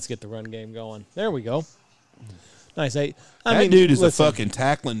 Now let's get the run game going. There we go. Nice. That dude is a fucking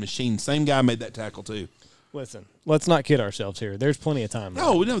tackling machine. Same guy made that tackle, too. Listen, let's not kid ourselves here. There's plenty of time.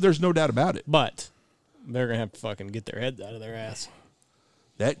 No, there's no doubt about it. But they're going to have to fucking get their heads out of their ass.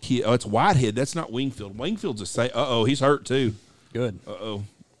 That kid, it's Whitehead. That's not Wingfield. Wingfield's a say, he's hurt, too. Good.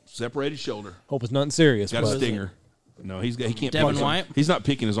 Separated shoulder. Hope it's nothing serious. Got a stinger. No, he can't. Devin White? He's not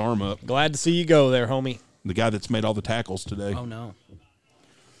picking his arm up. Glad to see you go there, homie. The guy that's made all the tackles today. Oh, no.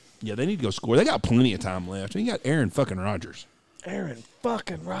 Yeah, they need to go score. They got plenty of time left. You got Aaron fucking Rodgers. Aaron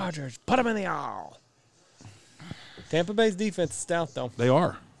fucking Rodgers. Put him in the aisle. Tampa Bay's defense is stout, though. They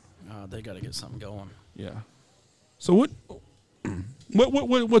are. They got to get something going. Yeah. So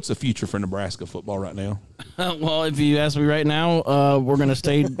what's the future for Nebraska football right now? Well, if you ask me right now, we're going to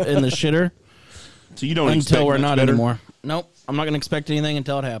stay in the shitter. So you don't until we're much not better? anymore. Nope, I'm not going to expect anything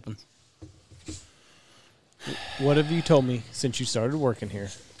until it happens. What have you told me since you started working here?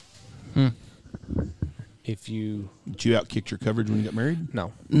 If you... Did you outkicked your coverage when you got married?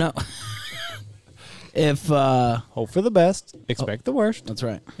 No. If hope for the best, expect the worst. That's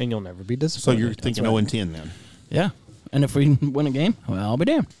right. And you'll never be So disappointed. you're thinking 0-10 then? Yeah, and if we win a game, well, I'll be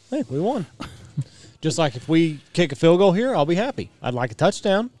damned. Hey, we won. Just like if we kick a field goal here, I'll be happy. I'd like a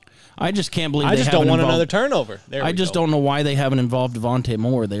touchdown. I just can't believe I just don't want another turnover. I just don't know why they haven't involved Devontae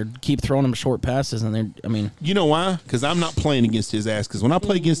more. They keep throwing him short passes, and You know why? Because I'm not playing against his ass. Because when I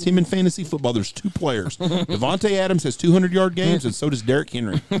play against him in fantasy football, there's two players. Devontae Adams has 200-yard games, and so does Derrick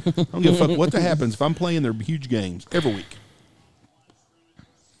Henry. I don't give a fuck what happens if I'm playing their huge games every week.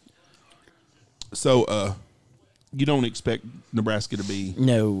 So, you don't expect Nebraska to be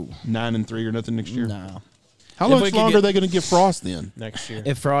 9-3 or nothing next year? No. How much longer are they going to give Frost then? Next year.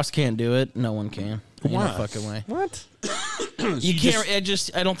 If Frost can't do it, no one can. Why? No fucking way. What? You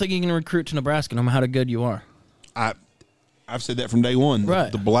can't. I don't think you can recruit to Nebraska, no matter how good you are. I've said that from day one.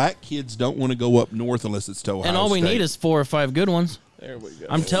 Right. The black kids don't want to go up north unless it's to Ohio And all we State. need is 4 or 5 good ones. There we go.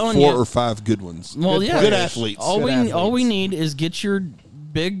 I'm telling you. 4 or 5 good ones. Well, Good athletes. All we need is get your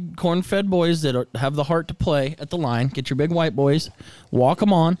big corn-fed boys that have the heart to play at the line. Get your big white boys, walk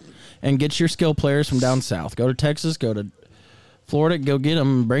them on, and get your skill players from down south. Go to Texas, go to Florida, go get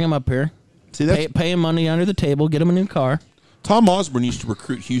them, bring them up here. See, that's, Pay them money under the table, get them a new car. Tom Osborne used to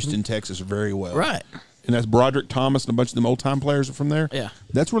recruit Houston, Texas very well. Right. And that's Broderick Thomas and a bunch of them old-time players are from there. Yeah.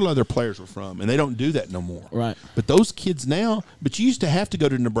 That's where a lot of their players were from, and they don't do that no more. Right. But those kids now, but you used to have to go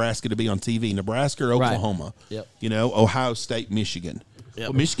to Nebraska to be on TV, Nebraska or Oklahoma. Yep. You know, Ohio State, Michigan. Yep.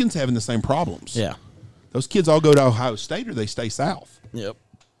 Well, Michigan's having the same problems. Yeah. Those kids all go to Ohio State or they stay south. Yep.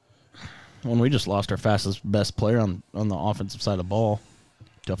 When we just lost our best player on the offensive side of the ball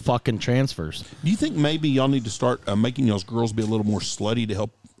to fucking transfers. Do you think maybe y'all need to start making y'all's girls be a little more slutty to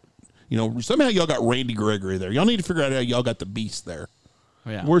help? You know, somehow y'all got Randy Gregory there. Y'all need to figure out how y'all got the beast there.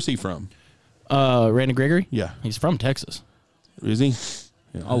 Yeah. Where's he from? Randy Gregory? Yeah. He's from Texas. Is he?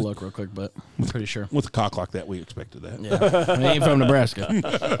 Yeah. I'll look real quick, but I'm pretty sure. With a cock like that, we expected that. Yeah. He ain't from Nebraska.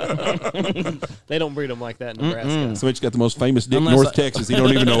 They don't breed them like that in Nebraska. Somebody's got the most famous dick in Unless North Texas. He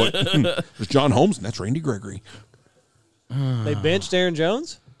don't even know it. There's John Holmes, and that's Randy Gregory. They benched Aaron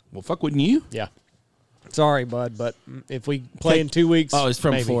Jones? Well, fuck, wouldn't you? Yeah. Sorry, bud, but if we play in 2 weeks. Oh, he's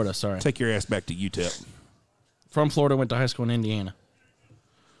from maybe. Florida, sorry. Take your ass back to UTEP. From Florida, went to high school in Indiana.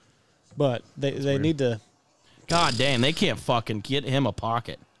 But they need to. God damn, they can't fucking get him a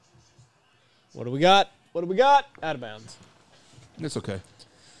pocket. What do we got? What do we got? Out of bounds. It's okay.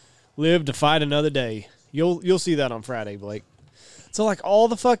 Live to fight another day. You'll see that on Friday, Blake. So like all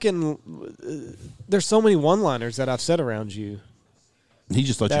the fucking, there's so many one-liners that I've said around you He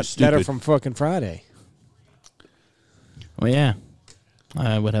just thought you were stupid. that are from fucking Friday. Well, yeah.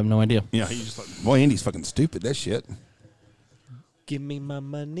 I would have no idea. Yeah, he just like, boy, Andy's fucking stupid. That shit. Give me my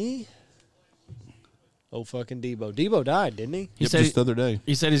money. Oh, fucking Debo. Debo died, didn't he? He Yep, said just the other day.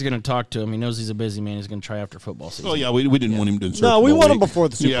 He said he's going to talk to him. He knows he's a busy man. He's going to try after football season. Oh, yeah, we didn't want him doing Super No, we Bowl want him week. before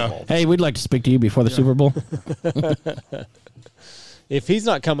the Super Yeah. Bowl. Hey, we'd like to speak to you before the Super Bowl. If he's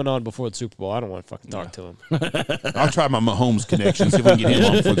not coming on before the Super Bowl, I don't want to fucking talk to him. I'll try my Mahomes connection, see if we can get him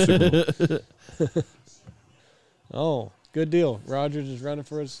on before the Super Bowl. Oh, good deal. Rodgers is running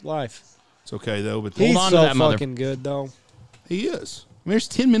for his life. It's okay, though. But He's on to so that mother- fucking good, though. he is. I mean, there's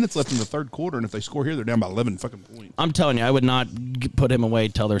 10 minutes left in the third quarter, and if they score here, they're down by 11 fucking points. I'm telling you, I would not put him away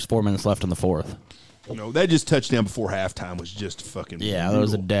till there's 4 minutes left in the fourth. No, that just touchdown before halftime was just fucking Yeah, brutal. that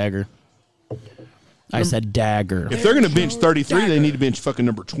was a dagger. I said dagger. If they're going to bench 33, they need to bench fucking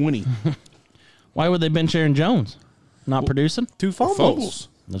number 20. Why would they bench Aaron Jones? Not producing? 2 fumbles. Fumbles.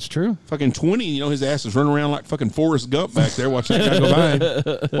 That's true. Fucking 20, you know, his ass is running around like fucking Forrest Gump back there watching that guy go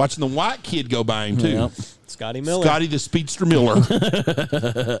by him. Watching the white kid go by him, too. Yep. Scotty Miller. Scotty the Speedster Miller.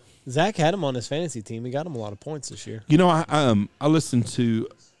 Zach had him on his fantasy team. He got him a lot of points this year. You know, I listened to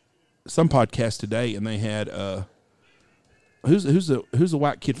some podcast today, and they had who's the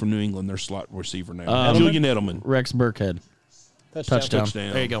white kid from New England? Their slot receiver now, Julian Edelman. Rex Burkhead. Touchdown.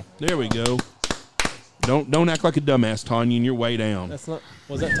 There you go. There we go. Don't act like a dumbass, Tanya, and you're way down. That's not.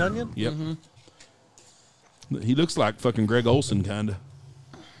 Was that Tunyon? Yep. He looks like fucking Greg Olson, kind of.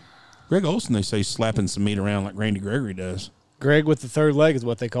 Greg Olson, they say, slapping some meat around like Randy Gregory does. Greg with the third leg is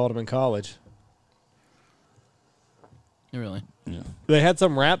what they called him in college. Really? Yeah. They had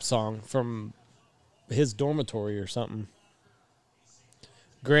some rap song from his dormitory or something.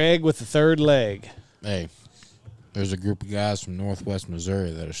 Greg with the third leg. Hey, there's a group of guys from Northwest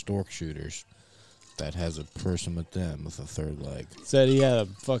Missouri that are stork shooters that has a person with them with a third leg. Said he had a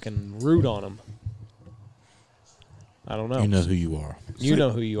fucking root on him. I don't know. You know who you are. You know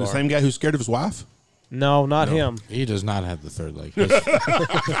who you The are. same guy who's scared of his wife? No, not him. He does not have the third leg.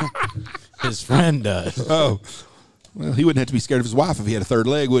 His friend does. Oh. Well, he wouldn't have to be scared of his wife if he had a third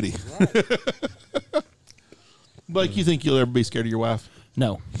leg, would he? Blake, you think you'll ever be scared of your wife?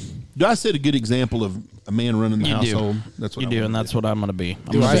 No. Do I set a good example of a man running the You do. household? That's what You I do, want and to that's what I'm going to be.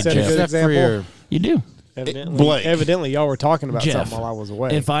 I'm Do gonna I be set a Jeff. good Except for example? your You do. Blake. Evidently, y'all were talking about Jeff, something while I was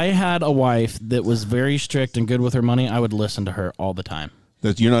away. If I had a wife that was very strict and good with her money, I would listen to her all the time.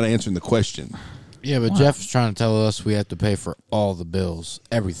 That you're not answering the question. Yeah, but Jeff's trying to tell us we have to pay for all the bills,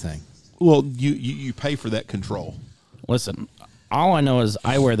 everything. Well, you pay for that control. Listen, all I know is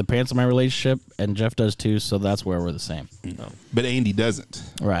I wear the pants in my relationship, and Jeff does too, so that's where we're the same. But Andy doesn't.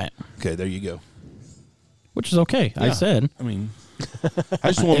 Right. Okay, there you go. Which is okay. I Yeah. said, I mean,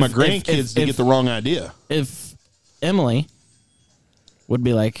 I just want my If- grandkids to if- get the wrong idea. if Emily would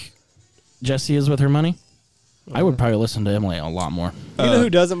be like Jesse is with her money, I would probably listen to Emily a lot more. you know who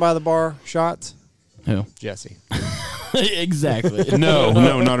doesn't buy the bar shots? Who? Jesse. Exactly. No,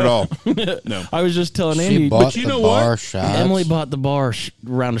 not at all. No. I was just telling She Andy, bought you the know bar what? shots. Emily bought the bar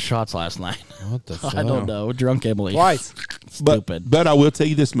round of shots last night. What the fuck? I don't know. Drunk Emily. Twice. Stupid. But I will tell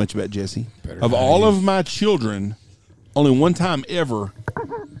you this much about Jesse. Of all of my children, only one time ever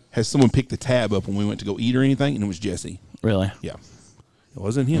has someone picked the tab up when we went to go eat or anything, and it was Jesse. Really? Yeah. It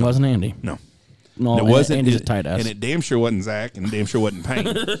wasn't him. It wasn't Andy. No. No, it wasn't. Andy's a tight ass. And it damn sure wasn't Zach, and damn sure wasn't Payne.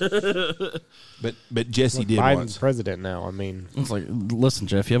 but Jesse did Biden's once. president now. I mean, It's like, listen,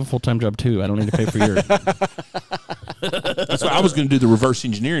 Jeff, you have a full-time job too. I don't need to pay for yours. That's why I was going to do the reverse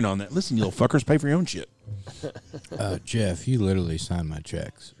engineering on that. Listen, you little fuckers, pay for your own shit. Jeff, you literally signed my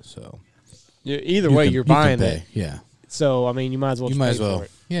checks, so either you way, can- you're you can buying pay. it. Yeah, So I mean, you might as well. you just might pay as well. For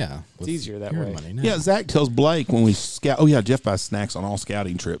it. Yeah, It's easier that your way. money now. Yeah, Zach tells Blake when we scout. Oh yeah, Jeff buys snacks on all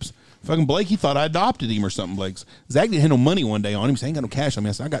scouting trips. Fucking Blake, he thought I adopted him or something. Blake's Zach didn't have no money one day on him. He said, "I ain't got no cash on me."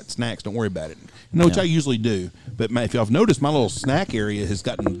 I said, "I got snacks. Don't worry about it." You know, which I usually do. But if y'all have noticed, my little snack area has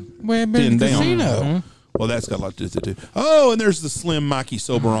gotten Well, I've been thinned to the down. casino. Well, that's got a lot to do too. Oh, and there's the slim Mikey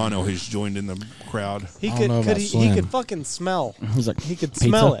Soberano who's joined in the crowd. He I don't could, know could about he Slim. could fucking smell. He's like, He could "Pizza?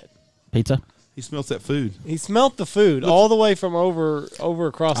 smell it. Pizza? He smells that food. He smelt the food all the way from over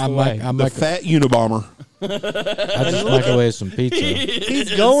across the way. I'm The like, fat Unabomber. I just microwave some pizza.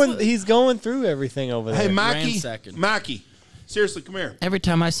 He's going through everything over there. Hey, Mikey. Ransacking. Mikey. Seriously, come here. Every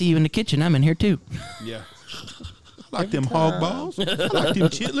time I see you in the kitchen, I'm in here too." Yeah. I like them hog balls. I like them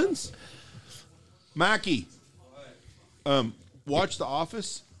chitlins. Mikey. Watch The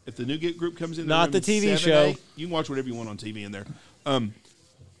Office. If the Newgate group comes in, Not room the at TV 7, show. 8, you can watch whatever you want on TV in there.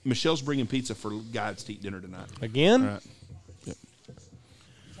 Michelle's bringing pizza for guys to eat dinner tonight. Again? All right.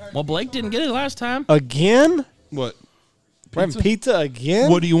 Well, Blake didn't get it last time. Again? What? We're having pizza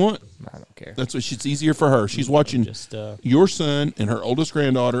again? What do you want? I don't care. That's what it's easier for her. She's watching Just your son and her oldest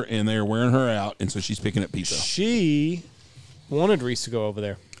granddaughter, and they're wearing her out, and so she's picking up pizza. she wanted Reese to go over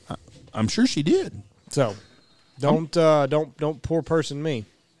there. I'm sure she did. So don't poor person me.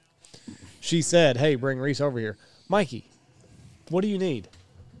 She said, "Hey, bring Reese over here." Mikey, what do you need?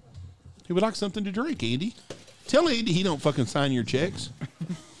 He would like something to drink, Andy. Tell Andy he don't fucking sign your checks.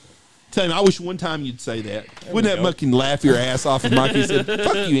 Tell him, I wish one time you'd say that. Wouldn't that fucking laugh your ass off if Mikey said,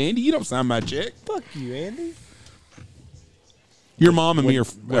 "Fuck you, Andy, you don't sign my check." Fuck you, Andy. Your mom and me are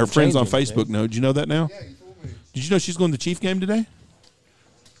friends on change anything. Facebook now. Did you know that now? Yeah, you told me. Did you know she's going to the Chief game today?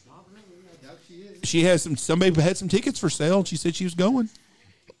 Not really. I doubt she is. She has somebody had some tickets for sale, and she said she was going.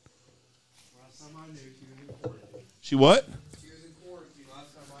 Last time I knew, she was in quarantine. She what? She was in quarantine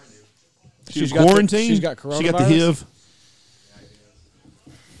last time I knew. She was She's got the- quarantined. she's got She got the coronavirus? HIV.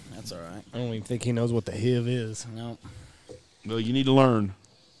 That's all right. I don't even think he knows what the HIV is. No. Well, you need to learn.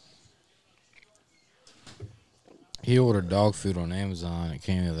 He ordered dog food on Amazon. It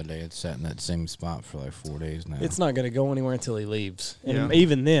came the other day. It sat in that same spot for like 4 days now. It's not going to go anywhere until he leaves. And Yeah.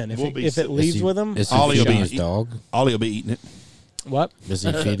 even then, if We'll it, be if sick. it leaves with him, Is he Ollie will feeding be- his dog? Ollie will be eating it. what? Is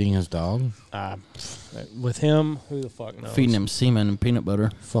he feeding his dog? With him, who the fuck knows? Feeding him semen and peanut butter.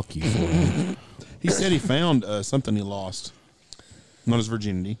 Fuck you for him. He said he found something he lost. Not his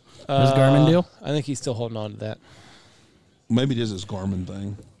virginity. His Garmin deal? I think he's still holding on to that. Maybe it is his Garmin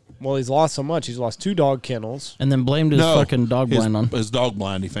thing. Well, he's lost so much. He's lost 2 dog kennels. And then blamed his fucking dog his, blind on. His dog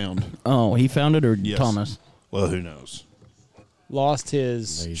blind he found. Oh, he found it or Yes. Thomas? Well, who knows? Lost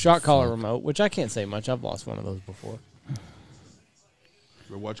his Lazy shot collar fuck. remote, which I can't say much. I've lost one of those before.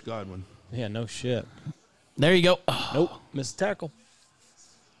 Or watch Godwin. Yeah, no shit. There you go. Nope, missed a tackle.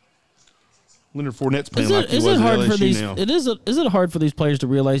 Leonard Fournette's playing Is like it, he is was it at hard LSU for these? now. Is it hard for these players to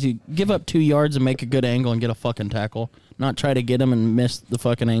realize you give up 2 yards and make a good angle and get a fucking tackle, not try to get them and miss the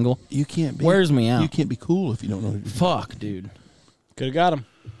fucking angle? You can't be. Wears me out. You can't be cool if you don't know. Who to Fuck, dude. Could have got him,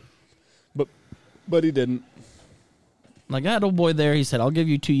 but he didn't. Like that old boy there, he said, "I'll give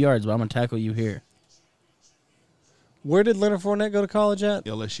you 2 yards, but I'm gonna tackle you here." Where did Leonard Fournette go to college at?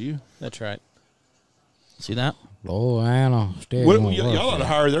 LSU. That's right. See that? Oh, Anna. Y'all ought to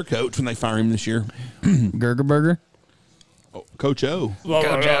hire their coach when they fire him this year. Gurger Burger. Oh, Coach O.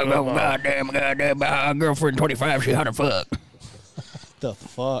 Goddamn, my girlfriend 25, she hot to fuck. The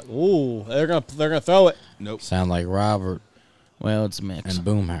fuck? Ooh, they're gonna throw it. Nope. Sound like Robert Well, it's a mix. and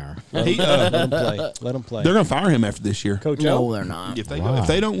Boomhauer. He, Let him play. Let him play. they're going to fire him after this year. Coach No, O. they're not. If they Why? if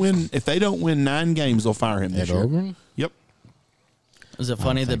they don't win 9 games, they'll fire him this Ed year. Ogren? Yep. Is it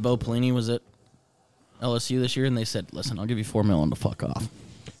funny that Bo Pelini was at LSU this year and they said, "Listen, I'll give you $4 million to fuck off."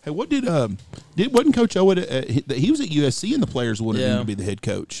 Hey, what wasn't Coach O he was at USC and the players wanted him Yeah. to be the head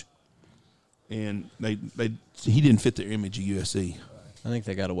coach, and he didn't fit their image of USC. I think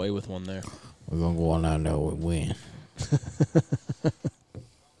they got away with one there. We're going to go on down there and win.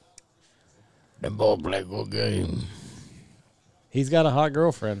 Them boy play good game. He's got a hot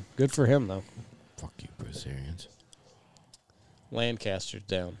girlfriend. Good for him though. Fuck you, Brazilians. Lancaster's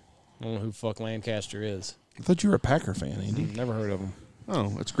down. I don't know who fuck Lancaster is. I thought you were a Packer fan, Andy. Never heard of him.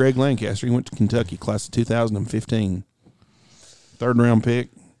 Oh, it's Greg Lancaster. He went to Kentucky, class of 2015. 3rd round pick.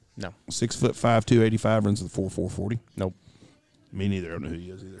 No. 6'5", 285, runs the 4.40. Nope. Me neither. I don't know who he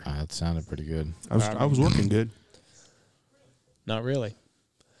is either. That sounded pretty good. I was working good. Not really.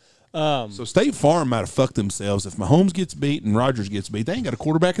 So State Farm might have fucked themselves. If Mahomes gets beat and Rodgers gets beat, they ain't got a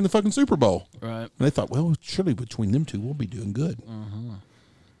quarterback in the fucking Super Bowl. Right. And they thought, well, surely between them two, we'll be doing good.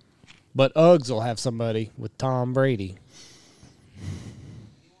 But Uggs will have somebody with Tom Brady.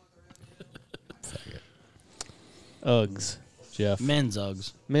 Uggs, Jeff. Men's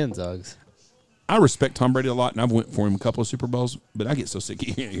Uggs. Men's Uggs. I respect Tom Brady a lot, and I've went for him a couple of Super Bowls, but I get so sick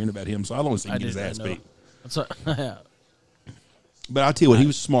of hearing about him, so I don't want to see him get his ass beat. Yeah. But I'll tell you what, he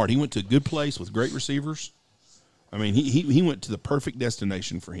was smart. He went to a good place with great receivers. I mean, he went to the perfect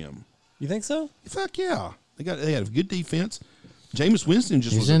destination for him. You think so? Fuck yeah. They had a good defense. Jameis Winston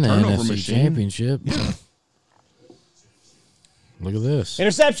just He's was a in the turnover NFC machine. Championship. Yeah. Look at this.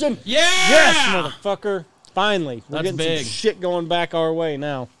 Interception! Yeah! Yes, motherfucker. Finally. We're That's getting big. some shit going back our way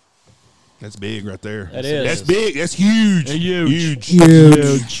now. That's big right there. That is. That's big. That's huge.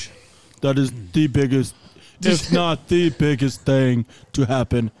 Huge. That is the biggest, if not the biggest thing to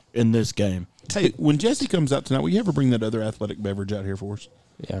happen in this game. Hey, when Jesse comes out tonight, will you ever bring that other athletic beverage out here for us?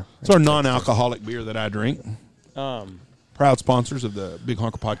 Yeah. It's our non-alcoholic beer that I drink. Um, Proud sponsors of the Big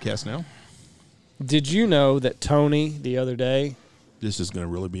Honker podcast now. Did you know that Tony, the other day, This is going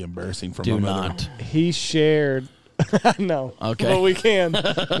to really be embarrassing for Do my mother. not. he shared... No. Okay. But we can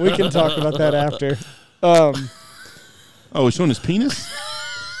talk about that after. Oh, he's showing his penis?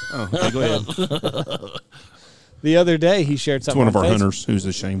 Oh, okay, go ahead. The other day, he shared It's something one of on our Facebook. hunters who's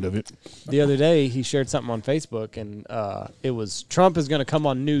ashamed of it. The other day, he shared something on Facebook, and it was Trump is going to come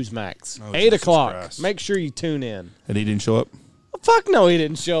on Newsmax. Oh, 8 Jesus o'clock. Christ. Make sure you tune in. And he didn't show up? Fuck no, he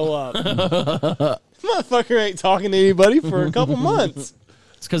didn't show up. Motherfucker ain't talking to anybody for a couple months.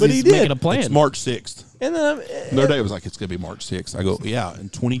 It's because But he's he did. making a plan. It's March 6th. And then The other day it was like, it's going to be March 6th. I go, yeah, in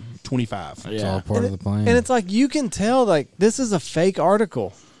 2025. It's all part of the plan. and it's like you can tell like this is a fake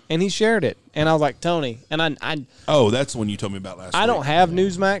article, and he shared it, and I was like Tony, and I Oh, that's when you told me about last week. don't have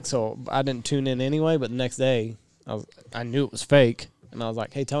Newsmax, so I didn't tune in anyway. But the next day, I knew it was fake, and I was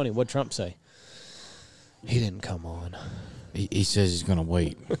like, hey Tony, what'd Trump say? He didn't come on. he says he's going to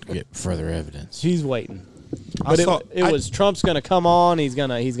wait to get further evidence. He's waiting. I But saw- it was Trump's going to come on. He's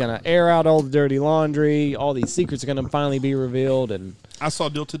gonna air out all the dirty laundry. All these secrets are going to finally be revealed. And I saw a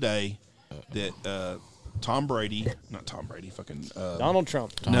deal today that not Tom Brady, fucking Donald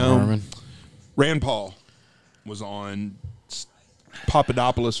Trump. Tom No. Harmon. Rand Paul was on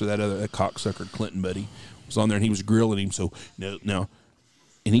Papadopoulos or that cocksucker Clinton buddy was on there, and he was grilling him. So no,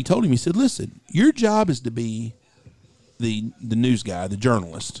 and he told him, he said, "Listen, your job is to be the news guy, the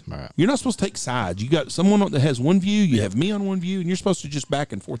journalist. Right. You're not supposed to take sides. You got someone that has one view, you have me on one view, and you're supposed to just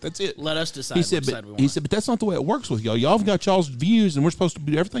back and forth. That's it." Let us decide. He said, but that's not the way it works with y'all. Y'all have got y'all's views, and we're supposed to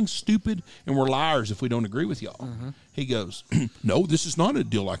be everything's stupid, and we're liars if we don't agree with y'all. He goes, "No, this is not a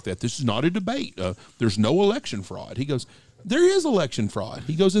deal like that. This is not a debate. There's no election fraud." He goes, "There is election fraud."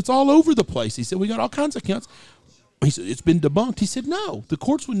 He goes, "It's all over the place." He said, "We got all kinds of counts." He said, "It's been debunked." He said, "No, the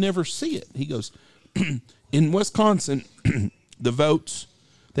courts would never see it." He goes, "In Wisconsin, the votes,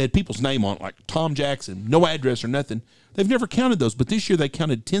 they had people's name on it, like Tom Jackson, no address or nothing. They've never counted those, but this year they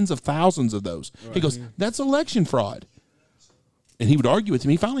counted tens of thousands of those." Right. He goes, "That's election fraud." And he would argue with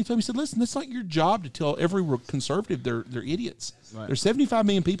him. He finally told me, he said, "Listen, that's not your job to tell every conservative they're idiots. Right. There's 75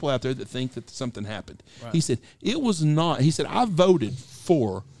 million people out there that think that something happened." Right. He said, "It was not." He said, "I voted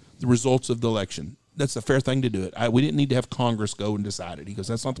for the results of the election. That's a fair thing to do it. We didn't need to have Congress go and decide it." He goes,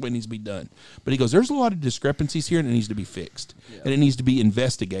 "That's not the way it needs to be done." But he goes, "There's a lot of discrepancies here, and it needs to be fixed. And it needs to be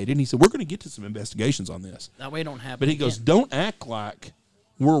investigated." And he said, "We're going to get to some investigations on this." That way it don't happen. But he goes, "Don't act like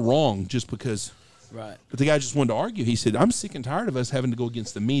we're wrong just because." Right. But the guy just wanted to argue. He said, "I'm sick and tired of us having to go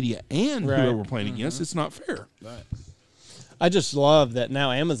against the media and whoever we're playing against. It's not fair." Right. I just love that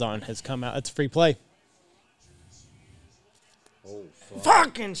now Amazon has come out. It's free play. Oh,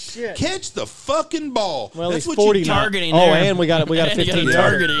 fucking shit! Catch the fucking ball. Well, That's he's what you 49. targeting Oh, there. and we got a 15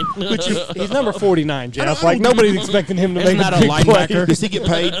 targeting. He's number 49, Jeff. don't- Like nobody's expecting him to Isn't make that a a big linebacker? play. Does he get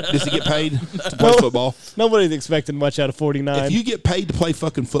paid? Does he get paid to play football? Nobody's expecting much out of 49. If you get paid to play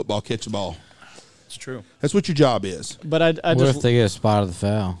fucking football, catch the ball. It's true. That's what your job is. But I What just if they get a spot of the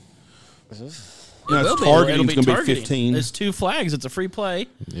foul? Now, It'll targeting be is going to be targeting. 15. It's 2 flags. It's a free play,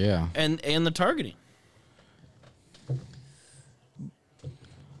 Yeah. and the targeting.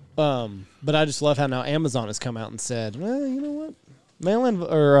 But I just love how now Amazon has come out and said, well, you know what?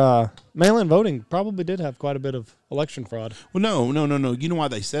 Mail-in voting probably did have quite a bit of election fraud. Well, no. You know why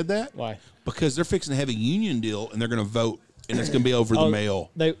they said that? Why? Because they're fixing to have a union deal, and they're going to vote, and it's going to be over the mail.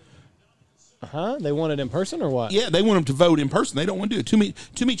 They want it in person or what? Yeah, they want them to vote in person. They don't want to do it.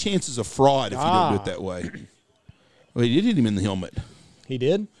 Too many chances of fraud if you don't do it that way. Well, he did hit him in the helmet. He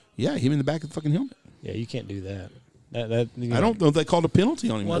did? Yeah, hit him in the back of the fucking helmet. Yeah, you can't do that. I don't know if they called a penalty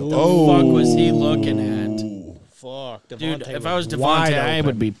on him. What though. the fuck was he looking at? Fuck. Dude, Devontae if I was wide Devontae, I open.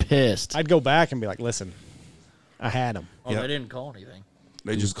 would be pissed. I'd go back and be like, listen, I had him. Oh, Yeah. they didn't call anything.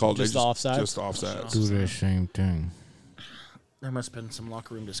 They just called Just offsides? Just offsides. Do that same thing. There must have been some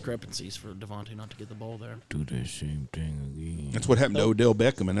locker room discrepancies for Devontae not to get the ball there. Do that same thing again. That's what happened to Odell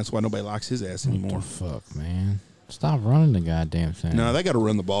Beckham, and that's why nobody likes his ass What anymore. the fuck, man? Stop running the goddamn thing. No, they got to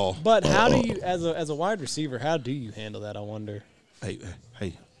run the ball. But how do you, as a wide receiver, how do you handle that, I wonder? Hey,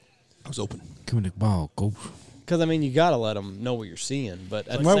 I was open. Give me the ball, coach. Because, I mean, you got to let them know what you're seeing. But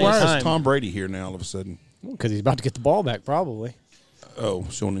at the Why same is time, Tom Brady here now all of a sudden? because he's about to get the ball back, probably. Oh,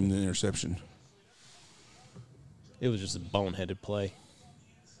 showing him the interception. It was just a boneheaded play.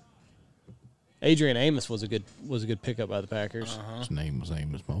 Adrian Amos was a good pickup by the Packers. His name was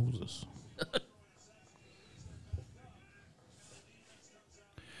Amos Moses.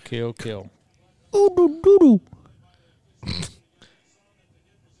 Kill.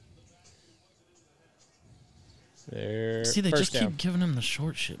 There. See, they first just down. keep giving him the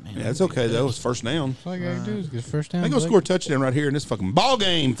short shit, man. Yeah, that's okay though. It's first down. All you gotta do is get first down. They go score a touchdown right here in this fucking ball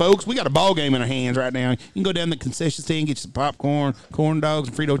game, folks. We got a ball game in our hands right now. You can go down to the concession stand, get you some popcorn, corn dogs,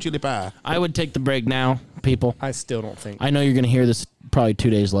 and Frito chili pie. I would take the break now, people. I still don't think. I know you're going to hear this probably 2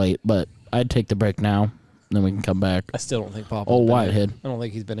 days late, but I'd take the break now. Then we can come back. I still don't think Poppe. Old Whitehead. I don't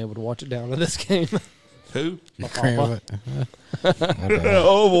think he's been able to watch it down to this game. Who? Oh,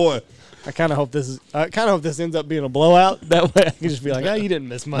 Oh boy. I kind of hope this ends up being a blowout. That way I can just be like, oh, you didn't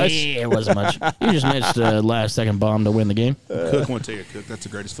miss much. Yeah, it wasn't much. You just missed a last-second bomb to win the game. Cook, I want to tell you, Cook, that's the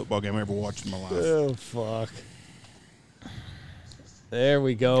greatest football game I ever watched in my life. Oh fuck! There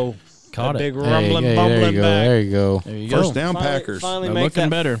we go. Caught That it. big rumbling, there bumbling you go. back. There you go. There you First go. down, Finally- Packers. Finally They're make looking that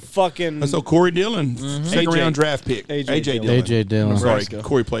better. fucking. So Corey Dillon, second AJ. round draft pick. AJ AJ Dillon. Dillon. AJ Dillon. I'm sorry, Nebraska.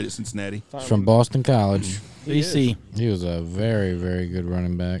 Corey played at Cincinnati. He's from Boston College. BC. He was a very, very good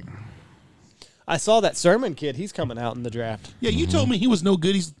running back. I saw that Sermon kid. He's coming out in the draft. Yeah, you told me he was no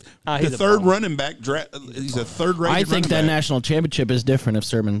good. He's He's the a third bum. running back. He's a third-rated I think running that back. national championship is different if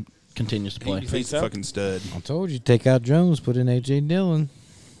Sermon continues to play. He's so? a fucking stud. I told you, take out Jones, put in AJ Dillon.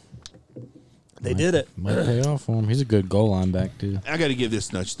 They did it. Might pay off for him. He's a good goal line back too. I got to give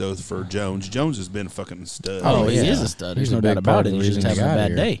this nudge though for Jones. Jones has been a fucking stud. Oh, he yeah. is a stud. There's He's a no doubt big about part it. of the He's just reason having he a got bad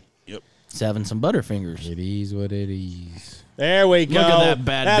here. day. Yep. He's having some butterfingers. It is what it is. There we go. Look at that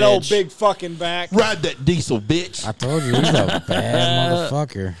bad That bitch. old big fucking back. Ride that diesel, bitch. I told you, he's a bad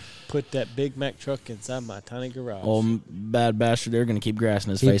motherfucker. Put that Big Mac truck inside my tiny garage. Old bad bastard, they're going to keep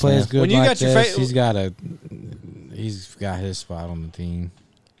grassing his He face. plays man. good When you like got your this. fa- He's got his spot on the team.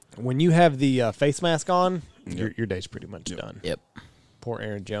 When you have the face mask on, your day's pretty much done. Yep. Poor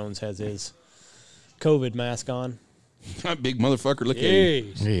Aaron Jones has his COVID mask on. Big motherfucker. Look at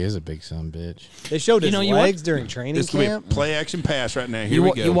him. Jeez. He is a big son bitch. They showed his you legs during training This could be a camp. play action pass right now. Here You,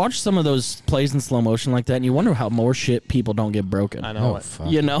 we go. you watch some of those plays in slow motion like that, and you wonder how more shit people don't get broken. I know Oh, it. fuck.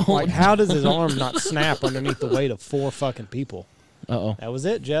 You know? Like, how does his arm not snap underneath the weight of 4 fucking people? Uh-oh. That was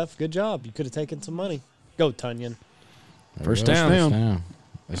it, Jeff. Good job. You could have taken some money. Go, Tunyon. There First goes. down.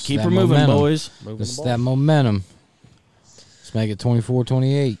 It's Keep that her moving, momentum. boys. Moving It's the that ball. momentum. Let's make it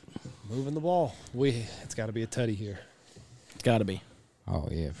 24-28. Moving the ball. It's got to be a tutty here. It's got to be. Oh,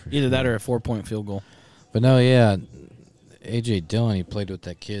 yeah. For Either sure. that or a 4-point field goal. But no, yeah. AJ Dillon, he played with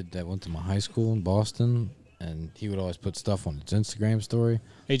that kid that went to my high school in Boston, and he would always put stuff on his Instagram story.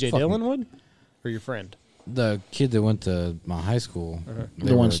 AJ Fucking- Dillon would? Or your friend? The kid that went to my high school. they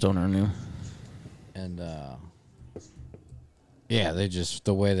The one were- Stoner knew. And, yeah, they just,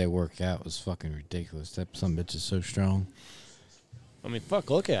 the way they work out was fucking ridiculous. That some bitch is so strong. I mean, fuck,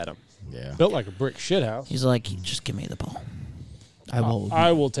 look at him. Yeah. Built like a brick shithouse. He's like, just give me the ball.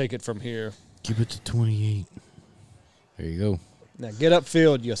 I will take it from here. Keep it to 28. There you go. Now get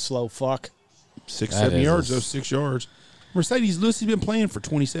upfield, you slow fuck. 6, That 7 is yards, a- those 6 yards. Mercedes Lewis has been playing for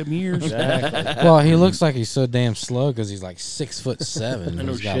 27 years. Exactly. Well, he looks like he's so damn slow because he's like 6'7".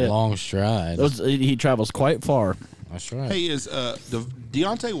 No He's got shit. long strides. He travels quite far. That's right. Hey, is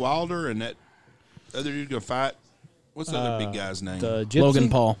Deontay Wilder and that other dude going to fight? What's the other big guy's name? The gypsy? Logan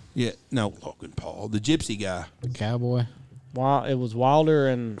Paul. Yeah, no, Logan Paul. The gypsy guy. The cowboy. It was Wilder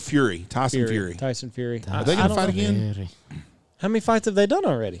and Fury. Tyson Fury. Tyson Fury. Are they going to fight again? Fury. How many fights have they done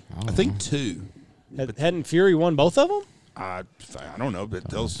already? I think 2. Hadn't Fury won both of them? I don't know, but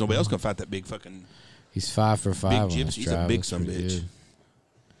nobody else going to fight that big fucking... He's 5 for 5 on gypsy. this He's a drive. big Looks son of a pretty bitch.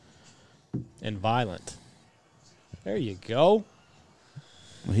 good. And violent. There you go.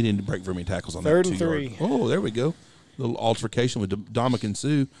 Well, he didn't break very many tackles on Third that and 2 3. yard. Oh, there we go. Little altercation with Dominican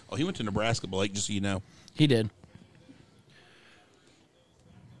Sue. Oh, he went to Nebraska, Blake, just so you know. He did.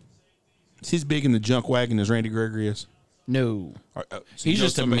 He's big in the junk wagon as Randy Gregory is. No. So He's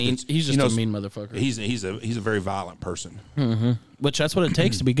just a mean. He's just a mean motherfucker. He's a very violent person. Mm-hmm. Which that's what it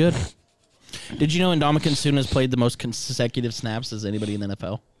takes to be good. Did you know Ndamukong Suh has played the most consecutive snaps as anybody in the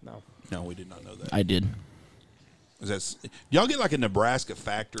NFL? No, we did not know that. I did. Y'all get like a Nebraska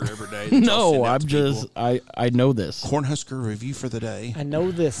factor every day? that y'all No, send out I'm to just people? I know this. Cornhusker review for the day. I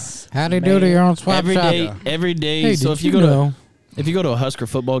know this. How do you do to your own swap Every shop? day, every day. Hey, So did if you you go know? to a Husker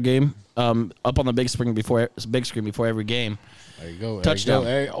football game, up on the big screen before every game, There you go. touchdown.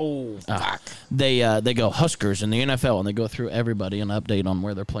 There you go. Oh, fuck. they go Huskers in the NFL, and they go through everybody and update on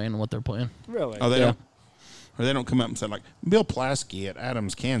where they're playing and what they're playing. Really? Oh, they Yeah. don't. Or they don't come up and say, like, Bill Plaskey at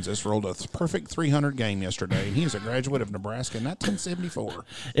Adams, Kansas, rolled a perfect 300 game yesterday, and he is a graduate of Nebraska in 1974.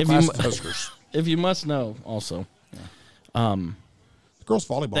 Class of Huskers. If you must know, also, The girls'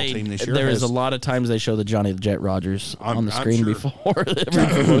 volleyball team this year there has is a lot of times they show the Johnny the Jet Rogers on the I'm screen sure. before.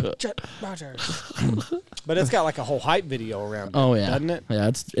 Jet Rogers. But it's got like a whole hype video around it. Oh yeah, Doesn't it?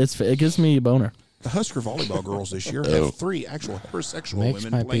 Yeah, it gives me a boner. the Husker volleyball girls this year have 3 actual heterosexual Makes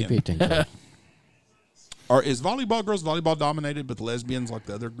women my playing. pee-pee tinkle. Is volleyball dominated with lesbians like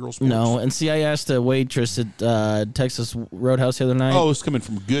the other girls' sports? No, and see, I asked a waitress at Texas Roadhouse the other night. Oh, it's coming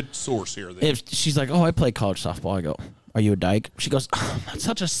from good source here. Then. If she's like, "Oh, I play college softball," I go, "Are you a dyke?" She goes, oh, "That's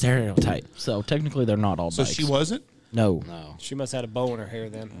such a stereotype." So technically, they're not all So dykes. she wasn't? No. She must have had a bow in her hair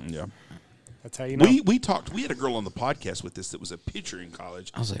then. Yeah. That's how you know. We talked. We had a girl on the podcast with us that was a pitcher in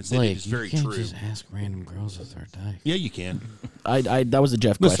college. I was like, and said it Blake, is you very can't true. just ask random girls if they're dyke. Yeah, you can. I that was a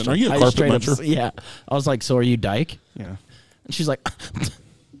Jeff Listen, question. are you a I carpet straight up- muncher? Yeah. I was like, "So are you dyke?" Yeah. And she's like,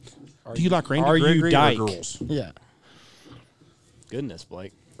 Do you like Randy are you Gregory dyke? or girls? "Yeah, Goodness,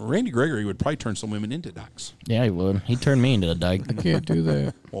 Blake. Randy Gregory would probably turn some women into dykes. yeah, he would. He turned me into a dyke." I can't do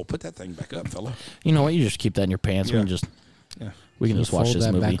that. Well, put that thing back up, fella. You know what? You just keep that in your pants. Yeah. We can just watch fold this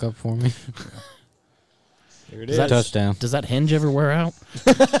that movie. back up for me. Here it Is is. that- Touchdown. Does that hinge ever wear out?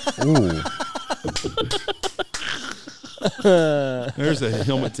 Ooh. There's a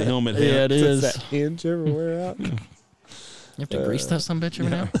helmet to helmet. Yeah, it Does is. that hinge ever wear out? You have to grease that some bitch every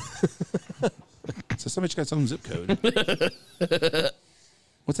now. So somebody's got some zip code.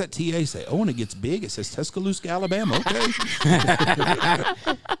 What's that TA say? Oh, when it gets big, it says Tuscaloosa, Alabama. Okay.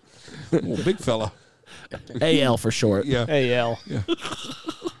 Oh, big fella. AL for short. Yeah. AL.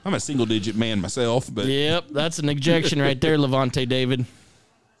 I'm a single-digit man myself, but Yep, that's an ejection right there, Levante David.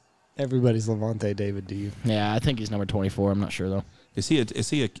 Everybody's Levante David to you. Yeah, I think he's number 24. I'm not sure though. is he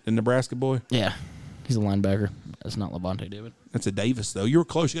a Nebraska boy? Yeah, he's a linebacker. That's not Levante David. That's a Davis, though. You were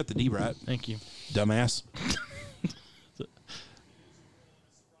close. You got the D right. Thank you. Dumbass.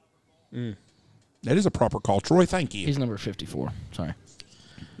 That is a proper call, Troy. Thank you. He's number 54. Sorry.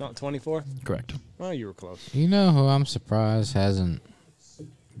 Not 24? Correct. Well, you were close. You know who I'm surprised hasn't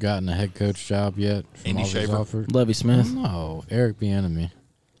gotten a head coach job yet? From Andy all these Shaver? offers? Levy Smith. No, Eric Bieniemy.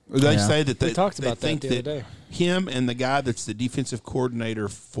 They Yeah. say that We talked about that think the other day. him and the guy that's the defensive coordinator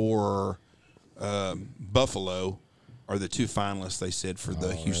for Buffalo are the 2 finalists. They said for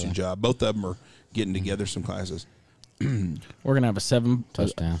the Houston job. Both of them are getting together some classes. We're gonna have a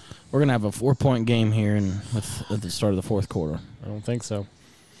Touchdown. We're gonna have a 4-point game here at the start of the fourth quarter. I don't think so.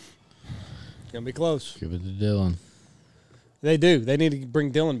 It's going to be close. Give it to Dylan. They do. They need to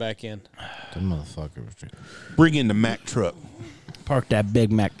bring Dylan back in. That motherfucker was Bring in the Mack truck. Park that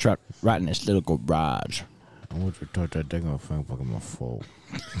Big Mac truck right in this little garage. I want you to touch that thing off like I'm a fool.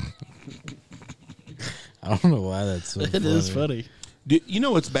 I don't know why that's so It is funny. You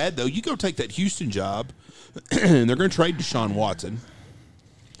know what's bad, though? You go take that Houston job, and they're going to trade Deshaun Watson.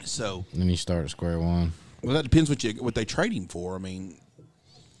 So, Then you start at square one. well, that depends what they trade him for.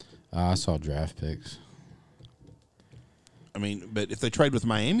 I saw draft picks. But if they trade with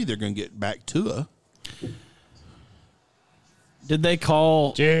Miami, they're going to get back Tua. Did they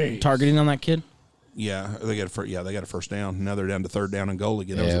call Jeez. targeting on that kid? Yeah, they got a first down. Now they're down to 3rd down and goal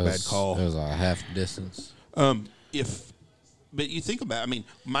again. That was a bad call. It was a half distance. But you think about it,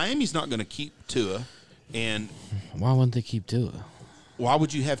 Miami's not going to keep Tua, and Why wouldn't they keep Tua? why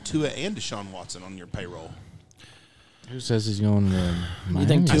would you have Tua and Deshaun Watson on your payroll? Who says he's going to Miami? You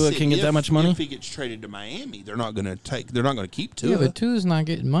think Tua I said can get that much money? If he gets traded to Miami, they're not going to keep Tua. Yeah, but Tua's not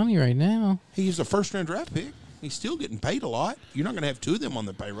getting money right now. He's a first-round draft pick. He's still getting paid a lot. You're not going to have 2 of them on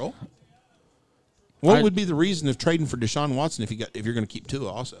the payroll. What would be the reason of trading for Deshaun Watson if you're going to keep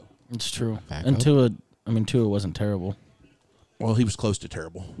Tua also? It's true. Back And up. Tua wasn't terrible. Well, he was close to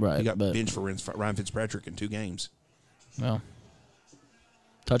terrible. Right, He got but- benched for Ryan Fitzpatrick in 2 games. Well,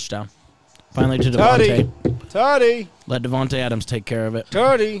 touchdown. Finally to Toddy. Devontae. Toddy. Let Devontae Adams take care of it.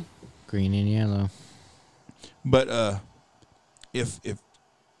 Toddy. Green and yellow. But if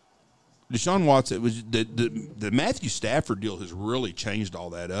Deshaun Watson, it was the Matthew Stafford deal has really changed all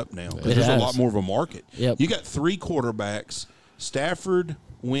that up now because It there's a has. lot more of a market. Yep. You got 3 quarterbacks: Stafford,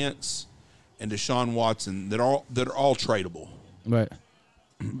 Wentz, and Deshaun Watson that are all tradable. Right.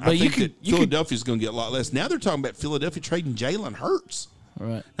 I think that Philadelphia's going to get a lot less. Now they're talking about Philadelphia trading Jalen Hurts.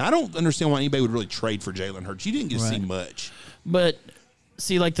 Right. Now, I don't understand why anybody would really trade for Jalen Hurts. You didn't get to see much. But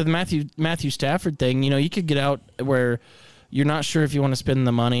see, like the Matthew Stafford thing, you could get out where you're not sure if you want to spend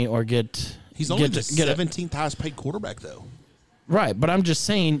the money or get. He's only the 17th highest paid quarterback, though. Right, but I'm just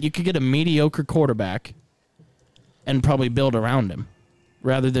saying you could get a mediocre quarterback and probably build around him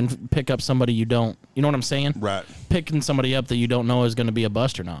rather than pick up somebody you don't. You know what I'm saying? Right. Picking somebody up that you don't know is going to be a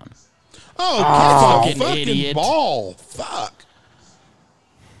bust or not. Oh, catch a fucking fucking idiot. ball. Fuck.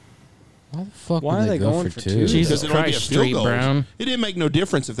 Why the fuck Why would are they they go going for for 2? Jesus Because it'll be a Christ, field Street goal. Brown. It didn't make no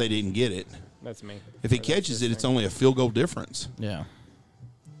difference if they didn't get it. That's me. If he That's catches just it, it's me. only a field goal difference. Yeah.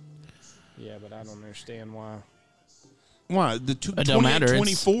 Yeah, but I don't understand why. Why? The It don't matter.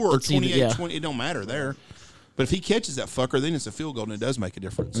 24 or It's either- 28 yeah. 20, it don't matter there. But if he catches that fucker, then it's a field goal, and it does make a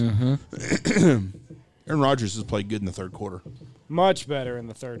difference. Mm-hmm. Aaron Rodgers has played good in the third quarter. Much better in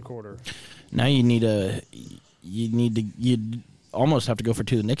the third quarter. Now you'd almost have to go for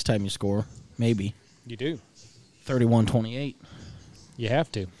 2 the next time you score. Maybe. You do. 31-28. You have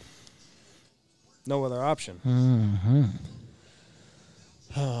to. No other option. Mm-hmm.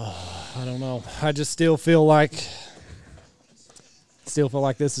 I don't know. I just still feel like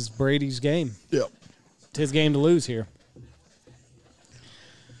this is Brady's game. Yep. It's his game to lose here.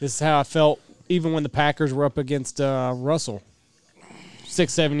 This is how I felt even when the Packers were up against Russell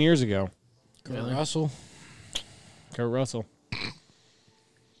 6-7 years ago. Really? Kurt Russell.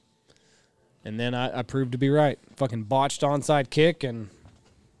 And then I proved to be right. Fucking botched onside kick, and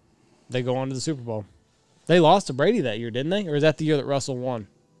they go on to the Super Bowl. They lost to Brady that year, didn't they? Or is that the year that Russell won?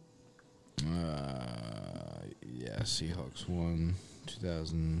 Yeah, Seahawks won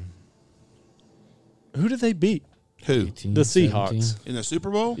 2018. Who did they beat? Who? The Seahawks. In the Super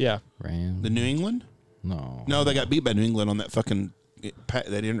Bowl? Yeah. Rams. The New England? No. No, they got beat by New England on that fucking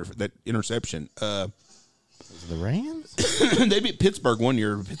that interception. The Rams? They beat Pittsburgh one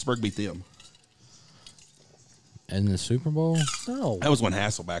year. Pittsburgh beat them. In the Super Bowl? No. That was when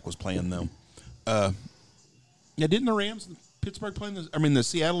Hasselback was playing them. Yeah, didn't the Rams and Pittsburgh play the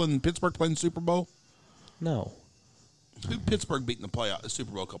Seattle and Pittsburgh playing the Super Bowl? No. Who Pittsburgh beat in the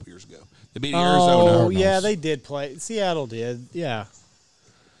Super Bowl a couple years ago? They beat Arizona. Oh, yeah, they did play. Seattle did, yeah.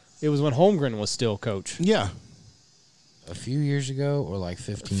 It was when Holmgren was still coach. Yeah. A few years ago or like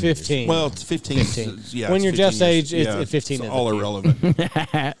 15? 15. Well, it's 15. 15. Yeah, When it's you're 15 Jeff's years. age, Yeah, it's 15 It's is all the key.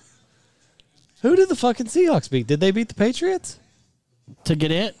 irrelevant. Who did the fucking Seahawks beat? Did they beat the Patriots? To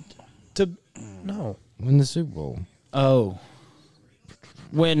get it? No. Win the Super Bowl. Oh.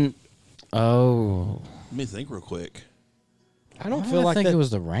 Oh. Let me think real quick. I don't Why feel did like I think that. it was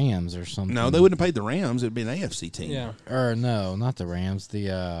the Rams or something. No, they wouldn't have paid the Rams. It'd be an AFC team. Yeah. Or no, not the Rams.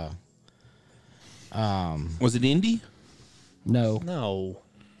 Was it Indy? No. No.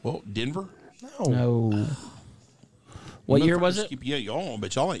 Well, Denver? No. What year was it? Yeah, y'all,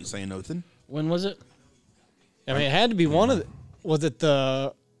 but y'all ain't saying nothing. When was it? I mean, it had to be one of the. Was it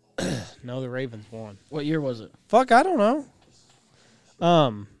the. No, the Ravens won. What year was it? Fuck, I don't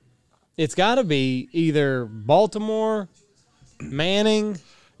know. It's got to be either Baltimore, Manning.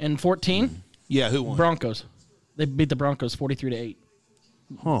 In 14? Yeah, who won? Broncos. They beat the Broncos 43-8.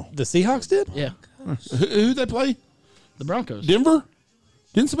 Huh. The Seahawks did? Yeah. Who they play? The Broncos. Denver?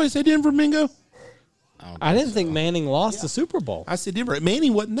 Didn't somebody say Denver, Mingo? I didn't think Manning lost the Super Bowl. I said Denver.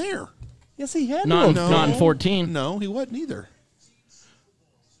 Manning wasn't there. Yes, he had Not, to. not in 14. No, he wasn't either.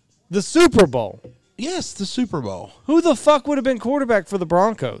 The Super Bowl. Yes, the Super Bowl. Who the fuck would have been quarterback for the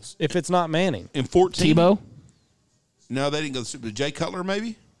Broncos if it's not Manning? In 14? Tebow. No, they didn't go to the Super Bowl. Jay Cutler,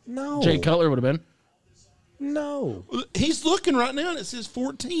 maybe? No. Jay Cutler would have been. No. He's looking right now, and it says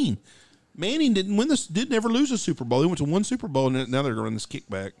 14. Manning didn't win this. Didn't ever lose a Super Bowl. He went to one Super Bowl, and now they're going to run this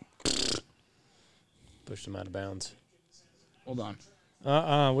kickback. Pushed him out of bounds. Hold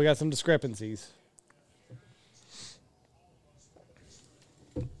on. We got some discrepancies.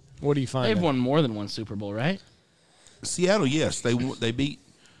 What do you find? They've won more than one Super Bowl, right? Seattle, yes, they beat.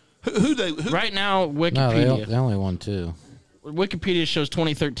 Who they? Who, Right now, No, Wikipedia. they only won 2. Wikipedia shows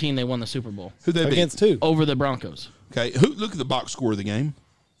 2013 they won the Super Bowl Who they Against beat? who? over the Broncos. Okay, look at the box score of the game.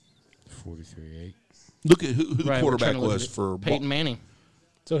 43-8. Look at who the Right, we're quarterback trying to look was at it. for Peyton Manning.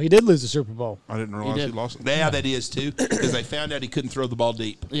 So he did lose the Super Bowl. I didn't realize he did. lost. Yeah, that is too, because they found out he couldn't throw the ball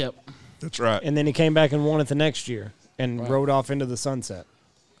deep. Yep. That's right. And then he came back and won it the next year and rode off into the sunset.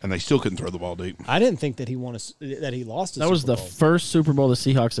 And they still couldn't throw the ball deep. I didn't think that he that he lost. That was the first Super Bowl the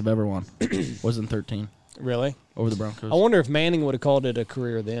Seahawks have ever won. Was in 13 Really? over the Broncos. I wonder if Manning would have called it a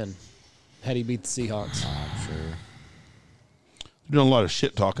career then, had he beat the Seahawks. I'm sure. They're doing a lot of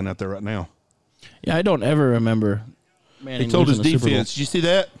shit talking out there right now. Yeah, I don't ever remember. Manning He told his losing the Super Bowl. defense, did you see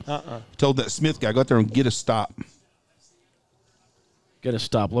that? He told that Smith guy, go out there and get a stop. Get a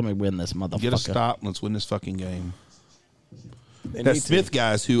stop. Let me win this motherfucker. Get a stop. Let's win this fucking game. They That need Smith to.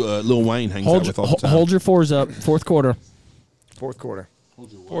 guy's who Lil Wayne hangs out Hold, with all the time. hold your fours up. Fourth quarter. Fourth quarter.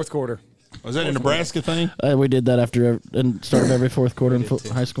 Fourth quarter. Was that a Nebraska thing? We did that after and start of every fourth quarter in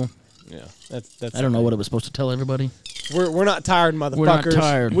high school. Yeah, that's. I don't know what it was supposed to tell everybody. We're not tired, motherfuckers. We're not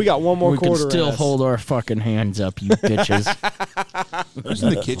tired. We got one more we quarter. can still in us. hold our fucking hands up, you bitches. Who's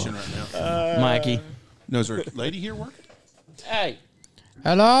in the kitchen right now? Mikey. No, is there a lady here working? Hey.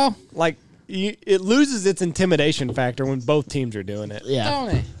 Hello? Like it loses its intimidation factor when both teams are doing it. Yeah.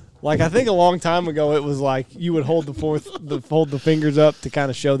 Tony. Like I think a long time ago, it was like you would hold hold the fingers up to kind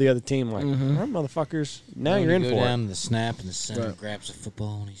of show the other team, like, "All right, motherfuckers, now you're in go for down it." to the snap, and the center grabs the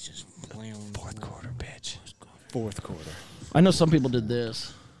football, and he's just playing. Fourth quarter, bitch. Fourth quarter. I know some people did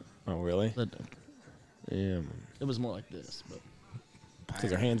this. Oh, really? But Yeah, it was more like this. But because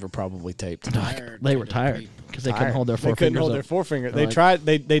their hands were probably taped. they were tired because they couldn't hold their They four couldn't fingers hold up. their forefinger. They're They like- tried.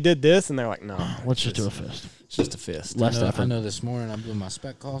 They did this, and they're like, "No, Let's just do a fist. it's just a fist." Less I effort. know this morning I'm doing my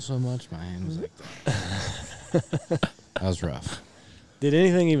spec call so much, my hand was like that. That was rough. Did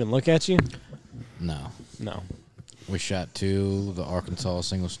anything even look at you? No. No. We shot two, the Arkansas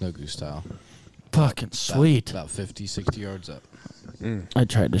single snow goose style. Fucking sweet. About 50, 60 yards up. I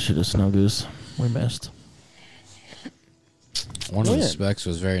tried to shoot a snow goose. We missed. One of the When? specs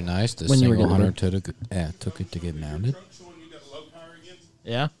was very nice. The When you were single getting hunter took it to get mounted.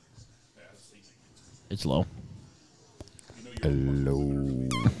 Yeah. It's low. Hello.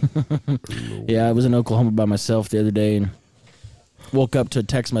 Yeah, I was in Oklahoma by myself the other day and woke up to a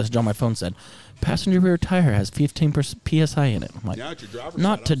text message on my phone said, "Passenger rear tire has 15 psi in it." I'm like, Now it's your driver's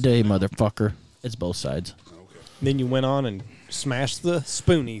 "Not side, today, motherfucker." It's both sides. Then you went on and smashed the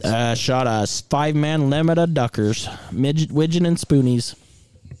spoonies. Shot a 5-man limit of duckers, widgeon and spoonies.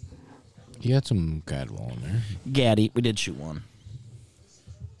 You had some gadwall in there. Gaddy, we did shoot one.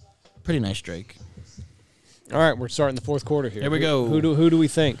 Pretty nice Drake. All right, we're starting the fourth quarter here. Here we go. Who do we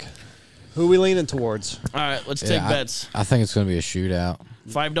think? Who are we leaning towards? All right, let's take bets. I think it's going to be a shootout.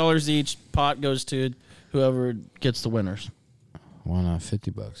 $5 each. Pot goes to whoever gets the winners. Why not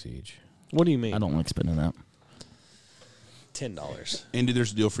 $50 each? What do you mean? I don't like spending that. $10. Andy,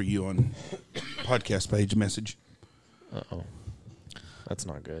 there's a deal for you on podcast page message. Uh-oh. That's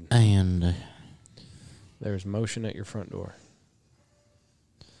not good. And There's motion at your front door.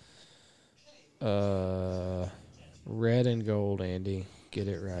 Red and gold, Andy. Get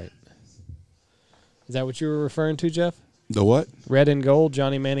it right. Is that what you were referring to, Jeff? The what? Red and gold,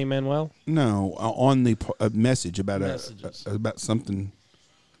 Johnny Manny Manuel? No, on the message about Messages. about something.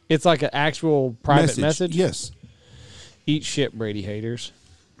 It's like an actual private message? Yes. Eat shit, Brady haters.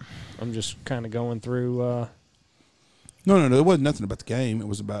 I'm just kind of going through. No. It wasn't nothing about the game. It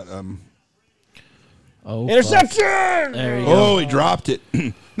was about. Oh, Interception! There you go. Oh, he dropped it.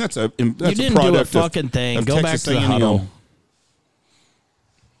 That's a. You That's didn't a do a product fucking thing. of Go Texas back to the A&M. huddle.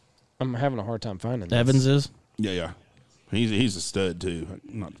 I'm having a hard time finding this. Evans is. Yeah. He's a stud too.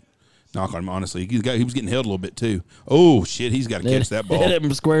 Not knock on him honestly. He was getting held a little bit too. Oh shit, he's got to catch that ball. Hit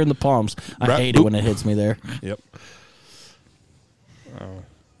him square in the palms. I Right, hate it boop. when it hits me there. Yep.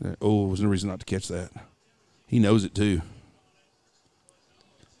 Oh, there's no reason not to catch that. He knows it too.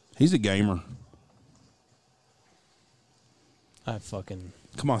 He's a gamer. I fucking.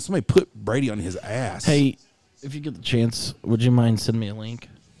 Come on, somebody put Brady on his ass. Hey, if you get the chance, would you mind sending me a link?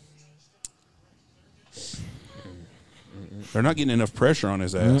 They're not getting enough pressure on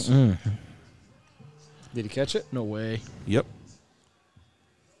his ass. Did he catch it? No way. Yep.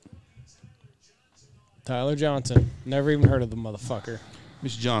 Tyler Johnson. Never even heard of the motherfucker.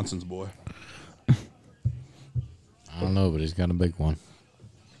 Miss Johnson's boy. I don't know, but he's got a big one.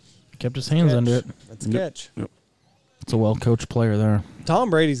 Kept his hands under it. That's a catch. It's a well-coached player there.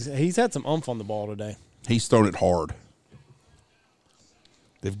 Tom he's had some oomph on the ball today. He's thrown it hard.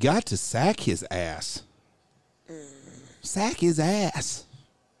 They've got to sack his ass. Sack his ass.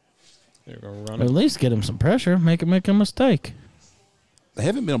 They're going to run Or at it. least get him some pressure. Make him make a mistake. They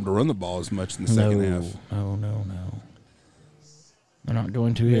haven't been able to run the ball as much in the second half. No. They're not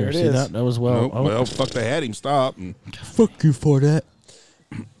going to There here. it See is. that? That was well. Nope. Well, fuck, they had him stop. And fuck you for that.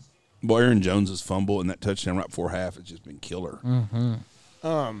 boy, Aaron Jones's fumble and that touchdown right before half has just been killer.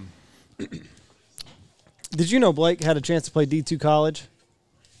 Did you know Blake had a chance to play D2 college?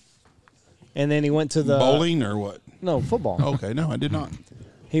 And then he went to the Bowling or what? No, football. Okay, no, I did not.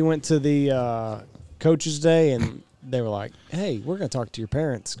 He went to the coaches' day, and they were like, "Hey, we're going to talk to your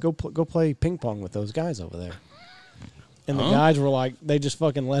parents. Go play ping pong with those guys over there." And the guys were like, they just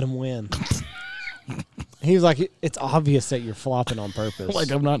fucking let him win. He was like, "It's obvious that you're flopping on purpose."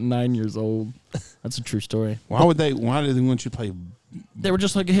 Like, I'm not 9 years old. That's a true story. Why did they want you to play? They were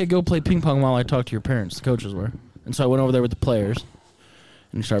just like, hey, go play ping pong while I talk to your parents. The coaches were. And so I went over there with the players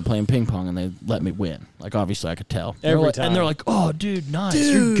and started playing ping pong, and they let me win. Like, obviously, I could tell. Every time. And they're like, oh, dude, nice.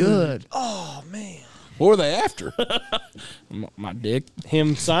 You're good. Oh, man. What were they after? My dick.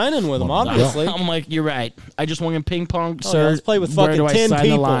 Him signing with him, obviously. I'm like, you're right. I just won in ping pong, Oh, sir. yeah, let's play with Where fucking do I 10 sign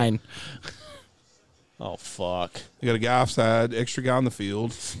people. the line? Oh, fuck. They got a guy offside, extra guy on the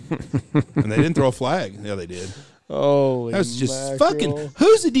field, and they didn't throw a flag. Yeah, they did. Oh, That was just fucking.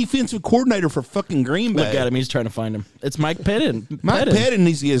 Who's the defensive coordinator for fucking Green Bay? Look at him. He's trying to find him. It's Mike Pettin. Mike Pettin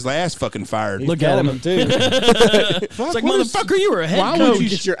needs to get his ass fucking fired. Look at him. too. It's like, motherfucker, you were a head Why coach. would you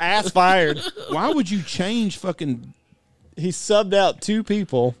Get your ass fired. Why would you change fucking? He subbed out 2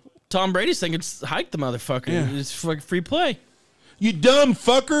 people. Tom Brady's thinking, hike the motherfucker. Yeah. It's fucking free play. You dumb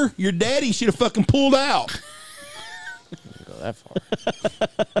fucker! Your daddy should have fucking pulled out. Go that far.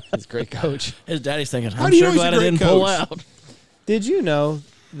 He's a great coach. His daddy's thinking, How I'm do you sure know he's a glad I great didn't pull coach? out. Did you know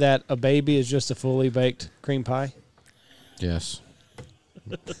that a baby is just a fully baked cream pie? Yes.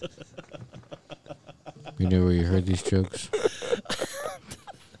 You know where you heard these jokes?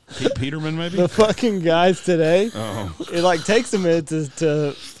 Pete Peterman, maybe. The fucking guys today, Oh, it like takes a minute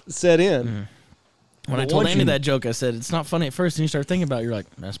to set in. When I But told once Andy you- that joke, I said, it's not funny at first. And you start thinking about it, you're like,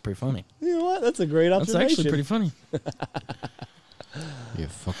 that's pretty funny. You know what? That's a great That's observation. actually pretty funny. Yeah,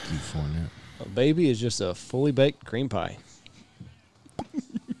 fuck you, Fournette. A baby is just a fully baked cream pie.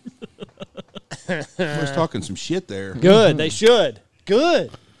 I was talking some shit there. Good. They should. Good.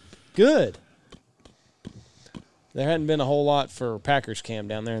 There hadn't been a whole lot for Packers Cam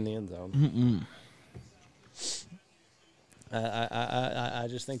down there in the end zone. I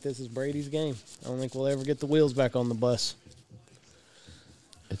just think this is Brady's game. I don't think we'll ever get the wheels back on the bus.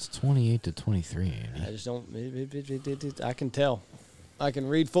 It's 28-23, Andy. I just don't. I can tell. I can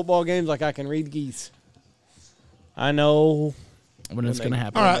read football games like I can read geese. I know When it's going to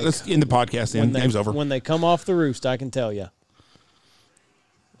happen. All right, let's end the podcast. Then game's over. when they come off the roost. I can tell you.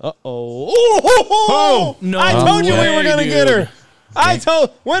 Oh! Oh, no I told you we were way, gonna get dude. her. I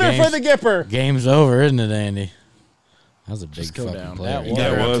told winner for the Gipper. Game's over, isn't it, Andy? That was a big Just go fucking down. play. That right was.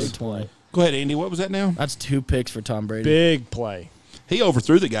 there. That was. Big play. Go ahead, Andy. What was that now? That's 2 picks for Tom Brady. Big play. He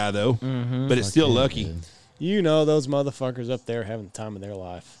overthrew the guy though, but it's still lucky. You know those motherfuckers up there having the time of their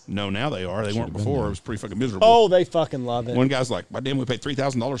life. No, now they are. They weren't been before. there. It was pretty fucking miserable. Oh, they fucking love it. One guy's like, "My damn, we paid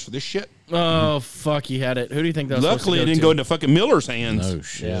 $3,000 for this shit." Oh, fuck, he had it. Who do you think that was Luckily, it supposed to didn't go into fucking Miller's hands. No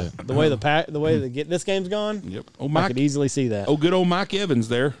shit. Yeah, the way this game's gone, Yep. Oh, I Mike. could easily see that. Oh, good old Mike Evans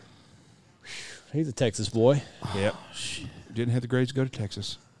there. He's a Texas boy. Yep. Didn't have the grades to go to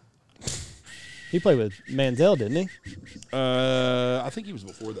Texas. He played with Manziel, didn't he? I think he was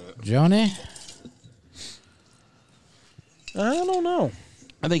before that. Johnny? I don't know.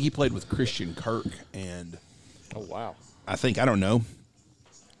 I think he played with Christian Kirk, and Oh wow, I don't know. Did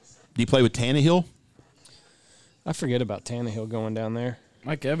he play with Tannehill? I forget about Tannehill going down there.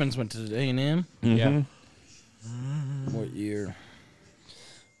 Mike Evans went to the A&M. Yeah, What year?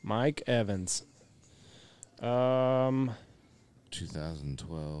 Mike Evans.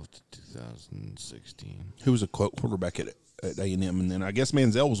 2012 to 2016. Who was a quarterback at A&M, and then I guess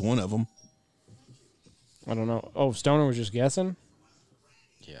Manziel was one of them. I don't know. Oh, Stoner was just guessing.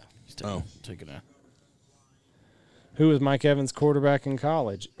 Yeah. He's taking, Oh. taking a... Who was Mike Evans' quarterback in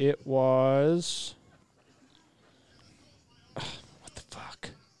college? It was. What the fuck?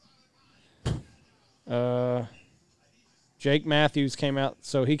 Jake Matthews came out.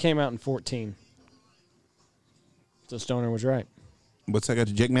 So he came out in 14. So Stoner was right. What's that got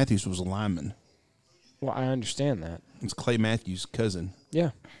to Jake Matthews was a lineman. Well, I understand that. It's Clay Matthews' cousin. Yeah.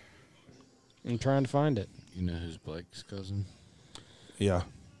 I'm trying to find it. You know who's Blake's cousin? Yeah.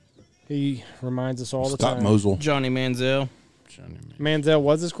 He reminds us all the Scott time. Mosel. Johnny Manziel. Johnny Man. Manziel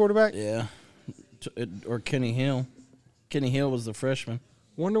was his quarterback? Yeah. Or Kenny Hill. Kenny Hill was the freshman.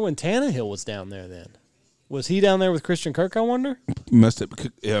 Wonder when Tannehill was down there then. Was he down there with Christian Kirk, I wonder? Must have.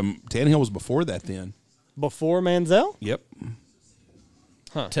 Tannehill was before that then. Before Manziel? Yep.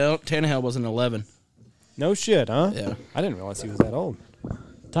 Tannehill was an 11. No shit, huh? Yeah. I didn't realize he was that old.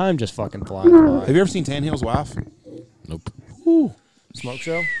 Time just fucking flies by. Have you ever seen Tannehill's wife? Nope. Smoke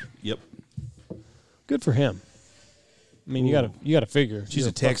show? Yep. Good for him. I mean, you gotta figure. She's You're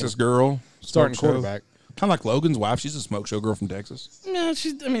a Texas fucking girl. starting Smoke show. quarterback. Kind of like Logan's wife. She's a smoke show girl from Texas. No,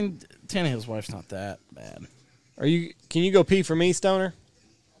 Tannehill's wife's not that bad. Can you go pee for me, Stoner?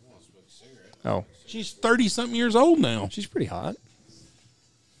 Oh, She's 30-something years old now. she's pretty hot.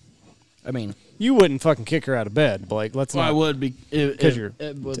 I mean, You wouldn't fucking kick her out of bed, Blake. Let's well, not. I would be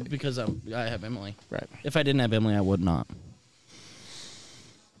Because I have Emily. Right. If I didn't have Emily, I would not.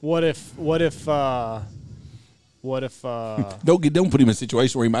 What if Don't put him in a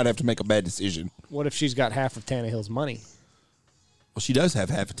situation where he might have to make a bad decision. what if she's got half of Tannehill's money? Well, she does have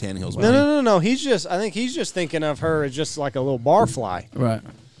half of Tannehill's No, money. no. I think he's just thinking of her as just like a little barfly. Right.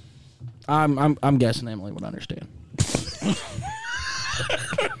 I'm guessing Emily would understand.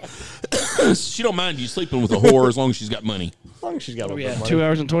 She don't mind you sleeping with a whore as long as she's got money. As long as she's got a little bit of money. 2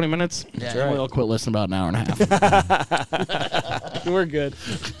 hours and 20 minutes. Yeah, right. we'll quit listening about an hour and a half. We're good.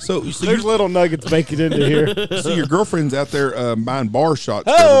 So There's little nuggets baked into here. your girlfriend's out there buying bar shots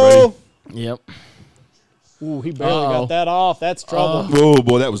for Oh! everybody. Yep. Ooh, he barely got that off. That's trouble. Oh,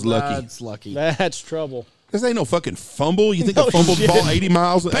 boy, that was lucky. That's lucky. That's trouble. This ain't no fucking fumble. You think No a fumbled shit. ball 80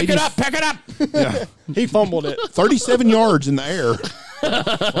 miles? Pick it up. Pick it up. Yeah. He fumbled it. 37 yards in the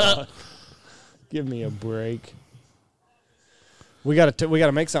air. Give me a break. We got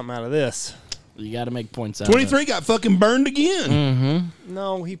to make something out of this. You got to make points out. 23 got fucking burned again.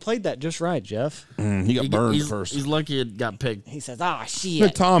 No, he played that just right, Jeff. He got burned first. He's lucky it got picked. He says, "Ah, Look shit."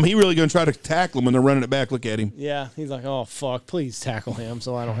 at Tom, he really going to try to tackle him when they're running it back. Look at him. Yeah, he's like, "Oh fuck, please tackle him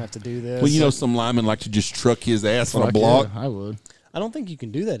so I don't have to do this." Well, you know some linemen like to just truck his ass on a Fuck block. yeah, I would. I don't think you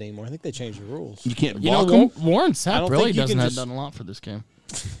can do that anymore. I think they changed the rules. You can't You know, block him. Warren I Sapp don't really think you doesn't can have just- done a lot for this game.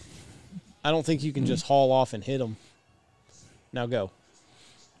 I don't think you can just haul off and hit him. Now go.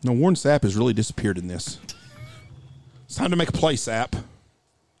 No, Warren Sapp has really disappeared in this. It's time to make a play, Sapp.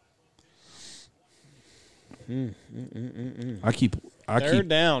 I They're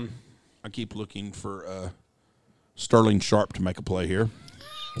down. keep looking for Sterling Sharp to make a play here.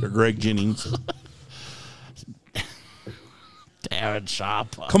 Or Greg Jennings. Darren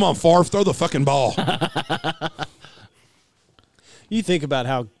Sharp. Come on, Favre, throw the fucking ball. You think about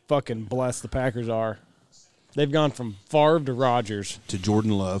how fucking blessed the Packers are. They've gone from Favre to Rodgers. To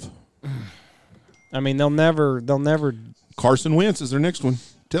Jordan Love. I mean, they'll never. Carson Wentz is their next one.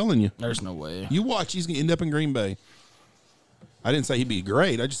 Telling you. There's no way. You watch, he's going to end up in Green Bay. I didn't say he'd be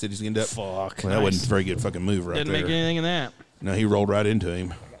great. I just said he's going to end up. Fuck. Well, that wasn't a very good fucking move right Didn't there. make anything in that. No, he rolled right into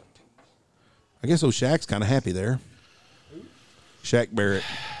him. I guess old Shaq's kind of happy there. Shaq Barrett.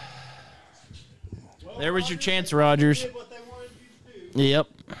 There was your chance, Rodgers. Yep.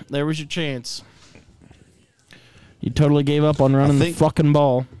 There was your chance. You totally gave up on running the fucking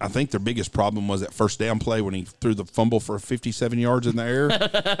ball. I think their biggest problem was that first down play when he threw the fumble for 57 yards in the air.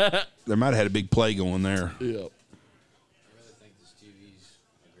 They might have had a big play going there. Yep.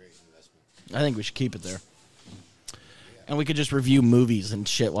 I think we should keep it there. And we could just review movies and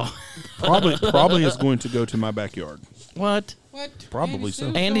shit while. Probably is going to go to my backyard. What? Probably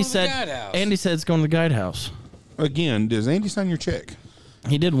so. Andy said it's going to the guide house. Again, does Andy sign your check?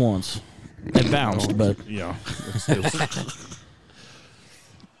 He did once. It bounced, but Yeah.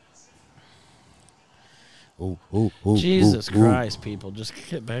 Jesus Christ, people, just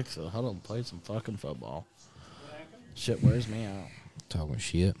get back to the huddle and play some fucking football. Shit wears me out. Talking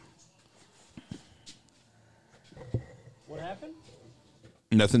shit. What happened?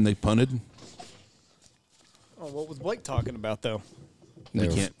 Nothing, they punted. Oh, what was Blake talking about though?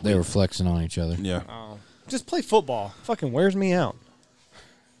 They were flexing on each other. Yeah. Oh, just play football. Fucking wears me out.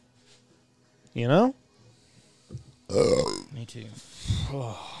 You know? Me too.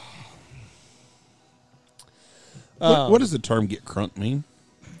 What does the term "get crunk" mean?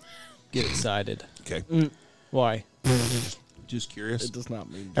 Get excited. Okay. Why? Just curious. It does not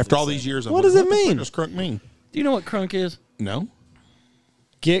mean. After all these years, What does it mean? What does crunk mean? Do you know what crunk is? No.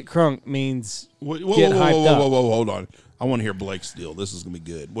 Get crunk means Whoa, get hyped up. whoa, hold on. I want to hear Blake's deal. This is going to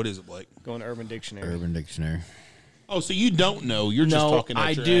be good. What is it, Blake? Going to Urban Dictionary. Urban Dictionary. Oh, so you don't know. You're just talking out I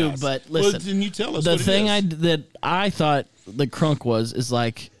your do, ass. but Well, listen. then you tell us The what thing it is. that I thought the crunk is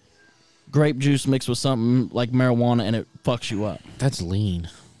like grape juice mixed with something like marijuana and it fucks you up. That's lean.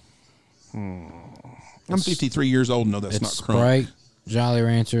 I'm 53 years old and know that's It's not crunk. Sprite, Jolly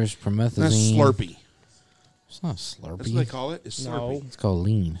Ranchers, promethazine. That's Slurpee. It's not Slurpee. That's what they call it. It's No. Slurpee. It's called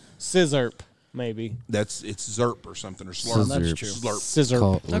lean. Scissorp, maybe. It's Zerp or something or Slurp. That's true. Slurp. It's Scissor.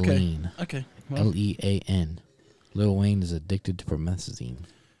 called Okay. lean. Okay. Well, Lean. Lil Wayne is addicted to promethazine.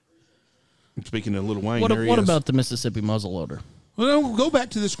 Speaking of Lil Wayne, what there he what is. about the Mississippi muzzleloader? Well, go back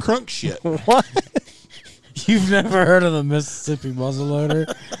to this crunk shit. What? You've never heard of the Mississippi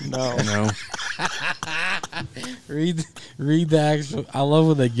muzzleloader? No. No. Read the actual. I love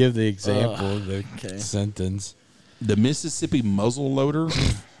when they give the example of the okay. sentence. The Mississippi muzzle loader.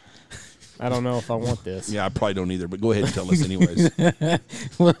 I don't know if I want this. Yeah, I probably don't either, but go ahead and tell us anyways.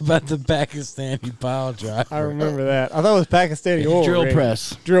 What about the Pakistani pile driver? I remember that. I thought it was Pakistani oil Drill rig.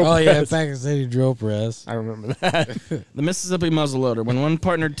 press. Drill Oh yeah, press. Pakistani drill press. I remember that. The Mississippi muzzleloader. When one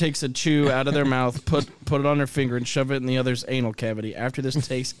partner takes a chew out of their mouth, put it on their finger, and shove it in the other's anal cavity. After this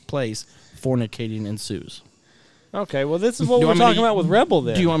takes place, fornicating ensues. Okay, well, this is what Do you we're want me to talking about with Rebel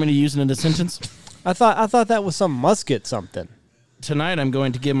then. Do you want me to use it in a sentence? I thought that was some musket something. Tonight, I'm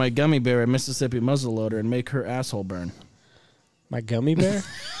going to give my gummy bear a Mississippi muzzleloader and make her asshole burn. My gummy bear?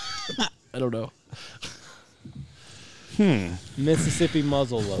 I don't know. Mississippi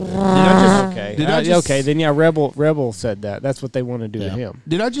muzzle loader. Okay. Did I just- okay, then yeah, Rebel said that. That's what they want to do to Yeah. him.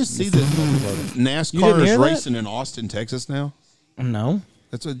 Did I just see that You NASCAR didn't is hear that? racing in Austin, Texas now? No.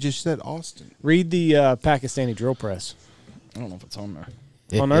 That's what I just said, Austin. Read the Pakistani drill press. I don't know if it's on there.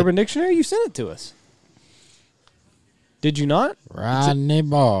 On Urban Dictionary, you sent it to us. Did you not? Rodney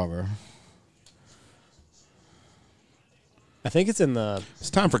Barber. I think it's in the...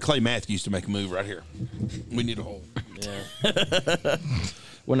 It's time for Clay Matthews to make a move right here. We need a hole. Yeah.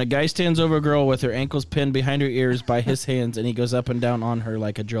 When a guy stands over a girl with her ankles pinned behind her ears by his hands and he goes up and down on her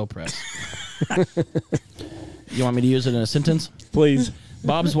like a drill press. You want me to use it in a sentence? Please.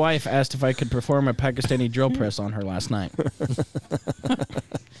 Bob's wife asked if I could perform a Pakistani drill press on her last night.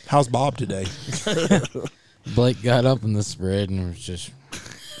 How's Bob today? Blake got up in the spread and was just.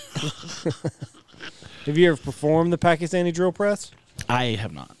 Have you ever performed the Pakistani drill press? I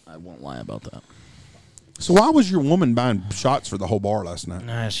have not. I won't lie about that. So why was your woman buying shots for the whole bar last night?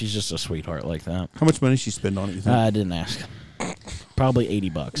 Nah, she's just a sweetheart like that. How much money did she spend on it, you think? I didn't ask. Probably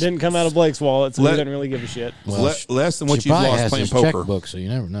 $80. Didn't come out of Blake's wallet, so he didn't really give a shit. Less than what she you've probably lost has playing his poker. checkbook, so you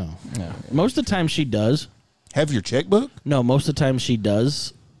never know. Yeah. Most of the time she does. Have your checkbook? No, most of the time she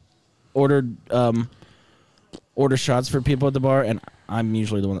does order shots for people at the bar, and I'm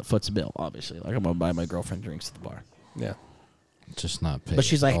usually the one that foots the bill, obviously. Like, I'm going to buy my girlfriend drinks at the bar. Yeah. Just not pay. But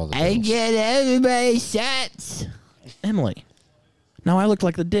she's like, all the I bills. get everybody shots. Emily, now I look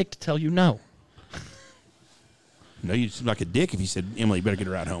like the dick to tell you no. No, you seem like a dick if you said, Emily, you better get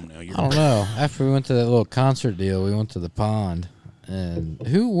her out home now. I don't know. After we went to that little concert deal, we went to the pond. And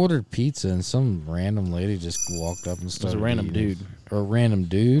who ordered pizza? And some random lady just walked up and It was started a random eating. dude. Or a random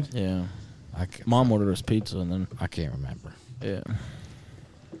dude? Yeah. I can't, Mom ordered us pizza, and then, I can't remember. yeah.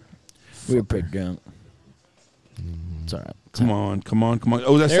 We were pretty drunk. It's all right. Come on.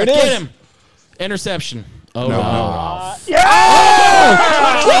 Oh, that's There it that is. kid. Get him! Interception. Oh, No. no.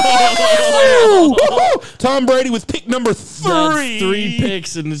 Tom Brady with pick number 3. That's 3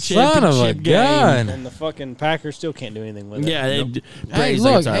 picks in the Son of a championship game. gun. And the fucking Packers still can't do anything with it. Yeah, Hey, Brady's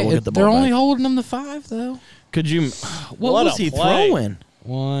look, like, "All right, we'll get the they're ball only back." holding them to 5, though. Could you? What What was a he play. throwing?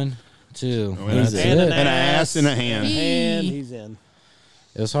 1, 2. And That's an it. And an ass in a hand. And he's in.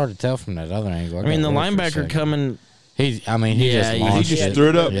 It was hard to tell from that other angle. I mean, the got worried for a linebacker second. coming. He just Yeah, he launched just it. threw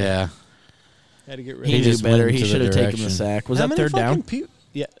it up. Yeah. Had to get rid He of knew just better. went He into the should have taken the direction. sack. Was How that many third down? fucking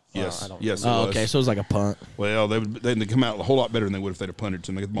yeah. Yes. I don't Yes, it Oh, was. okay. So it was like a punt. Well, they'd come out a whole lot better than they would if they'd have punted.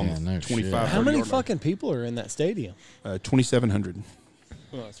 So they get the ball Yeah, on no the 25. shit. How many 30-yard line. fucking people are in that stadium? 2,700.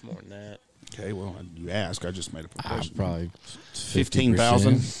 Well, it's more than that. Okay, well, you ask. I just made up a I was question. probably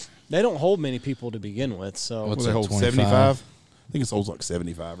 15,000. They don't hold many people to begin with, so What What's they that, hold? 25? 75. I think it holds like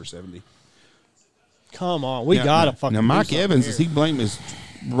 75 or 70. come on. We Now- gotta now, fucking Now, do Mike something Evans, here. is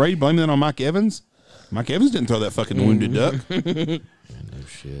Brady blaming that on Mike Evans? Mike Evans didn't throw that fucking wounded duck. No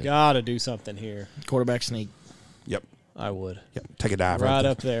shit. Gotta do something here. Quarterback sneak. Yep. I would. Yep. Take a dive Right right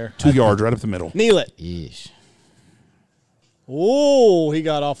up there. 2 yards right up the middle. Kneel it. Yeesh. Oh, he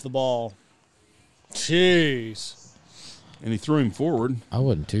got off the ball. Jeez. And he threw him forward. I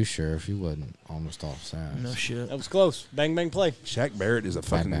wasn't too sure if he wasn't almost off sides. No shit. That was close. Bang, bang, play. Shaq Barrett is a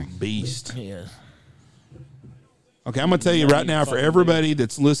fucking bang. beast. He is. Okay, I'm going to tell you right now, for everybody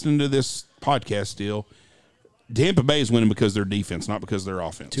that's listening to this podcast still, Tampa Bay is winning because of their defense, not because of their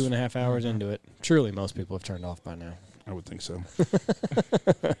offense. 2.5 hours into it. Truly, most people have turned off by now. I would think so.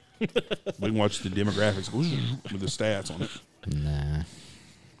 We can watch the demographics with the stats on it. Nah.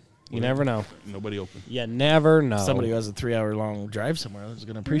 You never know. Nobody open. You never know. Somebody who has a 3-hour-long drive somewhere is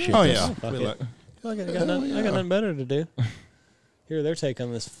going to appreciate Oh, this. yeah. Fuck We it. like- Look, I got nothing better to do. Here, they're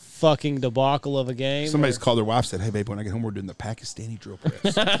taking this fucking debacle of a game. Somebody's where- called their wife, said, "Hey, babe, when I get home, we're doing the Pakistani drill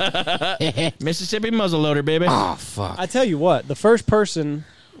press." Mississippi muzzleloader, baby. Oh, fuck. I tell you what, the first person,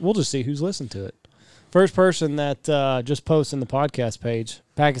 we'll just see who's listened to it. First person that just posts in the podcast page,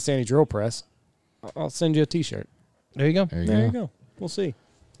 Pakistani drill press, I'll send you a T-shirt. There you go. There you There go. you go. We'll see.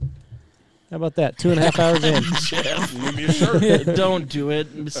 How about that? 2.5 hours in. Give me a shirt. Don't do it.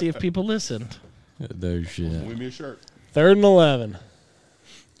 And see if people listen. No shit. Give me a shirt. 3rd and 11.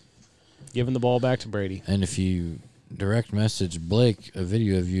 Giving the ball back to Brady. And if you direct message Blake a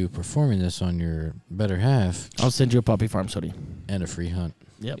video of you performing this on your better half I'll send you a Poppe Farms hoodie. and a free hunt.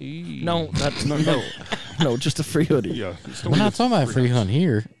 Yep. No, that's no, just a free hoodie. Yeah. We're not talking about a free hunt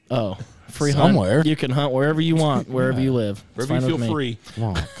here. Oh, free Somewhere. hunt. You can hunt wherever you want, wherever you live. It's Wherever you fine feel with me.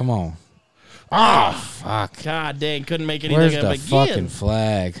 free. Come on. Ah, fuck. God dang, couldn't make anything Where's up the again. fucking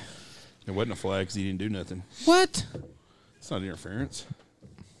flag? It wasn't a flag because he didn't do nothing. What? It's not interference.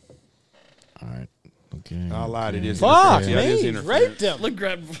 All right. Okay. I lied. It is Fuck, interference. Yeah, it is me. interference. Raped him. Look,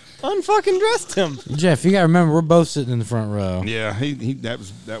 grab. Unfucking dressed him. Jeff, you got to remember, we're both sitting in the front row. Yeah, he that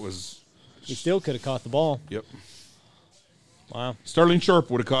was. He still could have caught the ball. Yep. Wow. Sterling Sharp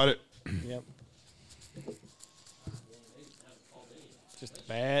would have caught it. Yep.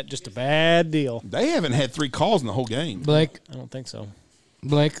 Just a bad deal. They haven't had 3 calls in the whole game. Blake, I don't think so.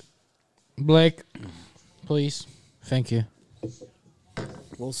 Blake, please. Thank you.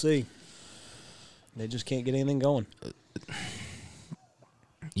 We'll see. They just can't get anything going.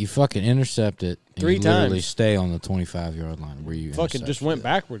 You fucking intercept it. And 3 you literally times. stay on the 25-yard line where you Fucking just intercepted went it.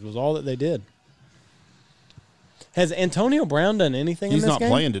 backwards was all that they did. Has Antonio Brown done anything He's in this not game?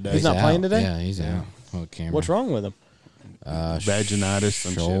 playing today. He's not out. playing today? Yeah, he's out. Oh, camera. What's wrong with him? Vaginitis,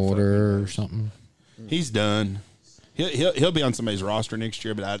 some shit, Shoulder or something. He's done. He'll be on somebody's roster next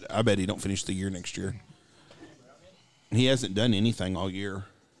year, but I bet he don't finish the year next year. He hasn't done anything all year.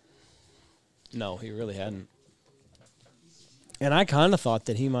 No, he really hadn't. And I kind of thought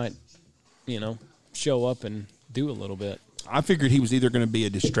that he might, show up and do a little bit. I figured he was either going to be a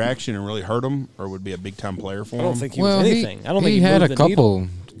distraction and really hurt him, or would be a big time player for him. I don't think he was anything. I don't think he had moved a the needle.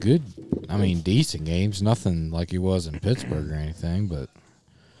 couple good, decent games. Nothing like he was in Pittsburgh or anything, but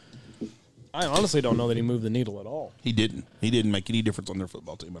I honestly don't know that he moved the needle at all. He didn't. He didn't make any difference on their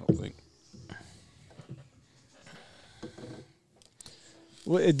football team, I don't think.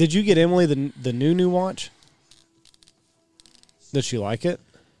 Did you get Emily the new watch? Did she like it?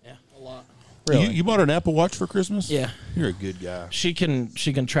 Yeah, a lot. Really? You bought an Apple Watch for Christmas? Yeah. You're a good guy. She can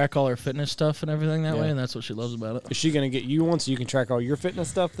track all her fitness stuff and everything that Yeah. way, and that's what she loves about it. Is she going to get you one so you can track all your fitness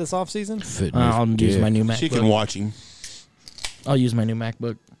stuff this offseason? fitness. I'll use my new MacBook. She can watch him. I'll use my new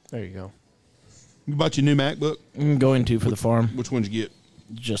MacBook. There you go. You bought your new MacBook? I'm going to for the farm. Which one did you get?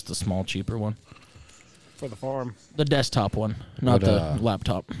 Just the small, cheaper one. For the farm. The desktop one, not What, the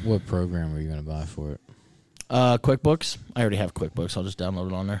laptop. What program were you going to buy for it? QuickBooks. I already have QuickBooks. I'll just download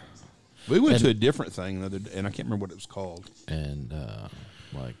it on there. We went And- to a different thing the other day, and I can't remember what it was called. And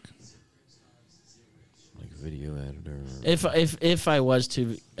like video editor. If I was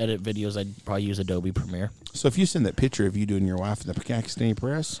to edit videos, I'd probably use Adobe Premiere. So if you send that picture of you doing your wife in the Pakistani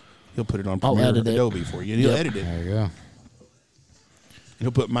press, he'll put it on I'll Premiere edit it. Adobe for you. And he'll Yep. edit it. There you go. And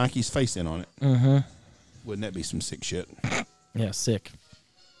he'll put Mikey's face in on it. Mm-hmm. Wouldn't that be some sick shit? Yeah, sick.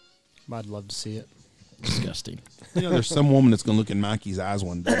 I'd love to see it. Disgusting. There's some woman that's going to look in Mikey's eyes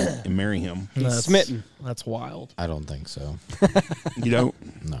one day and marry him. He's smitten. That's wild. I don't think so. You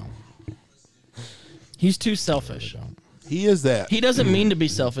don't? No. He's too I selfish. don't. He is that. He doesn't mean to be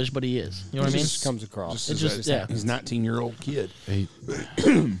selfish, but he is. You know what I mean? Just comes across. It's just, yeah. He's a 19-year-old kid. He,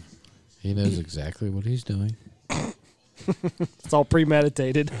 he knows exactly what he's doing. It's all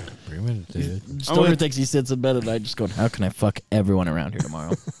premeditated. Premeditated. Stoner thinks he sits in bed at night just going, how can I fuck everyone around here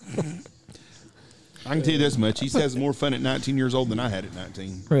tomorrow? I can tell you this much. He has more fun at 19 years old than I had at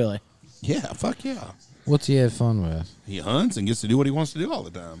 19. Really? Yeah, fuck yeah. What's he had fun with? He hunts and gets to do what he wants to do all the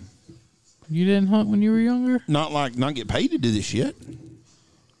time. You didn't hunt when you were younger? Not get paid to do this shit.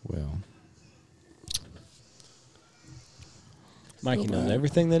 Well, Mikey knows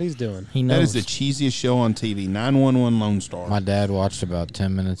everything that he's doing. He knows. That is the cheesiest show on TV. 911 Lone Star. my dad watched about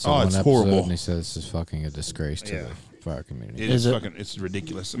 10 minutes of Oh, one it's episode, horrible. and he said this is fucking a disgrace to Yeah. the fire community. It Is is it? fucking. It's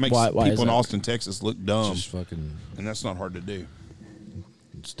ridiculous. It makes Why is people in that? Austin, Texas, look dumb, Just fucking, and that's not hard to do.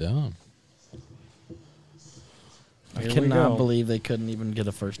 it's dumb. I Here we cannot go. believe they couldn't even get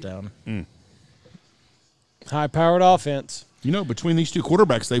a first down. High-powered offense. Between these two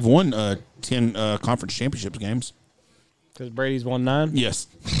quarterbacks, they've won 10 conference championships games. Because Brady's won 9? Yes.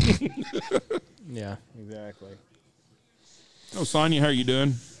 Yeah, exactly. Oh, Sonya, how are you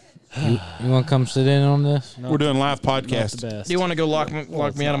doing? You want to come sit in on this? We're doing live Not podcast. the best. Do you want to go lock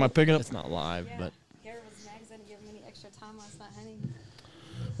me out of my pickup? It's not live, but Garrett was mad 'cause I didn't give him any extra time last night, honey.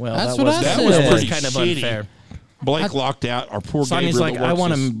 Well, That's that what was, I that said. was That was kind of shitty. unfair. Blake locked out our poor Sonya's Gabriel. like, that I works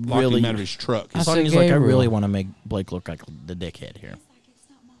wanna us, locked really- him out of his truck. I said, Sonya's like, I Gabriel. really want to make Blake look like the dickhead here. He's like, it's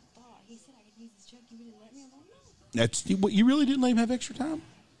not my fault. He said I could use his truck. You didn't let me. I'm like, no. That's what you really didn't let him have extra time.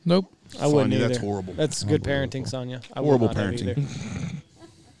 Nope. I wouldn't Sonya, either. that's horrible. That's good parenting, Sonya. I would Horrible not have parenting.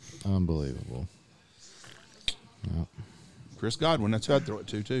 either. Unbelievable. Yep. Chris Godwin, that's who I'd throw it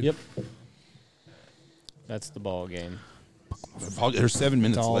to, too. Yep. That's the ball game. There's 7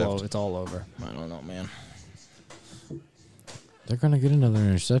 minutes left. It's all over. I don't know, man. They're going to get another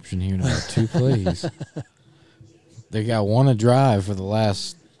interception here in about 2 plays. They got one a drive for the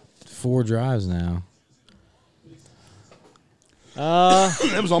last 4 drives now.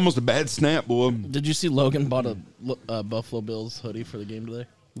 That was almost a bad snap, boy. Did you see Logan bought a Buffalo Bills hoodie for the game today?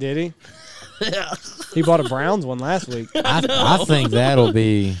 Did he? Yeah. He bought a Browns one last week. I think that'll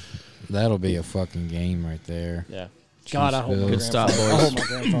be a fucking game right there. Yeah. God, I hope my Good stop, grandfather- boys. I hope my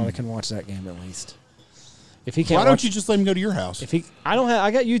grandfather can watch that game at least. If he can't, Why don't watch, you just let him go to your house? If he, I don't have. I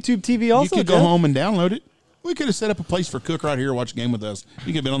got YouTube TV also. You could go Jeff. home and download it. We could have set up a place for Cook right here to watch a game with us. You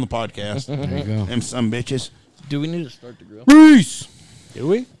could have been on the podcast. There you go. Them some bitches. Do we need to start the grill? Reese! Do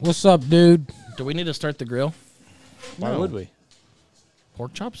we? What's up, dude? Do we need to start the grill? Why No. would we?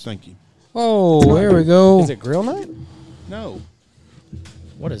 Pork chops? Thank you. Oh, there we go. Is it grill night? No.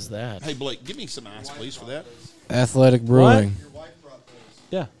 What is that? Hey, Blake, give me some ice, please, for that. Athletic Brewing.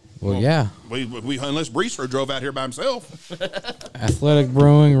 Yeah. Well, yeah. We unless Breesler drove out here by himself. Athletic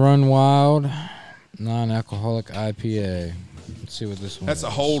Brewing, Run Wild, non-alcoholic IPA. Let's see what this one That's is. a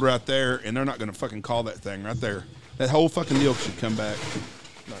hold right there, and they're not going to fucking call that thing right there. That whole fucking deal should come back.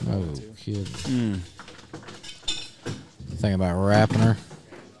 Oh, kid. Think about wrapping her.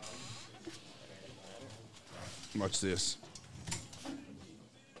 Watch this.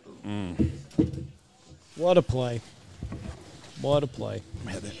 What a play. What a play.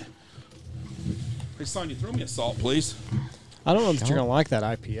 Man, that. Hey, Sonya, throw me a salt, please. I don't know that you're gonna like that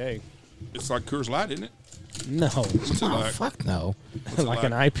IPA. It's like Coors Light, isn't it? No, What's it like? Oh, Fuck no. What's it like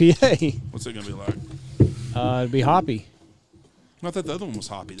an like? IPA. What's it going to be like? It'd be hoppy. I thought the other one was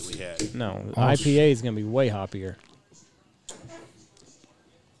hoppy that we had. No, Oh, IPA is gonna be way hoppier.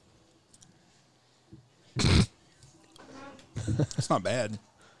 It's not bad.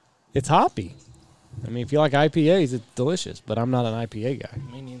 It's hoppy. I mean, if you like IPAs, it's delicious. But I'm not an IPA guy.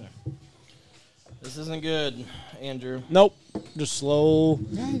 Me neither. This isn't good, Andrew. Nope. Just slow.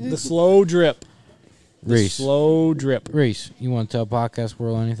 The slow drip. The Reese. slow drip. Reese, you want to tell Podcast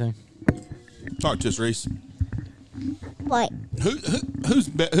World anything? Talk to us, Reese. What? Who's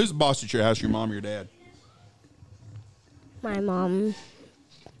the boss at your house, your mom or your dad? My mom.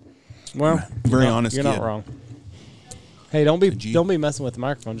 Well, Very you're not- honest You're kid. not wrong. Hey, don't be Did you- don't be messing with the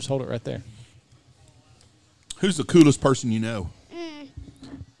microphone. Just hold it right there. Who's the coolest person you know?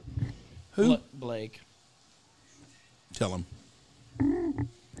 Who? Blake. Tell him.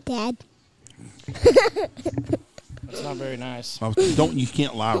 Dad. That's not very nice. You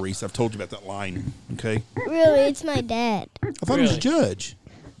can't lie, Reese. I've told you about that line. Okay. Really, it's my dad. I thought he was a Really? judge.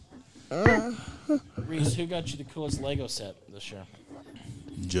 Reese, who got you the coolest Lego set this year?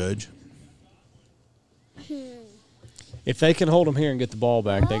 Judge. If they can hold them here and get the ball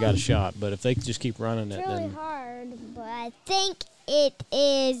back, they got a shot. But if they just keep running It's it, really then hard, but I think it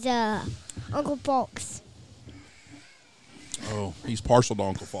is Uncle Fox. Oh, he's partial to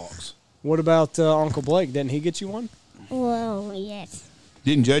Uncle Fox. what about Uncle Blake? Didn't he get you one? Well, yes.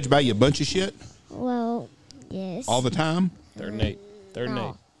 Didn't Judge buy you a bunch of shit Well, yes. all the time? Third and 8. Third and 8.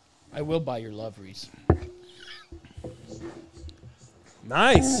 No. I will buy your love, Reese.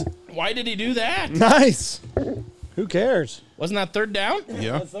 Nice. Why did he do that? Nice. Who cares? Wasn't that third down?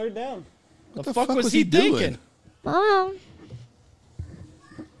 Yeah. That's third down. The, the fuck, fuck was was he he doing? thinking? Mom.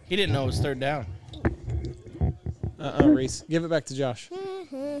 He didn't know it was third down. Reese. Give it back to Josh.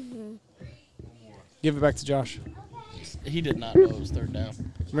 Give it back to Josh. He did not know it was third down.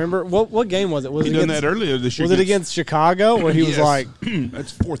 Remember, what game was it? Was He it done against, that earlier this year. Was it against Chicago where he was Yes. like,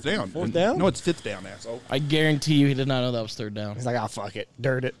 That's fourth down. Fourth down? No, it's fifth down, asshole. I guarantee you he did not know that was third down. he's like, ah, fuck it.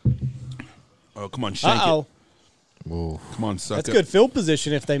 Dirt it. Oh, come on, shake Uh-oh. it. Whoa. Come on, suck That's it. good field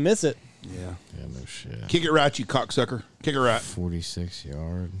position if they miss it. Yeah. Yeah, no shit. Kick it right, you cocksucker. Kick it right. 46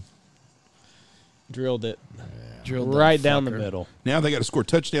 yard. Drilled it. Drilled that Right down the fucker. middle. Now they got to score a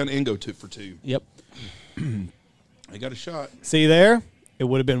touchdown and go 2 for 2. Yep. They got a shot. See there? It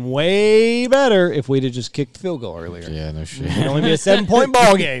would have been way better if we'd have just kicked the field goal earlier. Yeah, no shit. It'd only be a 7-point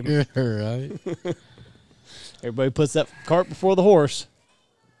ball game. Right. Everybody puts that cart before the horse.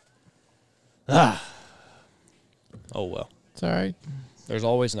 Ah. Oh, well. It's all right. There's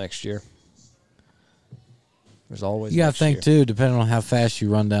always next year. There's always You got to next think, year. too, depending on how fast you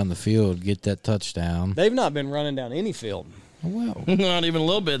run down the field, get that touchdown. They've not been running down any field. Well, Not even a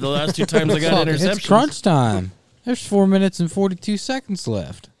little bit. The last 2 times I got interceptions. it's crunch time. There's 4 minutes and 42 seconds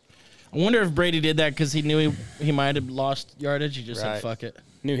left. I wonder if Brady did that because he knew he might have lost yardage. He just Right. said, fuck it.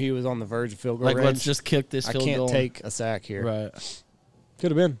 Knew he was on the verge of field goal Like, range. let's just kick this I field can't goal. take a sack here. Right.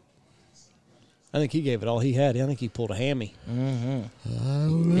 Could have been. I think he gave it all he had. I think he pulled a hammy.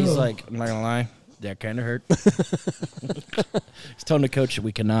 He's like, I'm not going to lie. That kind of hurt. He's telling the coach that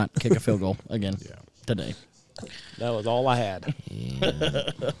we cannot kick a field goal again today. That was all I had.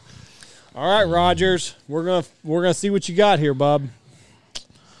 All right, Rogers. We're gonna see what you got here, bub.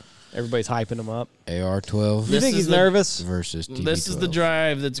 Everybody's hyping him up. AR-12 You think he's nervous? versus TB-12. This is the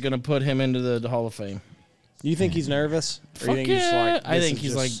drive that's going to put him into the Hall of Fame. You think he's nervous? Or you Fuck think he's just yeah. like, I this think is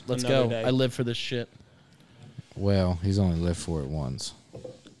he's like, just let's another go. day? I live for this shit. Well, he's only lived for it once.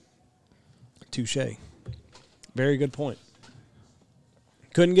 Touche. Very good point.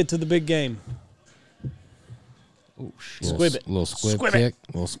 Couldn't get to the big game. Oh, shit. Squib it. Little squib Squib kick.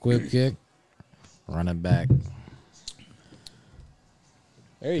 Little squib kick. Run it back.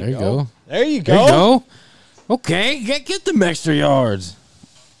 There you There you go. go. There you There go. you go. Okay, get them extra yards.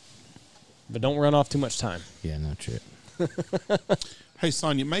 But don't run off too much time. Yeah, no trip. Hey,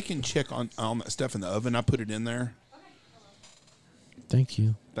 Sonya, making check on that stuff in the oven. I put it in there. Thank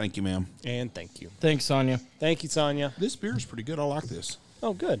you. Thank you, ma'am. And thank you. Thanks, Sonya. Thank you, Sonya. This beer is pretty good. I like this.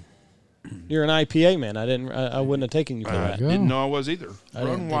 Oh, good. You're an IPA man. I wouldn't have taken you for that. go. Didn't know I was either. I didn't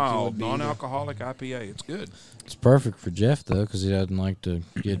Run think you Wild, would be either. non-alcoholic IPA. It's good. It's perfect for Jeff, though, because he doesn't like to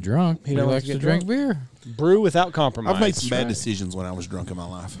get drunk. He He don't like likes to to get drink drunk. beer. Brew without compromise. I've made some bad decisions when I was drunk in my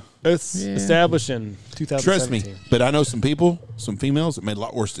life. It's Yeah. established in 2017. Trust me. But I know some people, some females, that made a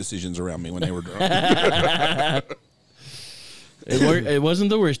lot worse decisions around me when they were drunk. It wasn't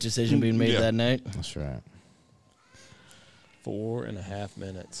the worst decision being made Yeah. that night. That's right. 4.5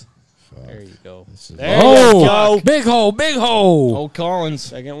 minutes. Fuck. There you go. This is- There oh, you go. big hole, big hole. Old Collins.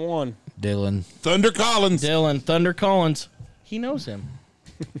 Second one. Dylan. Thunder Collins. Dylan. Thunder Collins. He knows him.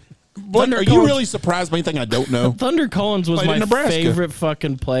 What, Thunder are you Collins. really surprised by anything I don't know? Thunder Collins was Played in my Nebraska. favorite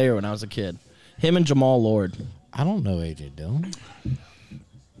fucking player when I was a kid. Him and Jamal Lord. I don't know AJ Dillon.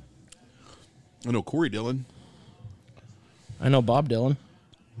 I know Corey Dillon. I know Bob Dylan.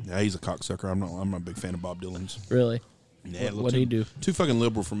 Yeah, he's a cocksucker. I'm not a big fan of Bob Dylan's. Really? Yeah, What- a little what'd he do? Too fucking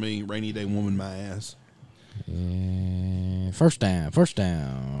liberal for me. Rainy day woman, my ass. Yeah, first down, first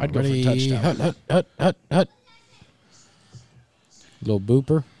down. I'd go for Ready, touchdown. Hut. Little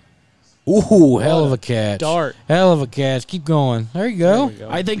booper. Ooh, hell of a catch. dart. Hell of a catch. Keep going. There you There go. we go.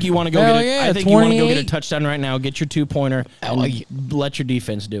 I think you want to go Hell get yeah, I think you want to go get a 28. touchdown right now, get your 2-pointer, Oh, and yeah. let your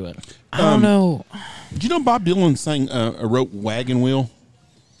defense do it. I don't know. Do you know Bob Dylan sang wrote Wagon Wheel?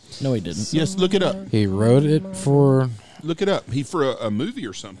 No, he didn't. Yes, look it up. He wrote it for Look it up. He for a movie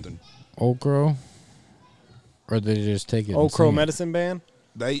or something. Old Crow, or did they just take it? Old and Crow sing it? Medicine Band.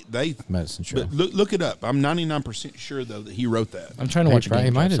 They Medicine show. but look it up. I'm 99% sure though that he wrote that. I'm trying to Hey, watch a probably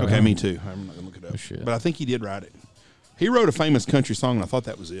game. might Jeff, have so- Okay, me too. I'm not gonna look it up. Oh, shit. But I think he did write it. He wrote a famous country song, and I thought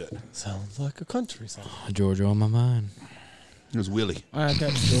that was it. Sounds like a country song. Georgia on my mind. It was Willie. I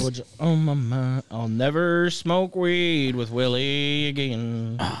got Georgia on my mind. I'll never smoke weed with Willie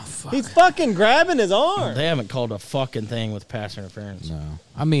again. Oh fuck. He's fucking grabbing his arm. They haven't called a fucking thing with pass interference. No,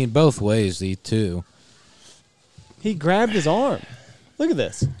 I mean both ways. The two. He grabbed his arm. Look at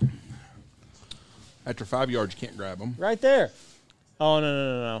this. After 5 yards, you can't grab him. Right there. Oh,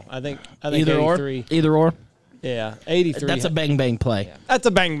 no. I think Either 83. or. Either or. Yeah, 83. That's a bang bang play. Yeah. That's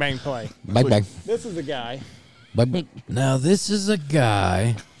a bang bang play. Bang bang. This is the guy. Bang. Now this is a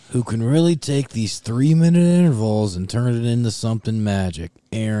guy who can really take these 3-minute intervals and turn it into something magic.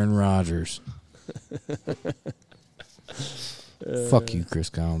 Aaron Rodgers. Fuck you, Chris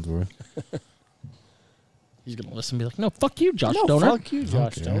Collinsworth. He's gonna listen and be like, "No, fuck you, Josh No, Stoner. fuck you,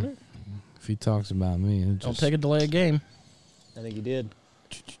 Josh Okay. Stoner. If he talks about me, it Don't just, take a delay a game." I think he did.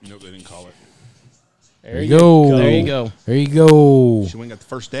 Nope, they didn't call it. There you go. There you go. There you go. She went and got the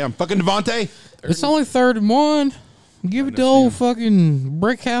first down. Fucking Devontae. It's only 3rd and 1. Give it to old fucking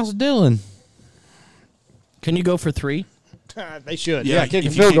Brick House Dylan. Can you go for 3? They should. Yeah, Yeah, kick a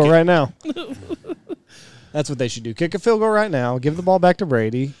if you field kick goal it. right now. That's what they should do. Kick a field goal right now. Give the ball back to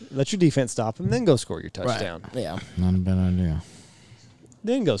Brady. Let your defense stop him. Then go score your touchdown. Yeah. Not a bad idea.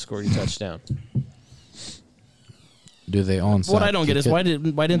 Then go score your touchdown. Do they onside? What I don't get kick is it?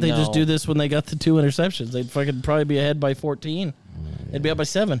 why didn't they just No. do this when they got the 2 interceptions? They'd fucking probably be ahead by 14. They'd be up by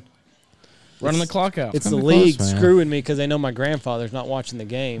 7. Running the clock out. It's the gonna be close, league man. screwing me because they know my grandfather's not watching the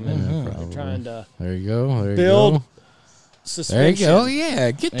game. And they're probably. trying to There you go. There you build go. There you suspension. go.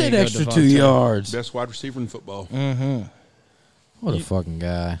 Yeah, get There that you go, extra Devontae. 2 yards. Best wide receiver in football. Mm-hmm. What a fucking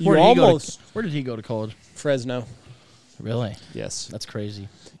guy. You Where did he go almost to, where did he go to college? Fresno. Really? Yes. That's crazy.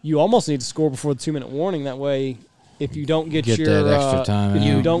 You almost need to score before the 2-minute warning. That way, if you don't get, Get your that extra time if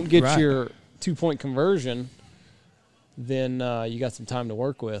you out. don't get Right. your 2-point conversion, then you got some time to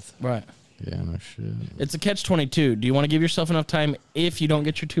work with. Right. Yeah, no shit. It's a catch-22. Do you want to give yourself enough time if you don't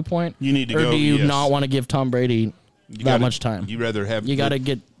get your 2 point? You need to or go. do you yes. not want to give Tom Brady much time? You'd rather have. You gotta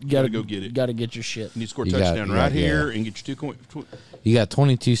go get it. Gotta get your shit. You need to score a You touchdown got- right yeah. here and get your 2 point. You got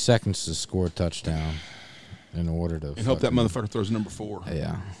 22 seconds to score a touchdown in order to. And hope that motherfucker throws number 4.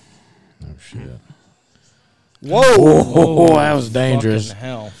 Yeah. No shit. Whoa! Oh, that was dangerous. Fucking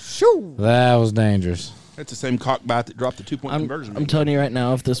hell. That was dangerous. That's the same cockbite that dropped the 2 point conversion. I'm telling you right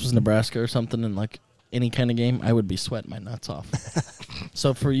now, if this was Nebraska or something in like any kind of game, I would be sweating my nuts off.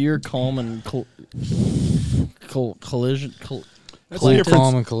 So for your calm and collision, That's the difference.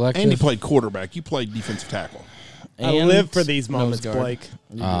 Calm and collective. And you played quarterback. You played defensive tackle. I and live for these moments, nose guard. Blake.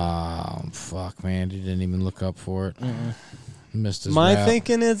 Oh, fuck, man. He didn't even look up for it. Missed his My route.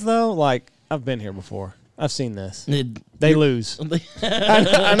 thinking is, though, like, I've been here before. I've seen this. They You're- lose.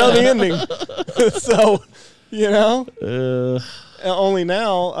 I know the ending. So, you know, only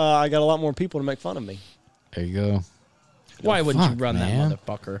now I got a lot more people to make fun of me. There you go. Why wouldn't Fuck, you run man. that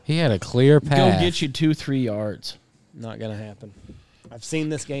motherfucker? He had a clear path. Go get you 2-3 yards. Not going to happen. I've seen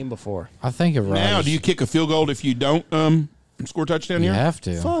this game before. I think it Now, Rodgers. do you kick a field goal if you don't score a touchdown You here? have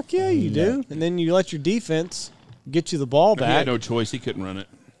to. Fuck yeah, you do. And then you let your defense get you the ball He back. had no choice. He couldn't run it.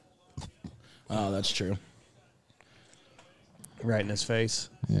 Oh, that's true. Right in his face.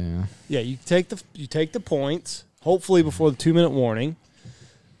 Yeah. Yeah, you take the points, hopefully before the 2-minute warning.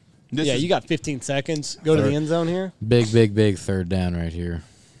 You got 15 seconds. Go to the end zone here. Big third down right here.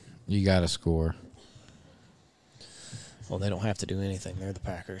 You got to score. Well, they don't have to do anything. They're the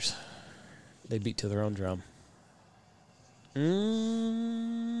Packers. They beat to their own drum.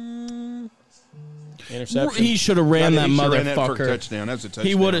 Interception. He should have ran that He should've ran that for a motherfucker. touchdown. That was a touchdown.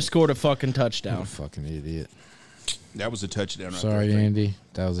 He would have scored a fucking You touchdown. fucking idiot. That was a touchdown. Right Sorry, there. Andy.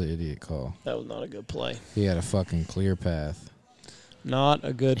 That was an idiot call. That was not a good play. He had a fucking clear path. Not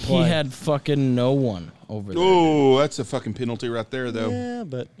a good play. He had fucking no one over there. Oh, that's a fucking penalty right there, though. Yeah,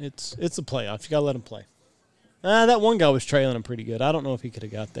 but it's a playoff. You got to let him play. That one guy was trailing him pretty good. I don't know if he could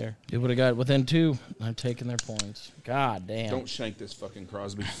have got there. It would have got within 2. I'm taking their points. God damn. Don't shank this fucking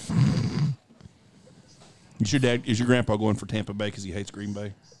Crosby. Is your grandpa going for Tampa Bay because he hates Green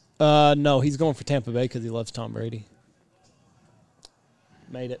Bay? No, he's going for Tampa Bay because he loves Tom Brady.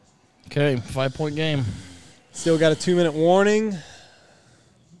 Made it. Okay, 5-point game. Still got a 2-minute warning.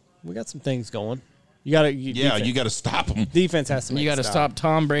 We got some things going. You got to. You got to stop him. Defense has to. Make You got to stop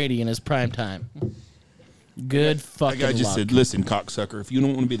Tom Brady in his prime time. Good That fucking guy just luck. said, "Listen, cocksucker, if you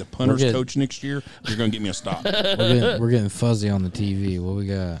don't want to be the punters We're good. coach next year, you're going to get me a stop." We're getting fuzzy on the TV. What we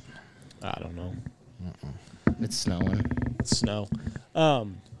got? I don't know. It's snowing. It's snow.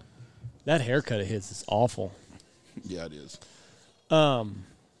 That haircut of his is awful. Yeah, it is.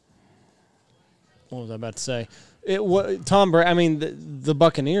 What was I about to say? Tom Brady. I mean, the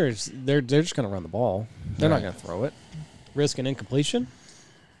Buccaneers. They're just going to run the ball. They're not going to throw it. Risk an incompletion.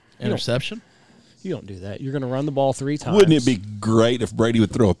 Interception? You don't do that. You're going to run the ball 3 times. Wouldn't it be great if Brady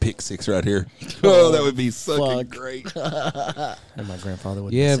would throw a pick six right here? Oh, that would be fucking fuck. great. And my grandfather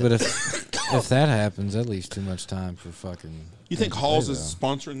would. Yeah, but if that happens, that leaves too much time for fucking. You think Halls is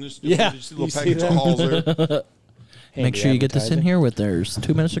sponsoring this? Yeah, Just a little you see package of that? Halls there. Make sure you get this in here with theirs.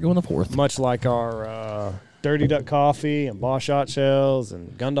 2 minutes to go in the 4th. Much like our Dirty Duck Coffee and Boss Shot Shells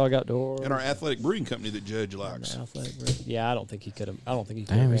and Gundog Outdoors. And our athletic brewing company that Judge likes. Yeah, I don't think he could have. I don't think he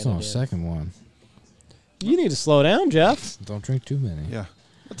could Damn, have. he's on a second one. You need to slow down, Jeff. Don't drink too many. Yeah.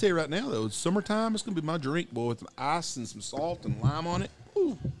 I'll tell you right now, though, it's summertime. It's going to be my drink, boy, with some ice and some salt and lime on it.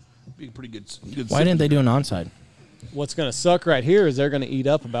 Ooh, be a pretty good. Why didn't they do an onside? What's going to suck right here is they're going to eat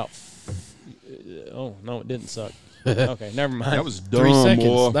up about. Oh no, it didn't suck. Okay, never mind. That was dumb, 3 seconds.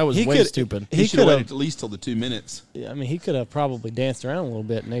 boy. That was He way could- stupid. He he should have could've- waited at least till the 2 minutes. Yeah, I mean, he could have probably danced around a little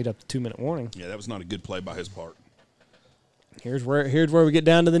bit and ate up the 2-minute warning. Yeah, that was not a good play by his part. Here's where we get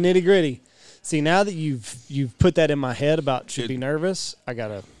down to the nitty gritty. See, now that you've put that in my head about should be nervous,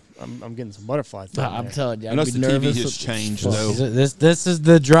 I'm getting some butterflies. down I'm there. telling you, I I'd know be the TV nervous. has changed, Fuck, though. This is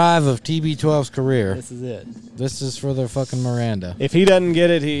the drive of TB12's career. This is it. This is for the fucking Miranda. If he doesn't get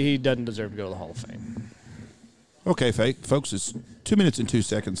it, he doesn't deserve to go to the Hall of Fame. Okay, folks, it's 2 minutes and 2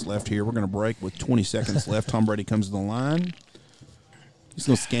 seconds left here. We're going to break with 20 seconds left. Tom Brady comes to the line. He's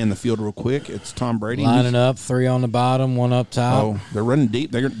going to scan the field real quick. It's Tom Brady. Lining up, 3 on the bottom, 1 up top. Oh, they're running deep.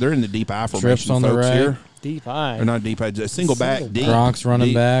 They're in the deep I formation, Trips on the folks, right. here. Deep eye. Or not deep I, a single back, deep. Gronk's running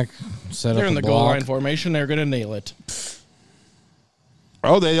deep. back. Set They're up in a the goal block. line formation. They're going to nail it.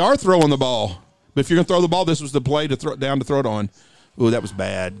 Oh, they are throwing the ball. But if you're going to throw the ball, this was the play to throw it on. Oh, that was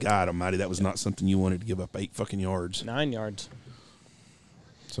bad. God almighty, that was not something you wanted to give up 8 fucking yards. 9 yards.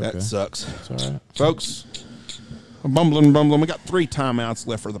 It's okay. That sucks. It's all right. Folks, Bumbling. We got 3 timeouts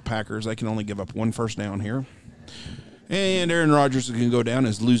left for the Packers. They can only give up 1 first down here. And Aaron Rodgers is going to go down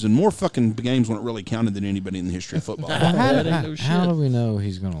as losing more fucking games when it really counted than anybody in the history of football. How do we know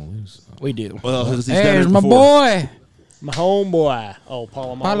he's going to lose? We do. Well, he's done There's it my before. boy. My homeboy. Oh,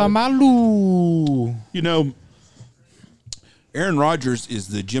 Palomalu. Palamalu. You know, Aaron Rodgers is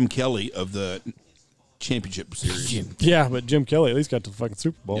the Jim Kelly of the championship series. Yeah, but Jim Kelly at least got to the fucking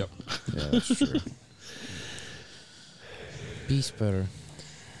Super Bowl. Yep. Yeah, that's true. Beast better.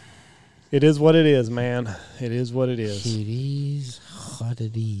 It is what it is, man. It is what it is. It is what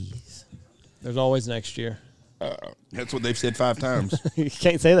it is. There's always next year. That's what they've said 5 times. You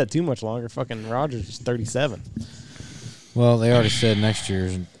can't say that too much longer. Fucking Rodgers is 37. Well, they already said next year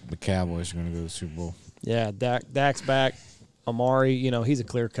the Cowboys are going to go to the Super Bowl. Yeah, Dak's back. Amari, he's a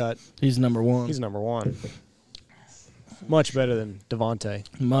clear cut. He's number 1. He's number 1. Much better than Devontae.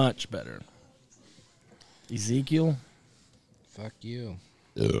 Much better. Ezekiel. Fuck you.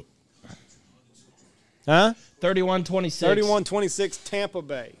 Huh? 31-26. 31-26 Tampa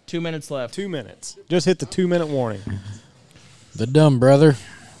Bay. 2 minutes left. 2 minutes. Just hit the 2-minute warning. The dumb brother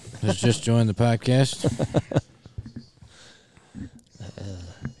has just joined the podcast.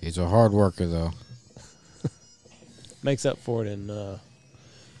 He's a hard worker, though. Makes up for it in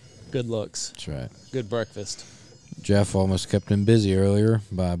good looks. That's right. Good breakfast. Jeff almost kept him busy earlier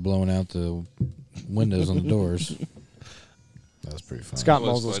by blowing out the windows on the doors. That was pretty fun. Scott That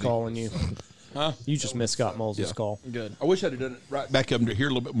was Mosley's funny. calling you. Huh? You just missed Scott Mosley's Yeah. call. Good. I wish I'd have done it right back up to here a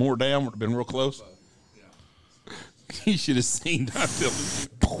little bit more down. Would have been real close. You should have seen that.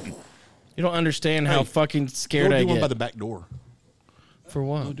 You don't understand how Hey, fucking scared Go I do one get. by the back door. For Go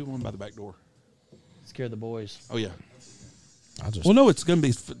what? do one by the back door. Scare the boys. Oh yeah. I'll just Well, no, it's gonna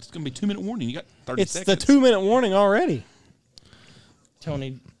be 2-minute warning. You got 30 It's seconds. the 2-minute warning already.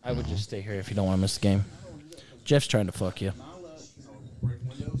 Tony, I would just stay here if you don't want to miss the game. Jeff's trying to fuck you.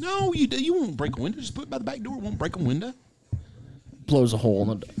 No, you won't break a window. Just put it by the back door. It won't break a window. Blows a hole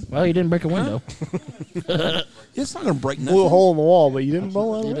in the... Well, you didn't break a window. It's not gonna break nothing. Blew a hole in the wall, but you didn't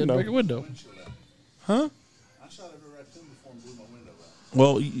blow out a You didn't break a window. window. Huh?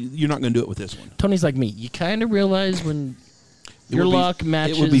 Well, you're not gonna do it with this one. Tony's like me. You kind of realize when It your would be- luck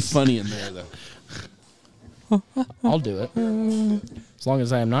matches... It would be funny in there though. I'll do it. As long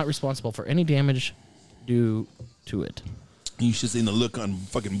as I am not responsible for any damage due to it. You should have seen the look on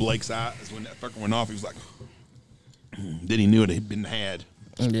fucking Blake's eyes when that fucker went off. He was like, then he knew it had been had.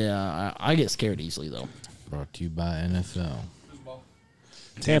 Yeah, I get scared easily, though. brought to you by NFL.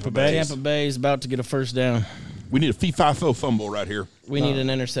 Tampa Bay. Tampa Bay is about to get a first down. We need a fee-fi-fo fumble right here. We need an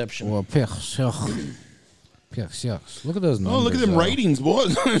interception. Well, shucks. Look at those numbers. Oh, look at them though. ratings,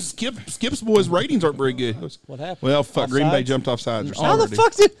 boys. Skip's boys' ratings aren't very good. What happened? Well, fuck, Green Bay Offsides? jumped off sides or something. How the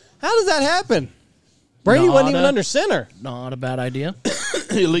fuck how does that happen? Brady wasn't even Nada. under center. Not a bad idea.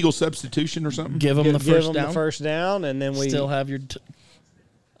 Illegal substitution or something? Give them the Give first them down. the first down, and then we Still have your...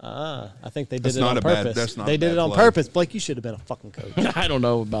 I think they did That's it not on a bad- purpose. that's not They a did bad it on play. purpose. Blake, you should have been a fucking coach. I don't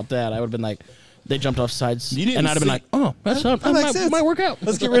know about that. I would have been like, they jumped off sides, You didn't and I'd have been see- like, oh, that's not, that makes might, sense. might work out.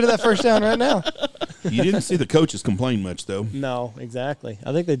 Let's get rid of that first down right now. You didn't see the coaches complain much, though. No, exactly.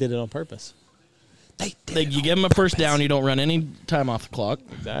 I think they did it on purpose. You give them a first down, you don't run any time off the clock.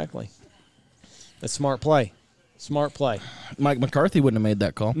 Exactly. That's smart play. Smart play. Mike McCarthy wouldn't have made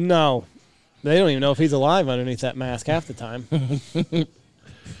that call. No. They don't even know if he's alive underneath that mask half the time.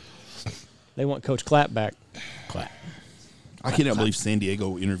 They want Coach Clapp back. Clap. I cannot believe San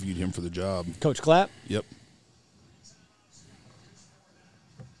Diego interviewed him for the job. Coach Clapp, Yep.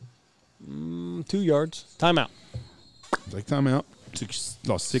 2 yards. Timeout. Take time out.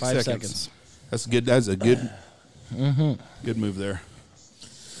 Lost 6 5 seconds. That's good. That's a good, good move there.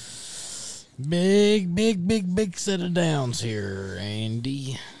 Big set of downs here,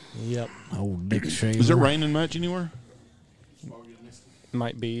 Andy. Yep. Old Dick Shaver. Is it raining much anywhere?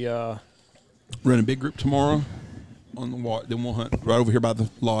 Might be Run a big group tomorrow on the walk. Then we'll hunt right over here by the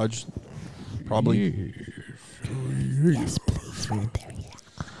lodge. Probably. Yes, please. Right there,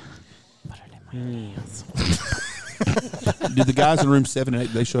 yeah. Did the guys in room 7 and 8,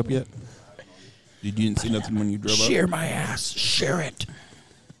 they show up yet? You didn't see nothing when you drove up? Share my ass. Share it.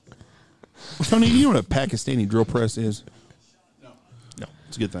 Tony, you know what a Pakistani drill press is? No.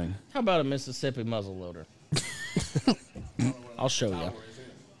 It's a good thing. How about a Mississippi muzzle loader? I'll show you.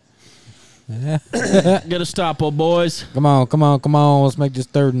 Get a stop, old boys. Come on. Let's make this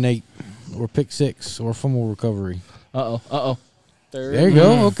 3rd and 8. Or pick 6. Or fumble recovery. Uh-oh. There you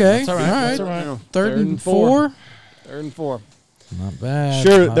go. Okay. That's all right. That's all right. 3rd and 4. 3rd and 4. Not bad.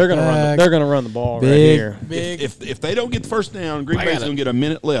 Sure, not they're gonna bad. they're gonna run the ball right Big, here. Big. If they don't get the first down, Green I Bay's gotta- going to get a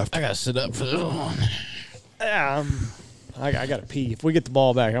minute left. I gotta sit up for this one. I got to pee. If we get the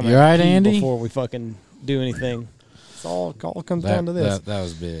ball back, I'm You going right, to pee Andy? before we fucking do anything. It's all comes down to this. That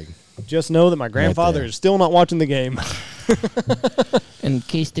was big. Just know that my grandfather there. is still not watching the game. In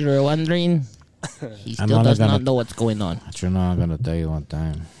case you were wondering, he I'm still only does gonna- not know what's going on. But you know I'm gonna tell you one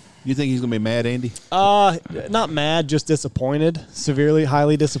thing. You think he's gonna be mad, Andy? Not mad, just disappointed. Severely,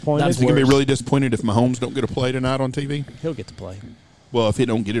 highly disappointed. Is he gonna be really disappointed if Mahomes don't get a play tonight on TV? He'll get to play. Well, if he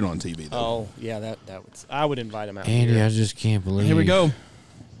don't get it on TV, though. Oh, yeah, that would. I would invite him out. Andy, here. I just can't believe. Here we go.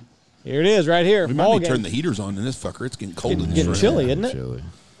 Here it is, right here. We Ball might need to game. turn the heaters on in this fucker. It's getting cold in this Getting room. chilly, isn't it? Chilly.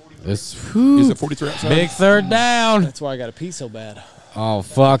 It's Is it 43 outside? big third down. That's why I got to pee so bad. Oh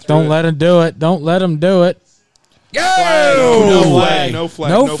fuck! Don't let him do it. Don't let him do it. No way. flag. No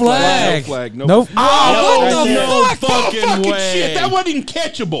flag. No No flag. flag. No. No. Oh, what right the there. fuck? Fucking shit. That wasn't even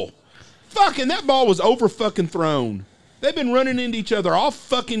catchable. Fucking that ball was over fucking thrown. They've been running into each other all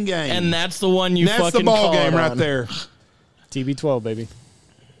fucking game. And that's the one you that's fucking the ball called game right on. there. TB12, baby.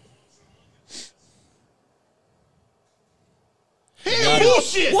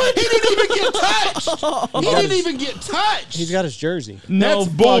 Bullshit. What? He didn't even get touched. He didn't even get touched. He's got his jersey. No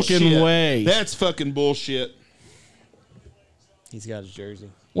That's bullshit. fucking way. That's fucking bullshit. He's got his jersey.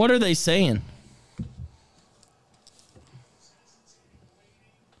 What are they saying?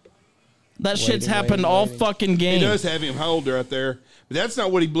 That shit's happened all waiting. fucking He game. does have him hold right there, but that's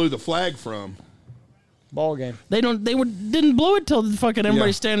not what he blew the flag from. Ball game. Didn't blow it till the fucking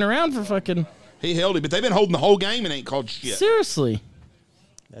everybody's Yeah. standing around for fucking. He held it, but they've been holding the whole game and ain't called shit. Seriously,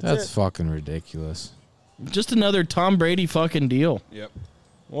 That's it. fucking ridiculous. just another Tom Brady fucking deal. Yep.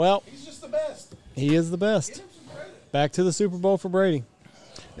 Well, He's just the best. he is the best. Back to the Super Bowl for Brady.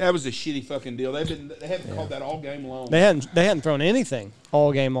 That was a shitty fucking deal. They haven't called that all game long. They hadn't thrown anything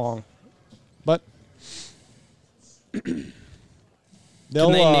all game long, but Can they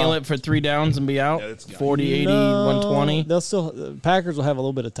nail it for 3 downs and be out? Yeah, it's got- 40, 80, No, 120. They'll still. The Packers will have a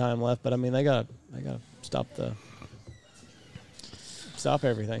little bit of time left, but I mean they gotta stop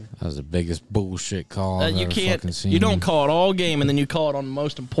everything. That was the biggest bullshit call I've You ever can't. fucking seen. You don't call it all game and then you call it on the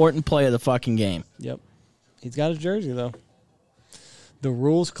most important play of the fucking game. Yep, he's got his jersey though. The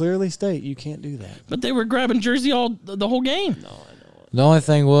rules clearly state you can't do that. But they were grabbing jersey all the whole game. The only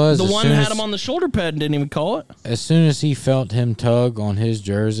thing was The as one soon had as- him on the shoulder pad and didn't even call it. As soon as he felt him tug on his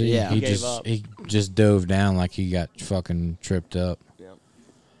jersey, Yeah. he Gave up. just dove down like he got fucking tripped up. Yep.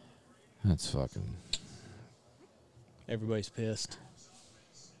 That's fucking. Everybody's pissed.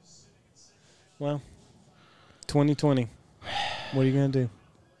 Well, 2020. What are you gonna do?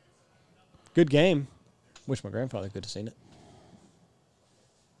 Good game. Wish my grandfather could have seen it.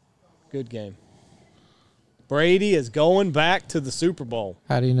 Good game. Brady is going back to the Super Bowl.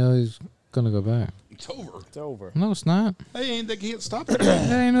 How do you know he's gonna go back? It's over. It's over. No, it's not. They can't stop it.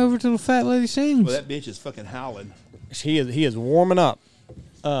 That ain't over till the fat lady sings. Well, that bitch is fucking howling. He is warming up.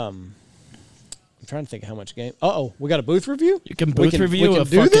 I'm trying to think of how much game. We got a booth review. You can We booth review we a can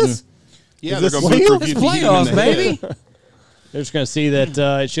do fucking. this. Yeah, Is they're this going to legal? review It's the heat in playoffs, the head. baby. They're just going to see that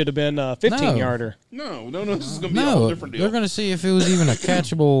it should have been a 15-yarder. No, this is going to be a whole No, different deal. they're gonna see if it was even a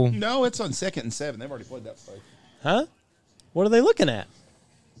catchable. No, it's on 2nd and 7. They've already played that play. Huh? What are they looking at?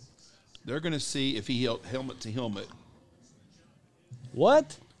 They're going to see if he held helmet to helmet.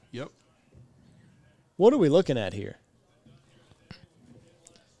 What? Yep. What are we looking at here?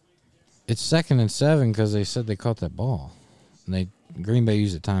 It's 2nd and 7 because they said they caught that ball, and Green Bay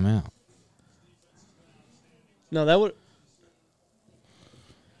used a timeout. No, that would.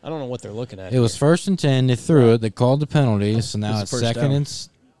 I don't know what they're looking at. It was 1st and 10. They threw it. They called the penalty, so now It's it's a first 2nd down.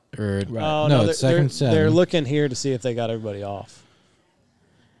 and Oh, no, they're, it's 2nd and 7. They're looking here to see if they got everybody off.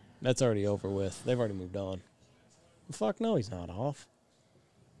 That's already over with. They've already moved on. Fuck no, he's not off.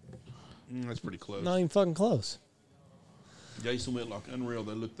 That's pretty close. Not even fucking close. Jason Whitlock, unreal.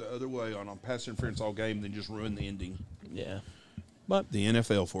 They looked the other way on pass interference all game, then just ruined the ending. Yeah. But The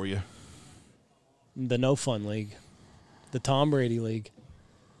NFL for you. the no fun league. The Tom Brady league.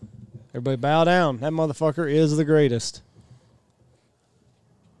 Everybody bow down. That motherfucker is the greatest.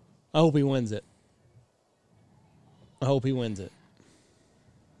 I hope he wins it. I hope he wins it.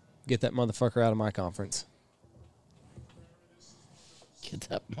 Get that motherfucker out of my conference. Get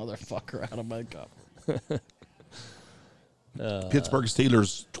that motherfucker out of my cup. Pittsburgh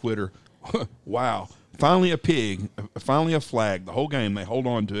Steelers Twitter. Wow. Finally a pig. Finally a flag. The whole game they hold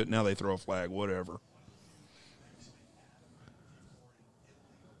on to it. Now they throw a flag. Whatever.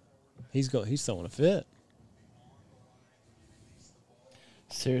 He's throwing a fit.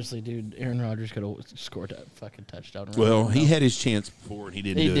 Seriously, dude, Aaron Rodgers could have scored that fucking touchdown. Right Well, now. he had his chance before and he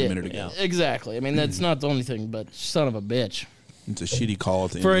didn't do it a minute ago. Exactly. I mean, that's not the only thing, but son of a bitch. It's a shitty call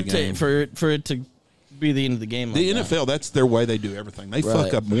at the For end it of the game. to be the end of the game. The like that. NFL, that's their way they do everything. They fuck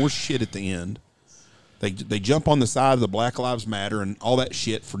Right. up more shit at the end. They jump on the side of the Black Lives Matter and all that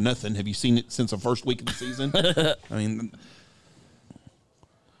shit for nothing. Have you seen it since the first week of the season? I mean,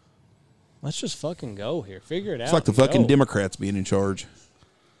 Let's just fucking go here. Figure it out. it's like the and fucking go. Democrats being in charge.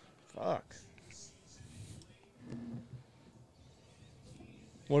 Fuck.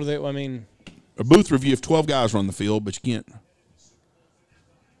 What do they? I mean, A booth review if 12 guys are on the field, but you can't.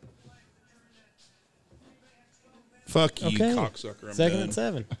 Fuck you, okay. cocksucker. I'm Second done. and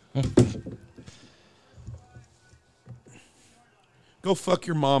 7. Go fuck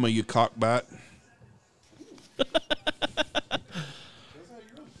your mama, you cockbite.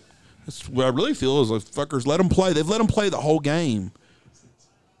 That's what I really feel is like fuckers let them play. They've let them play the whole game.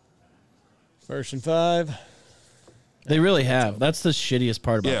 1st and 5. They really have. That's the shittiest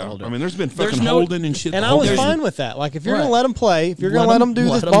part about the Yeah, whole deal. I mean, there's been There's fucking no- holding and shit. And the I whole was game. fine with that. Like, if you're Right. gonna let them play, if you're Let gonna let 'em- them do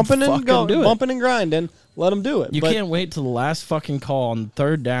let this 'em bumping and fucking go, do it. bumping and grinding, let them do it. You But can't wait till the last fucking call on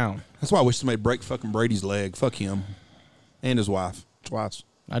 3rd down. That's why I wish somebody break fucking Brady's leg. Fuck him and his wife twice.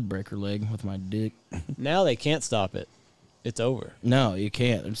 I'd break her leg with my dick. now they can't stop it. It's over. No, you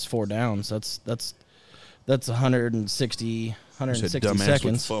can't. It's 4 downs. That's 160 Said dumbass would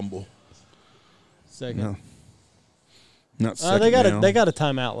seconds. fumble. Second. No. Not second They got down. they got a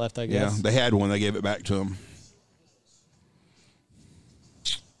timeout left, I Yeah, guess. they had one. They gave it back to him.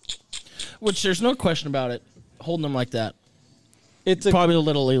 Which there's no question about it. Holding them like that, It's a probably a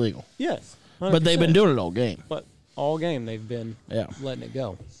little illegal. yes, But they've been 100%. doing it all game. But all game they've been Yeah. letting it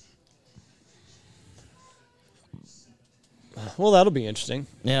go. Well, that'll be interesting.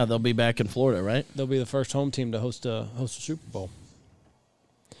 Yeah, they'll be back in Florida, right? They'll be the first home team to host a Super Bowl.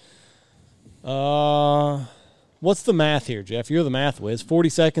 What's the math here, Jeff? You're the math whiz. 40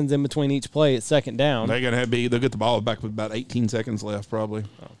 seconds in between each play at 2nd down. They're gonna they'll get the ball back with about 18 seconds left, probably.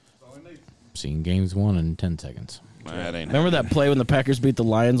 Seen games won in 10 seconds. That ain't Remember that play when the Packers beat the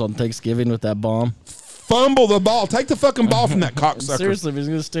Lions on Thanksgiving with that bomb? fumble the ball. Take the fucking ball from that cocksucker. Seriously, if he's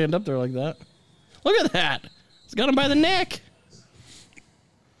going to stand up there like that. Look at that. He's got him by the neck.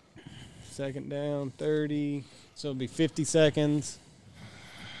 2nd down, 30. So it'll be 50 seconds.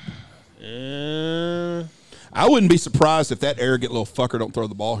 I wouldn't be surprised if that arrogant little fucker don't throw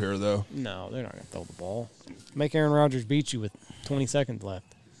the ball here, though. No, they're not going to throw the ball. Make Aaron Rodgers beat you with 20 seconds left.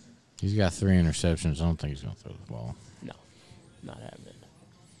 He's got 3 interceptions. I don't think he's going to throw the ball. No, not happening.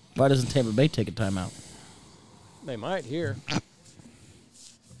 Why doesn't Tampa Bay take a timeout? They might here.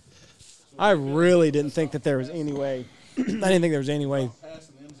 I really didn't think that there was any way. I didn't think there was any way.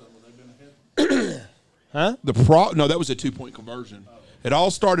 Huh? No, that was a 2-point conversion. It all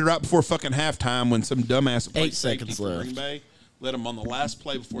started right before fucking halftime when some dumbass that played 8 safety seconds for left. Green Bay led them on the last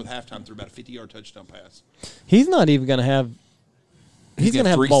play before the halftime through about a 50-yard touchdown pass. He's not even going to have. He's going to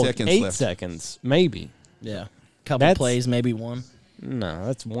have 3 about seconds 8 left. seconds, maybe. Yeah. Couple That's- plays, maybe one. No,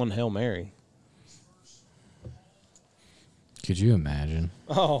 that's one Hail Mary. Could you imagine?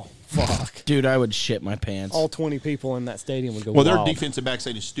 Oh, fuck. Dude, I would shit my pants. All 20 people in that stadium would go Well, their wild. defensive backs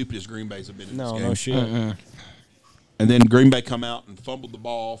ain't as stupid as Green Bay's have been in this No, game. no shit. And then Green Bay come out and fumbled the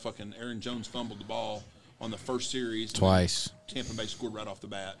ball. Fucking Aaron Jones fumbled the ball on the first series. Twice. Tampa Bay scored right off the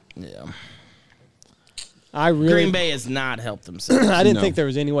bat. Yeah. I really. Green Bay has not helped themselves. I didn't No. think there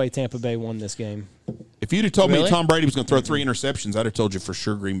was any way Tampa Bay won this game. If you'd have told me Really? Tom Brady was going to throw 3 interceptions, I'd have told you for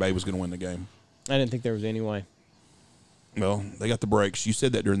sure Green Bay was going to win the game. I didn't think there was any way. Well, they got the breaks. You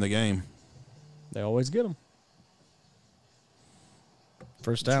said that during the game. They always get them.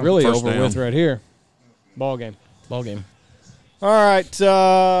 First down. Really First over down. with right here. Ball game. Ball game. All right.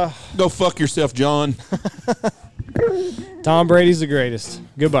 Go fuck yourself, John. Tom Brady's the greatest.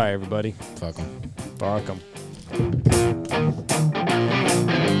 Goodbye, everybody. Fuck him. Fuck 'em.